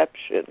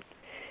deception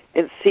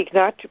and seek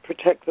not to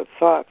protect the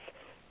thoughts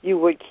you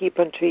would keep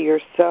unto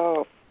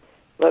yourself.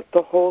 Let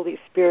the Holy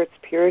Spirit's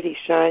purity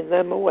shine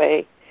them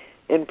away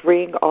and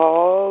bring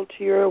all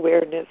your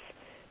awareness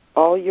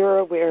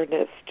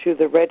to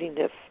the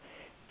readiness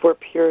for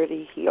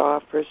purity he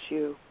offers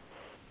you.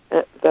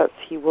 Thus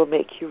he will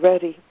make you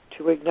ready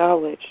to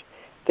acknowledge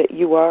that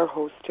you are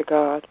host to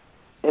God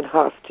and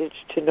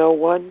hostage to no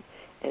one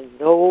and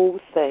no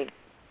thing.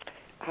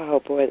 Oh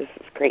boy, this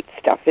is great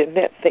stuff, isn't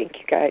it? Thank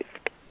you, guys.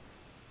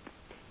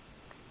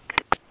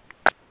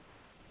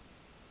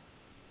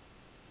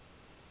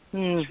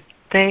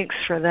 Thanks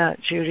for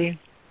that, Judy.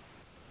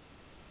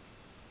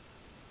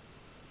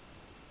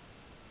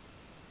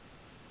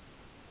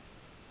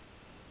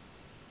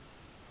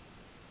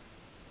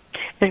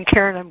 And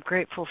Karen, I'm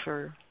grateful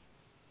for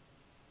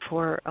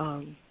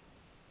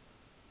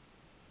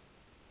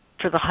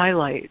the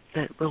highlight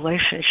that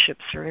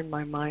relationships are in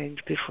my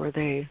mind before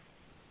they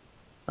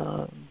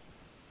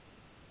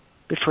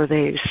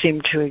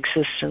seem to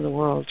exist in the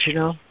world.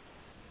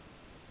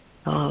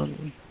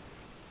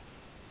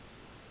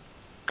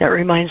 That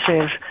reminds me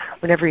of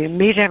whenever you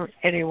meet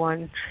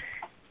anyone,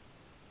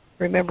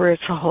 remember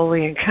it's a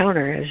holy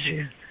encounter. As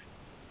you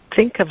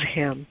think of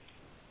him,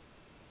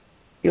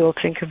 you will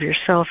think of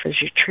yourself.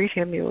 As you treat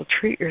him, you will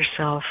treat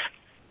yourself.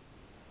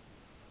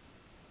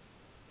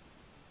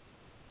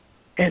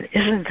 And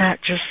isn't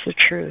that just the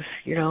truth?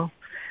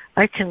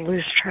 I can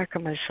lose track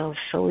of myself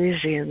so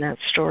easy in that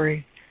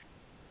story.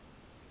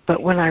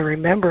 But when I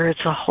remember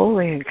it's a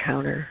holy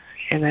encounter,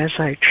 and as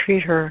I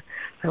treat her,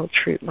 I will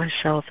treat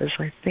myself. As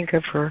I think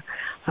of her,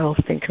 I will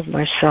think of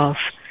myself.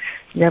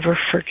 Never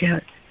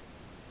forget.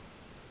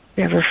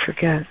 Never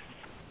forget.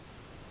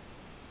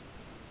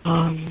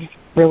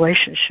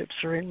 Relationships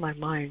are in my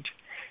mind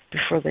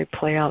before they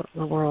play out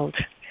in the world.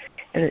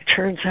 And it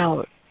turns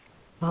out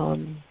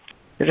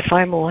that if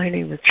I'm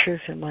aligning the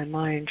truth in my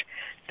mind,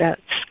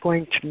 that's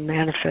going to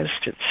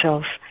manifest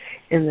itself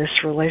in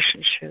this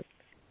relationship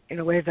in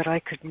a way that I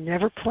could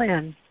never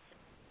plan,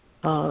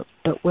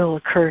 but will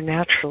occur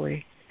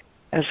naturally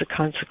as a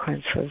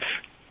consequence of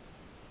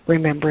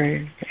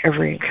remembering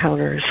every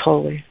encounter is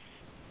holy.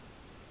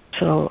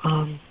 So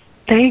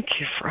thank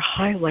you for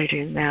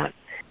highlighting that.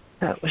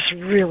 That was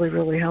really,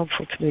 really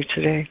helpful to me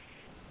today.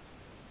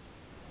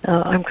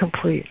 I'm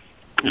complete.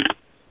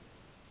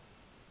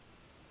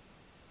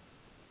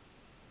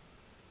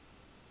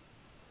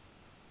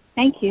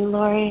 Thank you,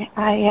 Lori.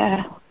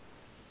 I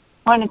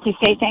wanted to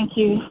say thank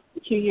you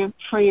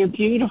for your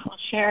beautiful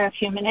share a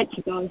few minutes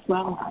ago as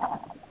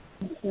well.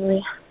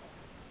 Really.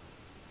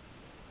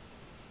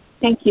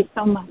 Thank you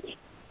so much.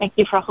 Thank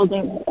you for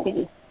holding the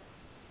space.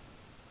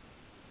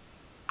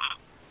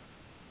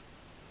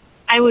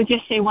 I would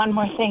just say one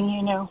more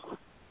thing,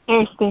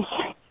 there's this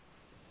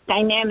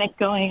dynamic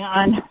going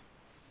on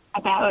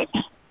about,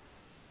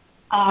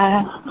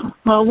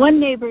 one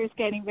neighbor is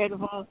getting rid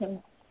of all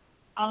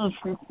of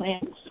her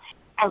plants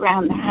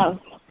around the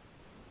house.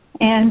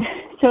 And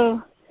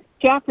so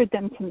she offered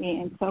them to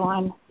me and so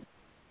on.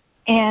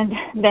 And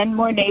then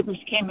more neighbors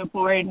came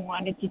aboard and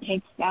wanted to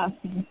take stuff.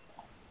 And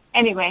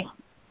anyway,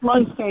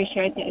 long story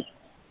short,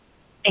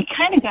 it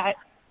kind of got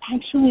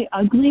actually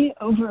ugly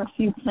over a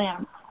few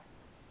plants.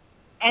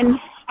 And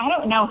I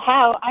don't know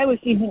how I was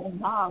even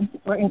involved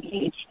or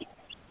engaged.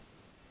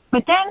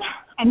 But then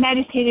I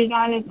meditated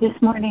on it this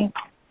morning,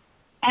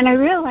 and I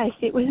realized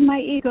it was my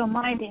ego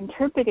mind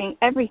interpreting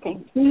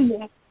everything through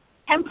the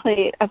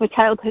template of a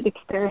childhood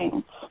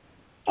experience,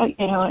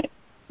 a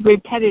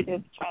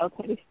repetitive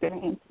childhood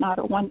experience, not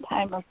a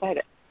one-timer, but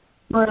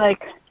more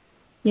like,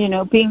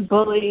 being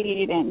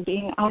bullied and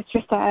being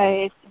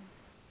ostracized.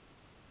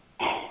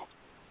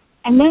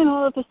 And then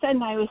all of a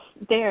sudden I was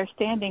there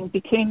standing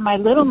between my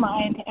little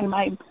mind and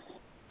my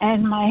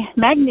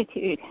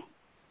magnitude,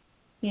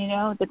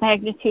 the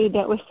magnitude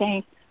that was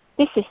saying,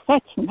 this is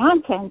such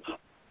nonsense.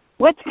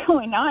 What's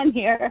going on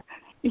here?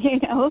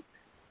 Because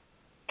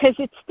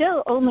it's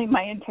still only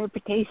my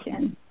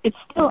interpretation. It's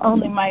still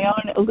only my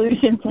own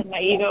illusions and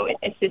my ego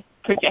is just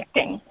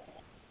projecting.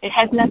 It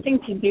has nothing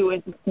to do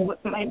with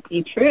what might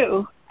be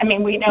true. I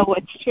mean, we know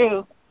what's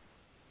true,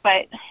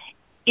 but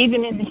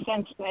even in the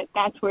sense that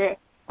that's where,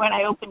 when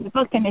I opened the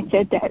book and it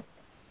said that,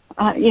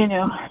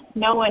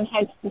 no one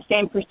has the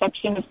same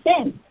perception of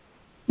sin.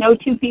 No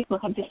two people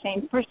have the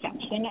same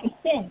perception of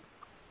sin.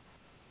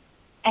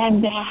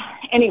 And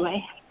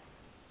anyway,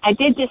 I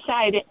did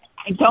decide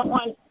I don't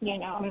want,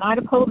 I'm not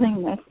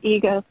upholding this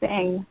ego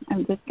thing.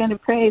 I'm just going to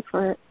pray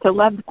to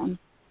love them.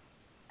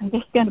 I'm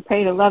just going to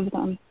pray to love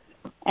them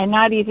and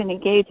not even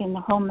engage in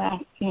the whole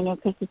mess,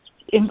 because it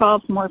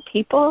involves more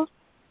people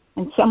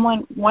and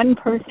one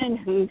person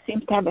who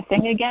seems to have a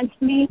thing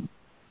against me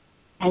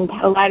and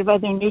a lot of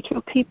other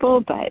neutral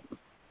people, but,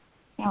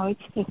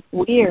 it's just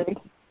weird.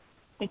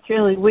 It's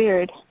really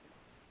weird.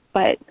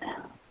 But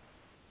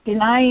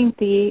denying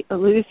the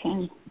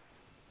illusion,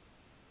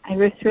 I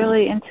was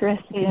really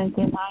interested in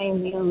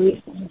denying the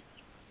illusion.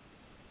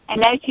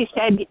 And as you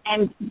said,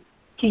 and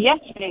to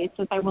yesterday, it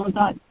says, I will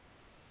not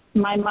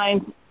let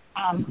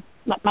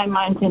my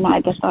mind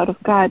deny the thought of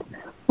God.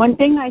 One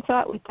thing I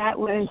thought with that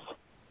was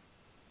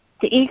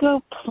the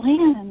ego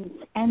plans,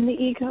 and the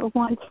ego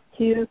wants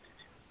to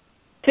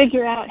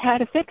figure out how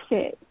to fix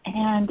it.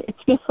 And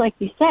it's just like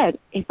you said,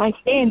 if I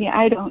stay in the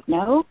I don't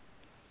know,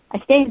 I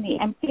stay in the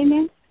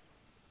emptiness,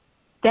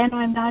 then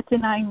I'm not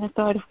denying the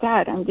thought of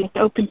God. I'm just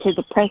open to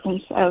the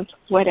presence of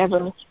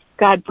whatever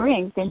God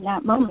brings in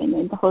that moment,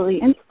 in the holy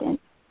instant.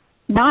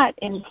 Not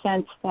in the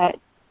sense that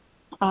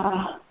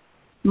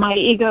my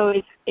ego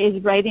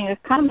is writing a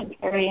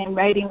commentary and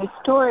writing a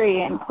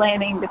story and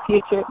planning the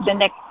future, the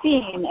next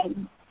scene,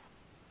 and,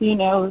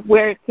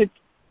 where it could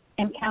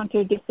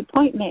encounter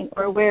disappointment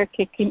or where it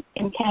could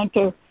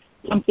encounter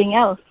something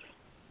else.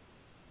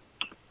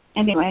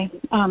 Anyway,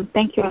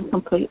 thank you. I'm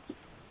complete.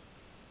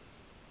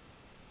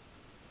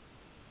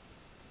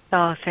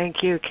 Oh,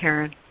 thank you,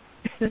 Karen.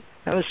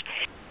 that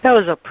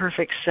was a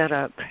perfect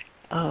setup,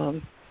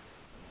 and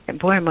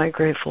boy, am I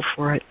grateful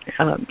for it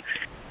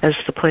as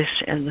the place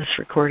to end this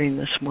recording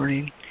this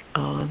morning.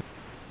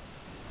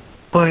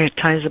 Boy, it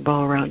ties a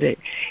bow around it.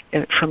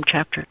 From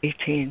chapter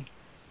 18,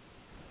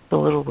 the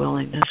little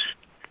willingness.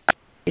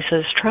 He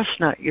says, trust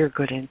not your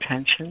good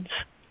intentions.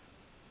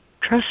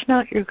 Trust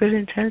not your good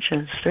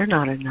intentions. They're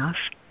not enough.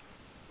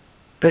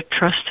 But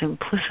trust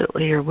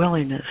implicitly your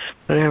willingness,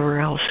 whatever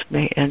else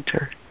may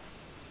enter.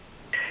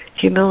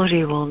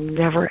 Humility will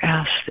never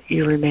ask that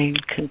you remain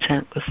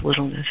content with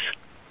littleness.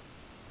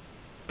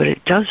 But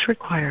it does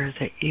require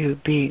that you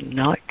be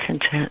not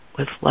content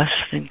with less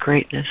than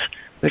greatness,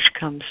 which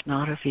comes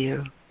not of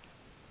you.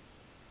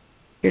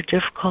 Your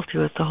difficulty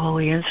with the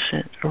holy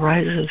instant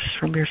arises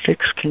from your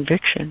fixed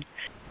conviction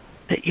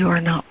that you are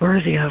not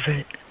worthy of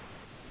it.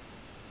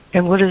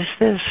 And what is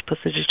this but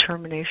the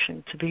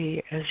determination to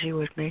be as you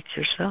would make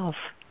yourself?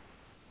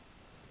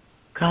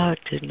 God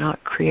did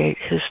not create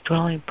his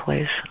dwelling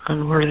place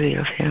unworthy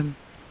of him.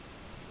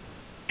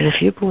 And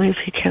if you believe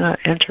he cannot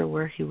enter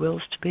where he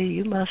wills to be,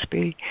 you must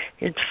be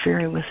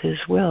interfering with his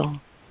will.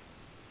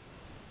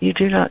 You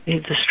do not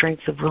need the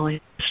strength of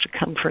willingness to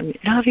come from me.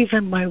 Not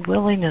even my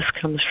willingness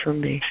comes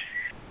from me,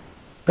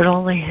 but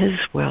only his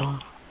will.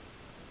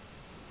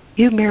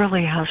 You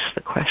merely ask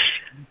the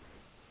question.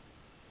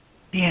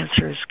 The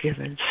answer is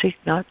given. Seek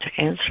not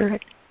to answer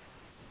it,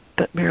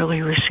 but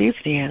merely receive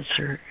the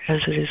answer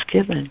as it is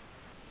given.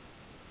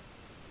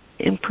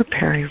 In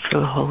preparing for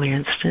the holy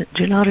instant,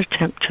 do not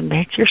attempt to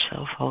make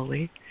yourself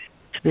holy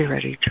to be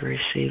ready to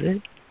receive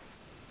it.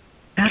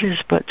 That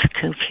is but to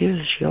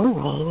confuse your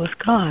role with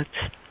God's.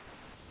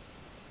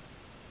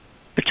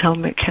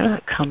 Atonement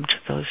cannot come to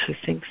those who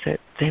think that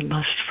they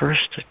must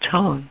first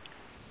atone,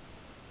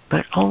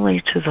 but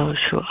only to those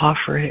who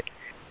offer it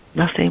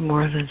nothing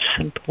more than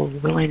simple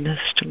willingness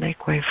to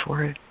make way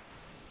for it.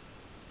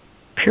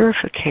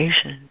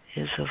 Purification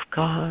is of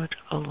God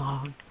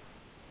alone,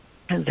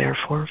 and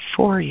therefore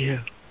for you.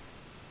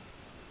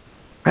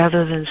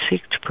 Rather than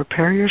seek to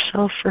prepare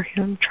yourself for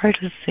Him, try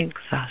to think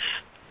thus: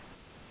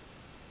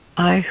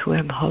 I, who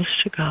am host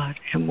to God,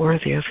 am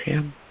worthy of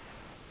Him.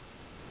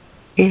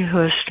 He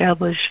who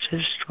established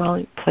His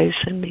dwelling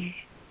place in me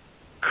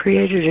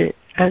created it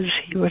as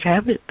He would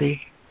have it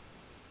be.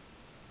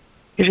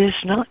 It is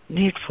not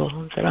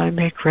needful that I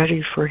make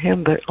ready for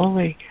Him, but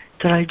only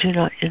that I do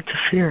not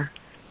interfere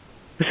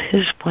with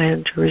His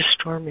plan to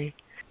restore me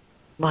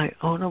my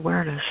own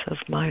awareness of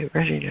my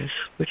readiness,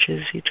 which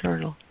is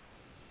eternal.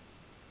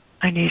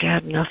 I need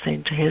add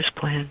nothing to His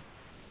plan,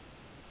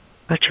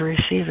 but to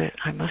receive it,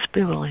 I must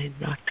be willing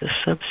not to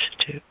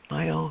substitute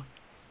my own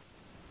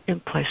in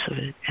place of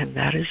it, and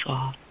that is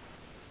all.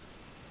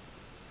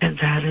 And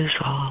that is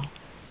all.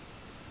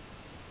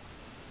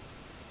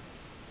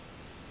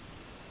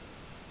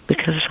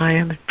 Because I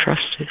am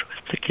entrusted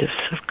with the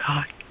gifts of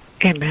God.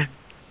 Amen.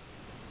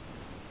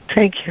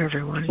 Thank you,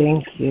 everyone.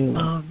 Thank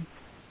you.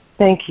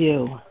 Thank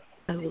you.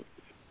 That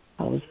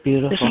was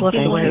beautiful. Just love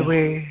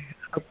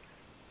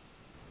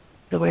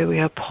the way we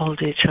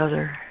uphold each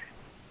other.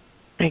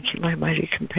 Thank you, my mighty companion.